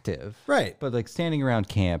active. Right. But like standing around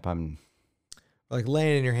camp, I'm... Like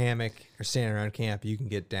laying in your hammock or standing around camp, you can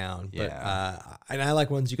get down. But, and I like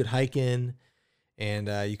ones you could hike in and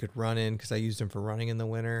you could run in because I used them for running in the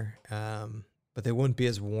winter. But they wouldn't be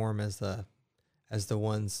as warm as the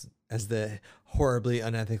horribly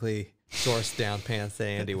unethically sourced down pants that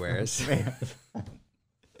Andy wears.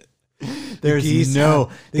 There's no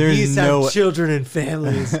children and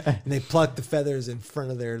families, and they pluck the feathers in front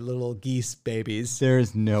of their little geese babies. There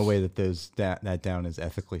is no way that that down is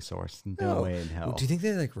ethically sourced. No way in hell. Do you think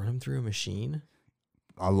they like run them through a machine?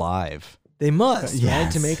 Alive. They must, yes.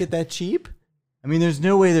 right? To make it that cheap. I mean, there's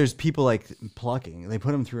no way there's people like plucking. They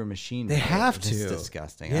put them through a machine. They have to. It's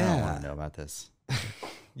disgusting. Yeah. I don't want to know about this.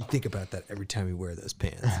 You think about that every time you wear those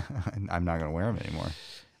pants. I'm not going to wear them anymore.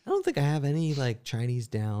 I don't think I have any like Chinese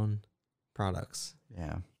down products.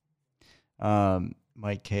 Yeah.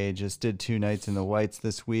 Mike K just did 2 nights in the whites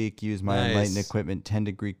this week. Used my Enlightened Equipment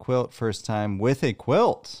 10-degree quilt first time with a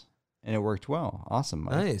quilt, and it worked well. Awesome,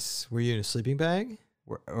 Mike. Nice. Were you in a sleeping bag?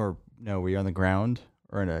 Or no, were you on the ground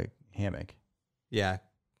or in a hammock? Yeah.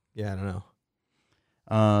 Yeah, I don't know.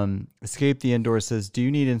 Escape the Indoor says, do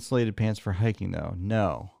you need insulated pants for hiking though?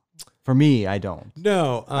 No. For me, I don't.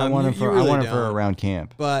 No. I want them for around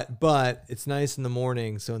camp. But it's nice in the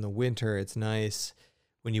morning, so in the winter it's nice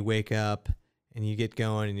when you wake up and you get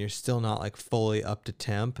going and you're still not like fully up to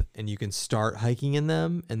temp, and you can start hiking in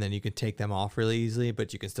them and then you can take them off really easily,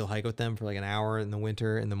 but you can still hike with them for like an hour in the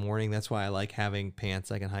winter. In the morning, that's why I like having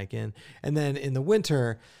pants I can hike in. And then in the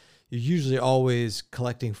winter, you're usually always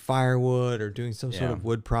collecting firewood or doing some sort of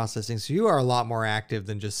wood processing. So you are a lot more active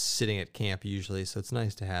than just sitting at camp usually. So it's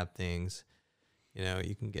nice to have things,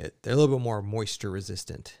 you can get, they're a little bit more moisture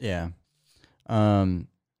resistant. Yeah.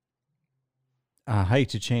 Hike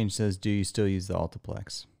to Change says, do you still use the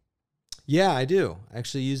Altaplex? Yeah, I do. I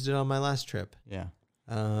actually used it on my last trip. Yeah.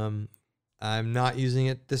 I'm not using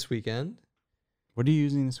it this weekend. What are you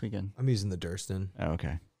using this weekend? I'm using the Durston. Oh,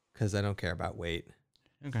 okay. Because I don't care about weight.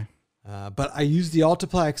 Okay. But I use the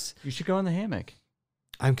Altaplex. You should go in the hammock.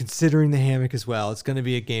 I'm considering the hammock as well. It's going to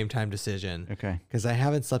be a game time decision. Okay. Because I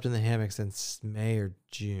haven't slept in the hammock since May or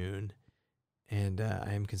June. And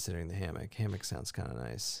I am considering the hammock. Hammock sounds kind of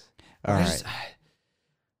nice. All I right. just-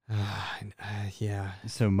 yeah.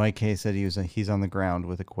 So Mike K said he's on the ground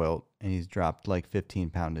with a quilt and he's dropped like 15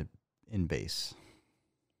 pound in base.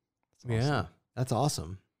 That's Yeah. That's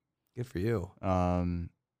awesome. Good for you. awesome.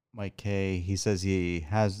 Mike K, he says he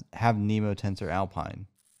have Nemo Tensor Alpine.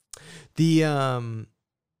 The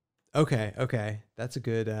okay. That's a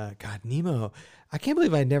good God, Nemo. I can't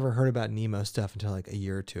believe I never heard about Nemo stuff until like a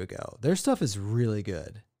year or two ago. Their stuff is really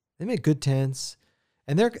good. They make good tents.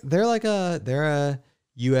 And they're a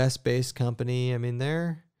US based company. I mean,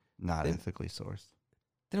 Not They- ethically sourced.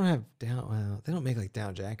 they don't have they don't make like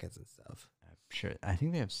down jackets and stuff. I'm sure. I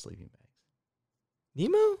think they have sleeping bags.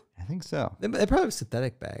 Nemo? I think so. They probably have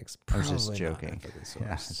synthetic bags. I was Probably just not joking. ethically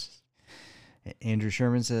Yeah. sourced. Andrew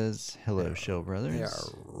Sherman says, hello, They are- Shill Brothers. They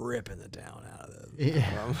are ripping the down out of them.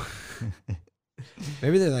 Yeah.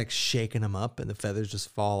 Maybe they're like shaking them up and the feathers just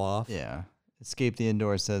fall off. Yeah. Escape the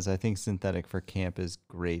Indoor says, I think synthetic for camp is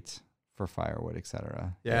great for firewood,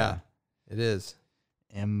 etc. Yeah, it is.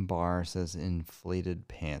 M Bar says inflated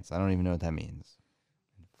pants. I don't even know what that means.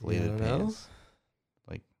 Inflated don't know? pants.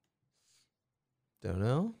 Like, Don't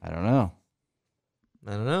know. I don't know.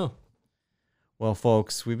 I don't know. Well,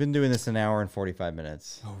 folks, we've been doing this an hour and 45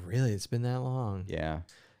 minutes. Oh, really? It's been that long. Yeah.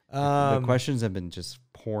 The Um, questions have been just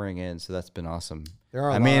pouring in, so that's been awesome. there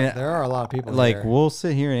are. There are a lot of people. Like, here. we'll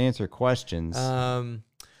sit here and answer questions.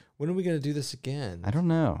 When are we gonna do this again? I don't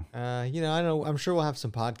know. I know. I'm sure we'll have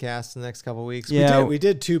some podcasts in the next couple of weeks. Yeah. we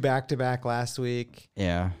did 2 back-to-back last week.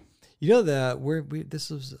 Yeah. You know this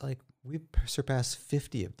was like we surpassed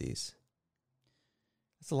 50 of these.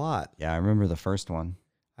 That's a lot. Yeah, I remember the first one.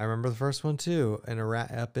 I remember the first one too,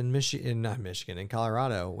 up in Michigan, not Michigan, in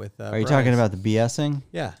Colorado with. Are you talking about the BSing?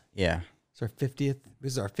 Yeah, Yeah. it's our 50th.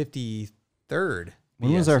 This is our 53rd.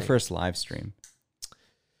 When was our BSing. first live stream?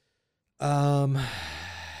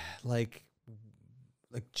 Like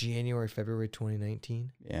January, February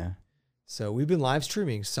 2019. Yeah. So we've been live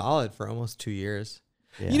streaming solid for almost 2 years.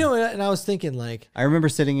 Yeah. You know, and I was thinking like, I remember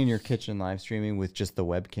sitting in your kitchen live streaming with just the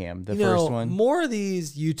webcam, the you know, first one. more of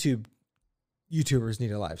these YouTubers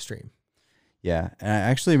need a live stream. Yeah. And I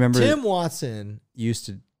actually remember Tim Watson, used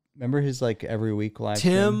to remember his like every week live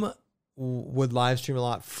Tim stream? would live stream a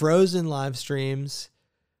lot. Frozen live streams.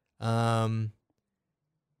 Who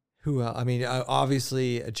else? I mean,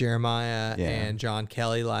 obviously Jeremiah Yeah. and John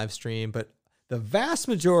Kelly live stream, but the vast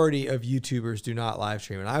majority of YouTubers do not live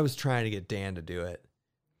stream. And I was trying to get Dan to do it.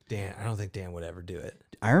 I don't think Dan would ever do it.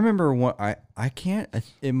 I remember what I can't.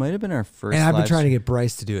 It might have been our first. And I've been live trying to stream. get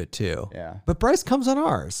Bryce to do it too. Yeah. But Bryce comes on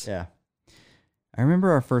ours. Yeah. I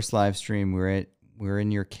remember our first live stream. We were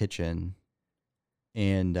in your kitchen,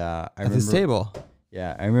 and I At remember this table.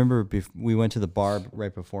 Yeah, I remember we went to the bar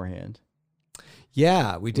right beforehand.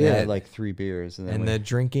 Yeah, we We did. had like 3 beers, and then And the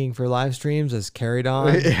drinking for live streams has carried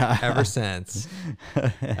on Yeah. ever since.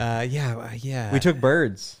 Yeah. we took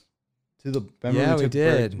birds to the. Remember Yeah, we took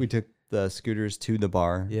did. Birds? We took the scooters to the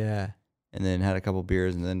bar, Yeah. and then had a couple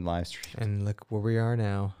beers, and then live stream. And look where we are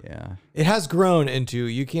now. Yeah, It has grown into,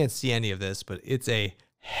 you can't see any of this, but it's a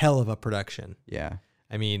hell of a production. yeah,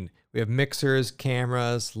 I mean, we have mixers,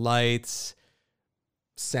 cameras, lights,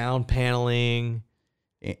 sound paneling.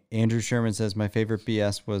 Andrew Sherman says my favorite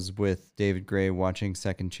BS was with David Gray watching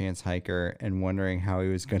Second Chance Hiker and wondering how he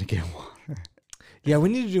was going to get water. Yeah, we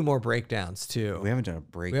need to do more breakdowns too. We haven't done a We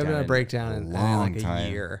breakdown. haven't done a breakdown in long like time.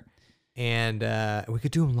 a year. And we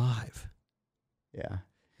could do them live. Yeah.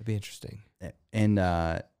 It'd be interesting. And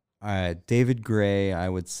David Gray, I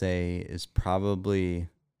would say, was probably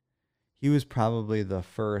the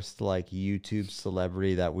first like YouTube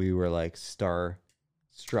celebrity that we were like struck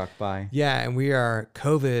by. Yeah, and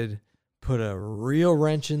COVID put a real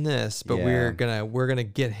wrench in this, but Yeah. we're gonna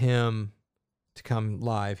get him to come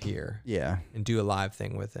live here Yeah. and do a live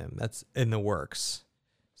thing with him. That's in the works.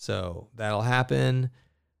 So that'll happen.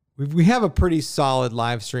 We have a pretty solid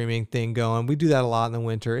live streaming thing going. We do that a lot in the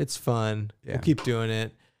winter. It's fun. Yeah. We'll keep doing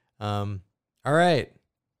it. All right.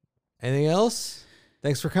 Anything else?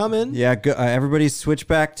 Thanks for coming. Yeah. Everybody switch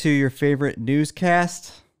back to your favorite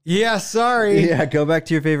newscast. Yeah, sorry. Yeah. Go back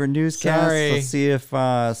to your favorite newscast. Sorry. Let's see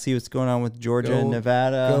see what's going on with Georgia and Go-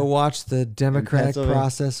 Nevada. Go watch the democratic Pennsylvania.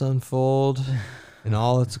 process unfold in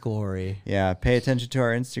all its glory. Yeah. Pay attention to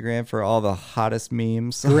our Instagram for all the hottest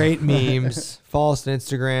memes. Great memes. Follow us on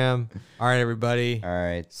Instagram. All right, everybody. All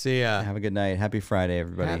right. See ya. Have a good night. Happy Friday,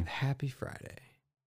 everybody. Happy Friday.